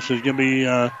 Inbounds pass is going to be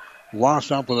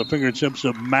lost off with the fingertips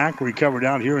of Mack. Recovered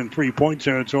out here in 3-point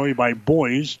territory by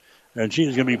Boys. And she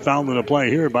is going to be fouled in the play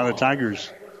here by the Tigers.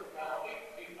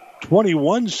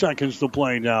 21 seconds to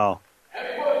play now.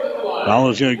 Foul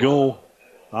is going to go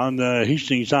on the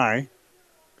Hastings High.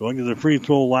 Going to the free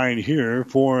throw line here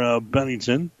for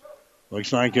Bennington.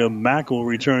 Looks like Mack will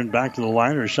return back to the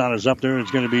line. Her shot is up there.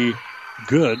 It's going to be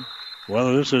good.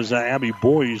 Well, this is Abby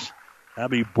Boys.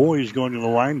 Abby Boys going to the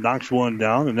line, knocks one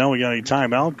down. And now we got a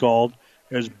timeout called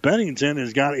as Bennington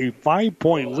has got a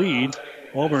 5-point lead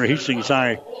over Hastings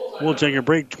High. We'll take a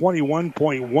break.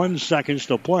 21.1 seconds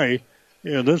to play.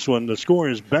 Yeah, this one, the score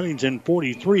is Bennington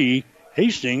 43,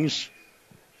 Hastings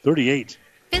 38.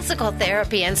 Physical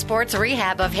Therapy and Sports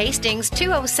Rehab of Hastings,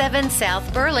 207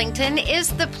 South Burlington,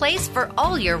 is the place for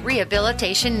all your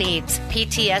rehabilitation needs.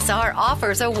 PTSR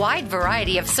offers a wide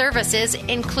variety of services,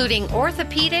 including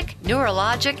orthopedic,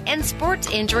 neurologic, and sports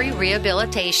injury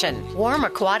rehabilitation. Warm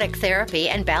aquatic therapy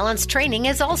and balance training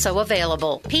is also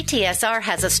available. PTSR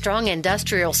has a strong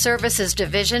industrial services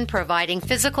division providing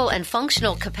physical and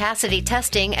functional capacity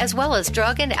testing as well as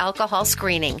drug and alcohol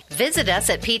screening. Visit us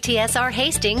at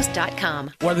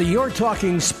ptsrhastings.com. Whether you're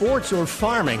talking sports or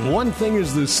farming, one thing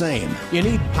is the same. You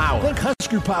need power. Think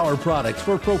Husker Power products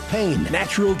for propane,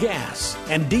 natural gas,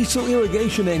 and diesel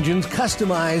irrigation engines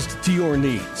customized to your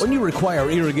needs. When you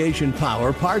require irrigation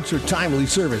power, parts, or timely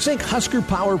service, think Husker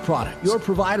Power products, your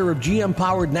provider of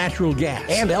GM-powered natural gas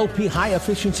and LP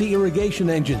high-efficiency irrigation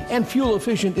engines and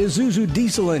fuel-efficient Isuzu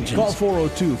diesel engines. Call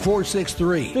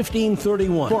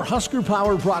 402-463-1531 for Husker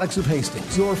Power Products of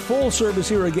Hastings, your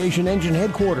full-service irrigation engine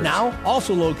headquarters. Now,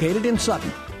 also located in Sutton.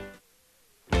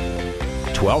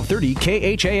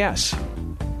 1230 KHAS.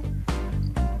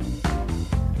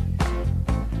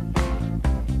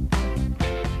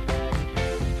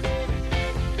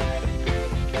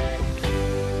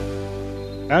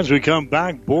 As we come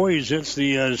back, Boys hits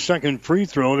the second free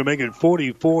throw to make it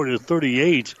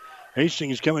 44-38.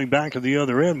 Hastings coming back at the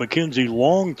other end. Mackenzie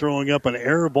Long throwing up an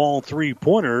air ball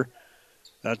three-pointer.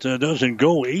 That doesn't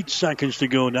go. 8 seconds to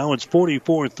go. Now it's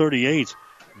 44-38.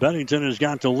 Bennington has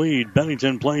got the lead.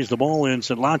 Bennington plays the ball in.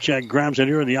 Sedlacek grabs it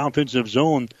here in the offensive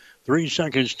zone. 3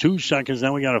 seconds, 2 seconds.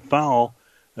 Now we got a foul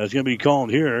that's going to be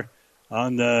called here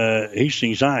on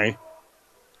Hastings High.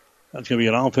 That's going to be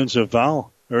an offensive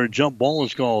foul. Or a jump ball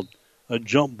is called. A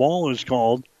jump ball is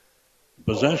called.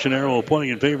 Possession arrow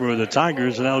pointing in favor of the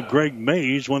Tigers. And now Greg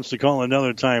Mays wants to call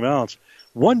another timeout.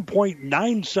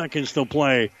 1.9 seconds to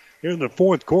play. Here in the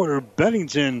fourth quarter,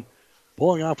 Bennington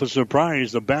pulling off a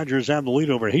surprise. The Badgers have the lead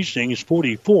over Hastings,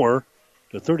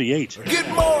 44-38. Get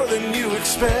more than you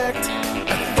expect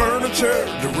at Furniture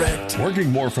Direct.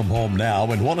 Working more from home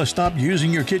now and want to stop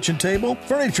using your kitchen table?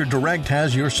 Furniture Direct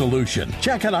has your solution.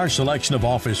 Check out our selection of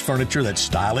office furniture that's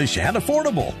stylish and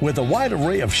affordable. With a wide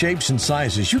array of shapes and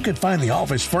sizes, you can find the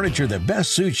office furniture that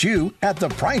best suits you at the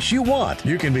price you want.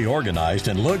 You can be organized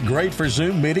and look great for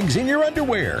Zoom meetings in your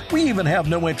underwear. We even have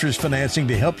no-interest financing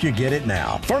to help you get it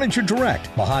now. Furniture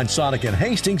Direct, behind Sonic and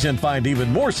Hastings, and find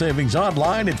even more savings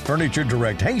online at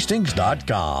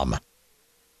FurnitureDirectHastings.com.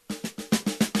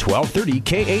 1230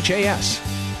 KHAS.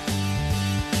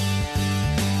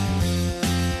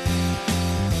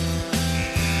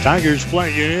 Tigers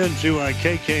flying into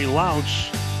KK Louch.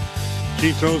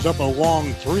 She throws up a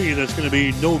long three that's going to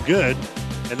be no good.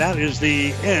 And that is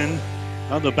the end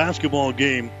of the basketball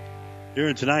game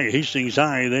here tonight. Hastings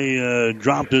High, they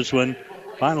dropped this one.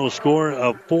 Final score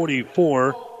of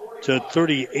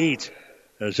 44-38.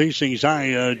 As Hastings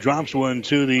High drops one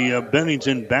to the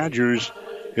Bennington Badgers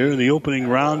here in the opening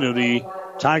round of the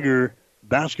Tiger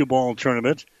basketball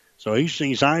tournament. So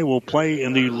Hastings High will play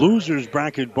in the losers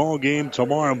bracket ball game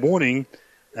tomorrow morning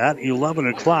at 11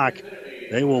 o'clock.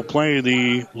 They will play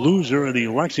the loser of the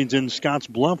Lexington Scotts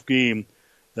Bluff game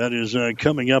that is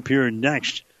coming up here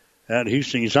next at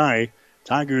Hastings High.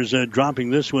 Tigers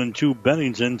dropping this one to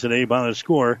Bennington today by the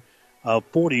score of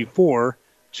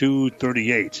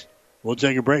 44-38. We'll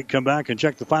take a break, come back, and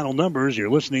check the final numbers.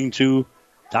 You're listening to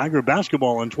Tiger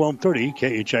Basketball on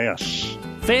 1230 KHAS.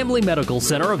 Family Medical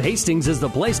Center of Hastings is the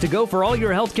place to go for all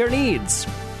your healthcare needs.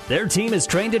 Their team is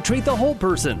trained to treat the whole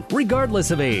person, regardless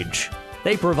of age.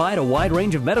 They provide a wide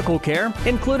range of medical care,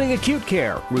 including acute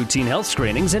care, routine health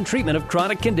screenings, and treatment of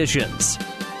chronic conditions.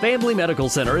 Family Medical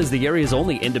Center is the area's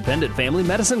only independent family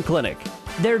medicine clinic.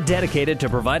 They're dedicated to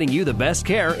providing you the best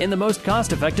care in the most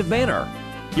cost-effective manner.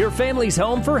 Your family's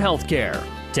home for health care.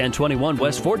 1021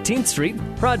 West 14th Street,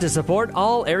 proud to support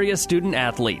all area student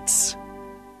athletes.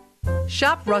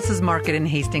 Shop Russ's Market in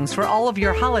Hastings for all of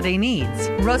your holiday needs.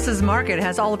 Russ's Market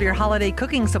has all of your holiday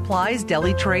cooking supplies,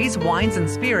 deli trays, wines and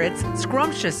spirits,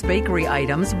 scrumptious bakery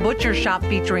items, butcher shop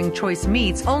featuring choice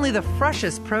meats, only the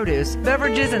freshest produce,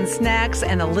 beverages and snacks,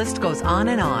 and the list goes on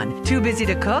and on. Too busy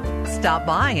to cook? Stop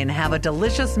by and have a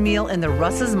delicious meal in the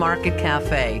Russ's Market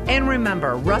Cafe. And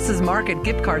remember, Russ's Market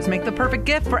gift cards make the perfect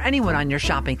gift for anyone on your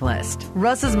shopping list.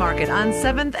 Russ's Market on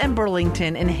 7th and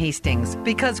Burlington in Hastings,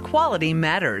 because quality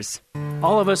matters.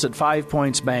 All of us at 5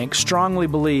 Points Bank strongly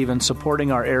believe in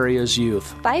supporting our area's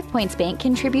youth. 5 Points Bank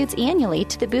contributes annually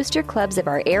to the booster clubs of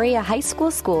our area high school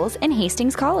schools and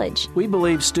Hastings College. We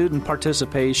believe student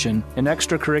participation in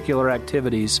extracurricular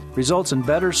activities results in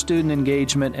better student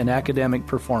engagement and academic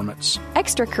performance.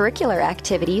 Extracurricular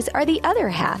activities are the other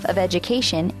half of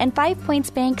education, and 5 Points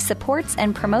Bank supports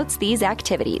and promotes these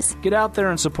activities. Get out there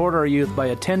and support our youth by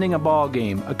attending a ball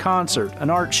game, a concert, an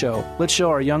art show. Let's show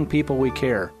our young people we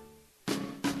care.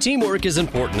 Teamwork is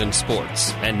important in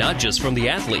sports, and not just from the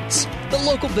athletes. The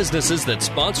local businesses that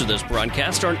sponsor this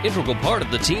broadcast are an integral part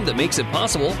of the team that makes it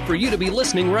possible for you to be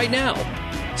listening right now.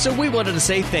 So we wanted to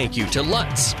say thank you to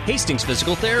Lutz, Hastings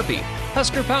Physical Therapy,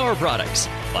 Husker Power Products,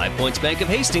 5 Points Bank of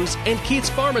Hastings, and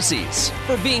Keith's Pharmacies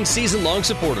for being season-long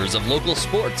supporters of local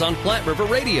sports on Platte River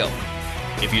Radio.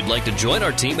 If you'd like to join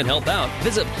our team and help out,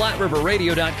 visit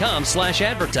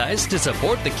PlatteRiverRadio.com/advertise to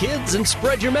support the kids and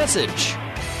spread your message.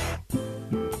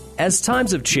 As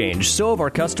times have changed, so have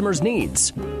our customers'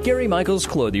 needs. Gary Michaels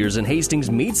Clothiers in Hastings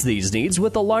meets these needs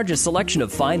with the largest selection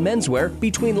of fine menswear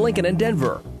between Lincoln and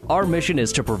Denver. Our mission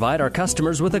is to provide our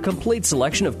customers with a complete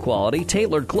selection of quality,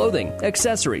 tailored clothing,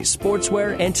 accessories,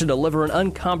 sportswear, and to deliver an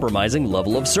uncompromising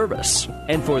level of service.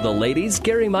 And for the ladies,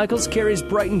 Gary Michaels carries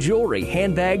Brighton jewelry,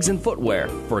 handbags, and footwear.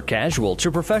 For casual to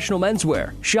professional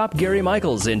menswear, shop Gary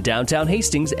Michaels in downtown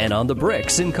Hastings and on the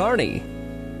Bricks in Kearney.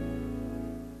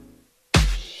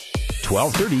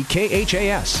 1230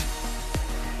 KHAS.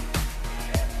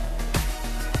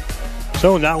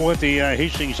 So now what the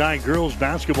Hastings High girls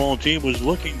basketball team was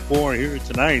looking for here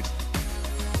tonight.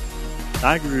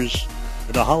 Tigers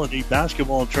in the holiday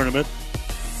basketball tournament.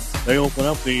 They open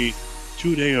up the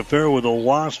two-day affair with a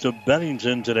loss to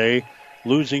Bennington today,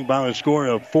 losing by a score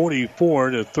of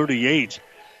 44-38.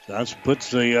 So that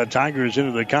puts the Tigers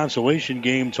into the consolation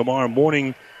game tomorrow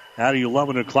morning at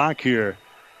 11 o'clock here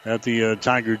at the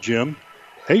Tiger Gym.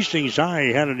 Hastings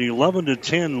High had an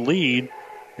 11-10 lead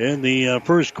in the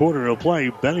first quarter of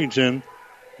play. Bennington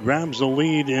grabs the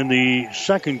lead in the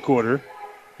second quarter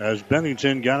as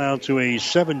Bennington got out to a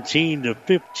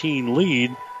 17-15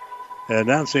 lead. And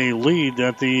that's a lead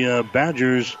that the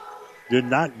Badgers did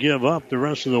not give up the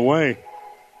rest of the way.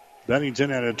 Bennington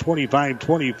had a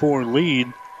 25-24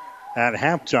 lead at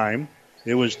halftime.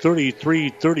 It was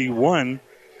 33-31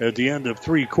 at the end of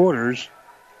three quarters.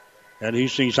 And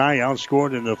Hastings High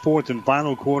outscored in the fourth and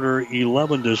final quarter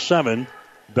 11-7.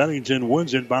 Bennington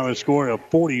wins it by a score of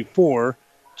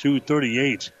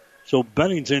 44-38. So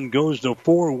Bennington goes to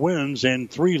 4 wins and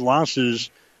 3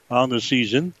 losses on the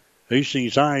season.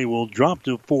 Hastings High will drop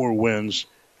to 4 wins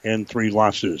and 3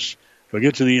 losses. We'll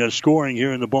get to the scoring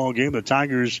here in the ball game. The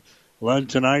Tigers led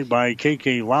tonight by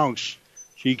KK Laux.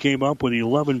 She came up with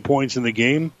 11 points in the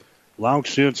game.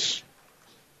 Laux hits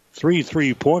 3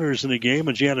 3-pointers in the game,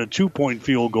 and she had a 2-point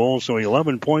field goal, so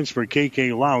 11 points for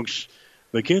KK Laux.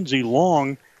 Mackenzie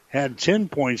Long had 10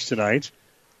 points tonight.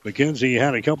 Mackenzie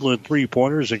had a couple of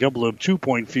 3-pointers, a couple of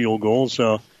 2-point field goals.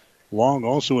 Long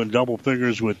also in double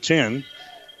figures with 10.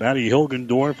 Maddie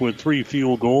Hilgendorf with 3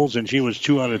 field goals, and she was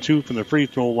 2 out of 2 from the free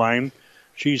throw line.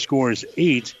 She scores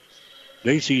 8.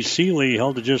 Daisy Seeley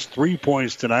held to just 3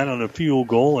 points tonight on a field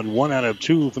goal and 1 out of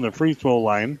 2 from the free throw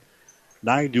line.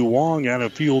 Nai Duong had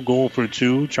a field goal for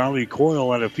 2. Charlie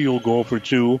Coyle had a field goal for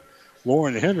 2.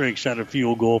 Lauren Hendricks had a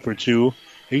field goal for 2.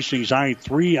 Hastings High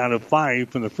 3 out of 5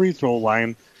 from the free throw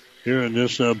line here in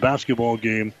this basketball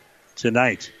game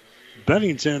tonight.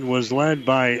 Bennington was led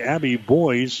by Abby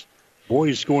Boys.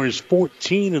 Boys scores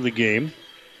 14 in the game.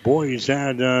 Boys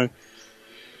had 2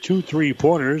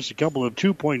 3-pointers, a couple of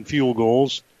 2-point field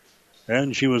goals.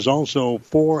 And she was also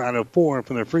 4 out of 4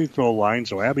 from the free throw line.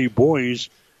 So Abby Boyes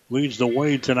leads the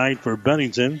way tonight for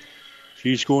Bennington.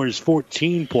 She scores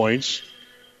 14 points.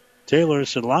 Taylor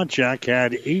Sedlacek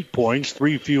had 8 points,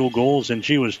 3 field goals, and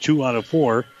she was 2 out of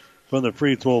 4 from the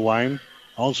free throw line.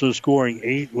 Also scoring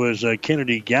 8 was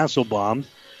Kennedy Gasselbaum.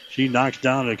 She knocked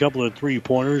down a couple of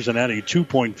 3-pointers and had a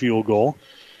 2-point field goal.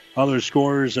 Other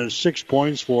scorers, 6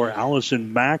 points for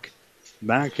Allison Mack.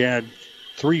 Mack had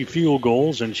 3 field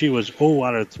goals, and she was 0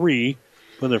 out of 3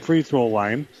 from the free throw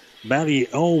line.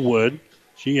 Maddie Elwood,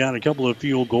 she had a couple of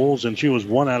field goals, and she was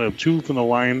 1 out of 2 from the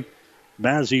line.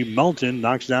 Mazzy Melton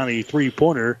knocks down a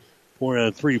 3-pointer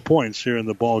for 3 points here in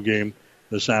the ball game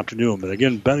this afternoon. But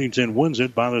again, Bennington wins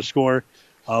it by the score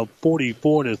of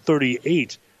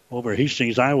 44-38 over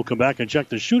Hastings. I will come back and check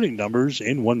the shooting numbers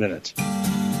in 1 minute.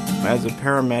 As a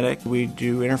paramedic, we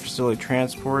do interfacility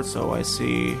transport, so I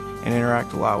see and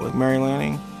interact a lot with Mary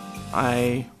Lanning.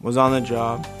 I was on the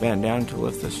job, bent down to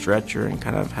lift the stretcher, and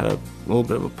kind of had a little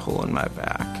bit of a pull in my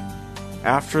back.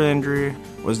 After the injury,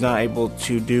 was not able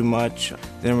to do much,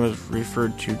 then was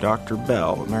referred to Dr.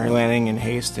 Bell, Mary Lanning in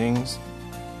Hastings,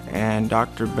 and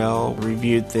Dr. Bell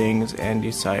reviewed things and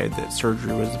decided that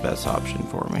surgery was the best option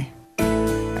for me.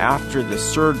 After the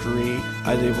surgery,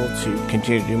 I was able to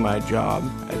continue to do my job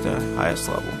at the highest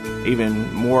level,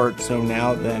 even more so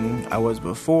now than I was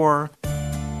before.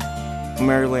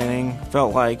 Mary Lanning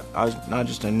felt like I was not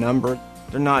just a number.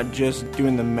 They're not just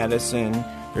doing the medicine,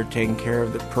 they're taking care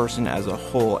of the person as a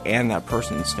whole and that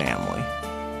person's family.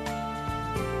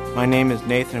 My name is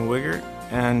Nathan Wiggert,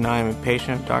 and I'm a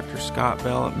patient of Dr. Scott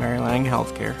Bell at Mary Lanning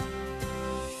Healthcare.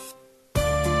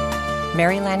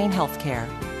 Mary Lanning Healthcare.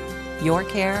 Your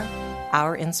care,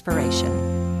 our inspiration.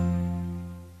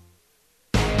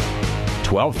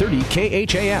 1230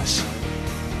 KHAS.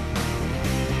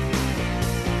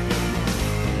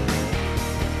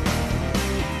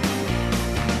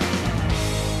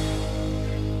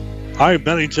 All right,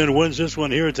 Bennington wins this one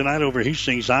here tonight over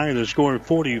Hastings High. The score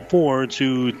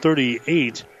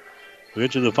 44-38. We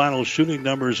get to the final shooting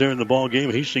numbers there in the ball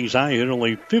game. Hastings High hit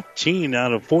only 15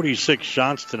 out of 46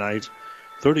 shots tonight,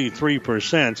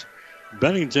 33%.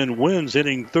 Bennington wins,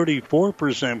 hitting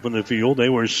 34% from the field. They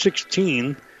were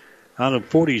 16 out of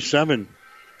 47.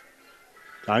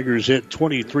 Tigers hit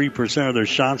 23% of their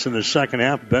shots in the second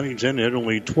half. Bennington hit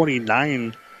only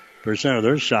 29% of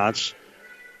their shots.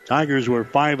 Tigers were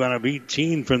 5 out of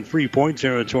 18 from three-point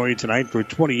territory tonight for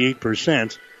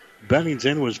 28%.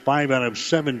 Bennington was 5 out of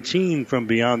 17 from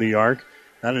beyond the arc.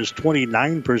 That is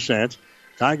 29%.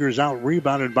 Tigers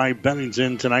out-rebounded by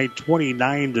Bennington tonight,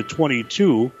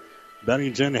 29-22.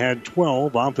 Bennington had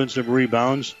 12 offensive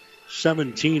rebounds,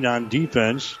 17 on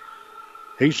defense.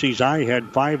 Hastings High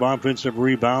had 5 offensive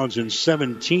rebounds and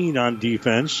 17 on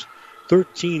defense.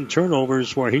 13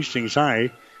 turnovers for Hastings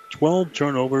High, 12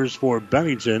 turnovers for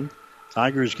Bennington.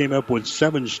 Tigers came up with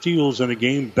 7 steals in the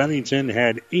game. Bennington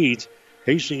had 8.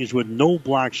 Hastings with no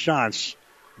block shots.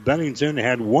 Bennington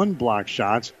had 1 block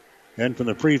shot. And from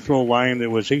the free throw line, it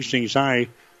was Hastings High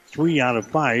 3 out of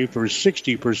 5 for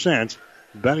 60%.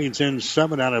 Bennington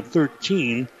 7 out of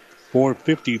 13 for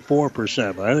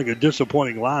 54%. But I think a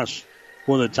disappointing loss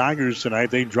for the Tigers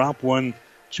tonight. They dropped one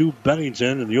to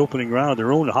Bennington in the opening round of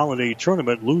their own holiday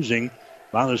tournament, losing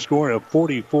by the score of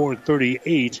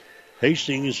 44-38.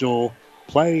 Hastings will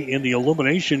play in the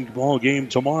elimination ball game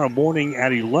tomorrow morning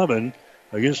at 11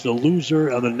 against the loser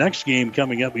of the next game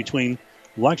coming up between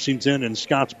Lexington and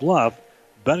Scotts Bluff.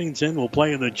 Bennington will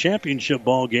play in the championship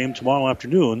ball game tomorrow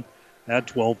afternoon at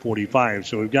 12:45.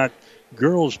 So we've got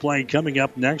girls play coming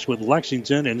up next with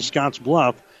Lexington and Scotts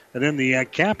Bluff. And then the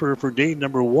capper for day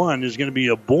number 1 is going to be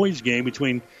a boys game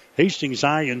between Hastings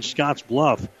High and Scotts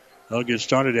Bluff. They'll get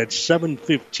started at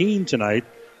 7:15 tonight,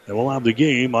 and we'll have the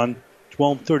game on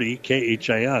 1230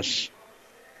 KHAS.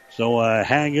 So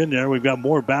hang in there. We've got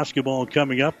more basketball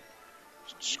coming up.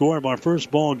 Score of our first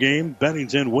ball game,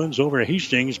 Bennington wins over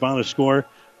Hastings by the score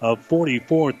of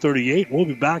 44-38. We'll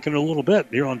be back in a little bit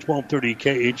here on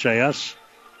 1230 KHAS.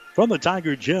 From the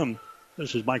Tiger Gym,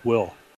 this is Mike Will.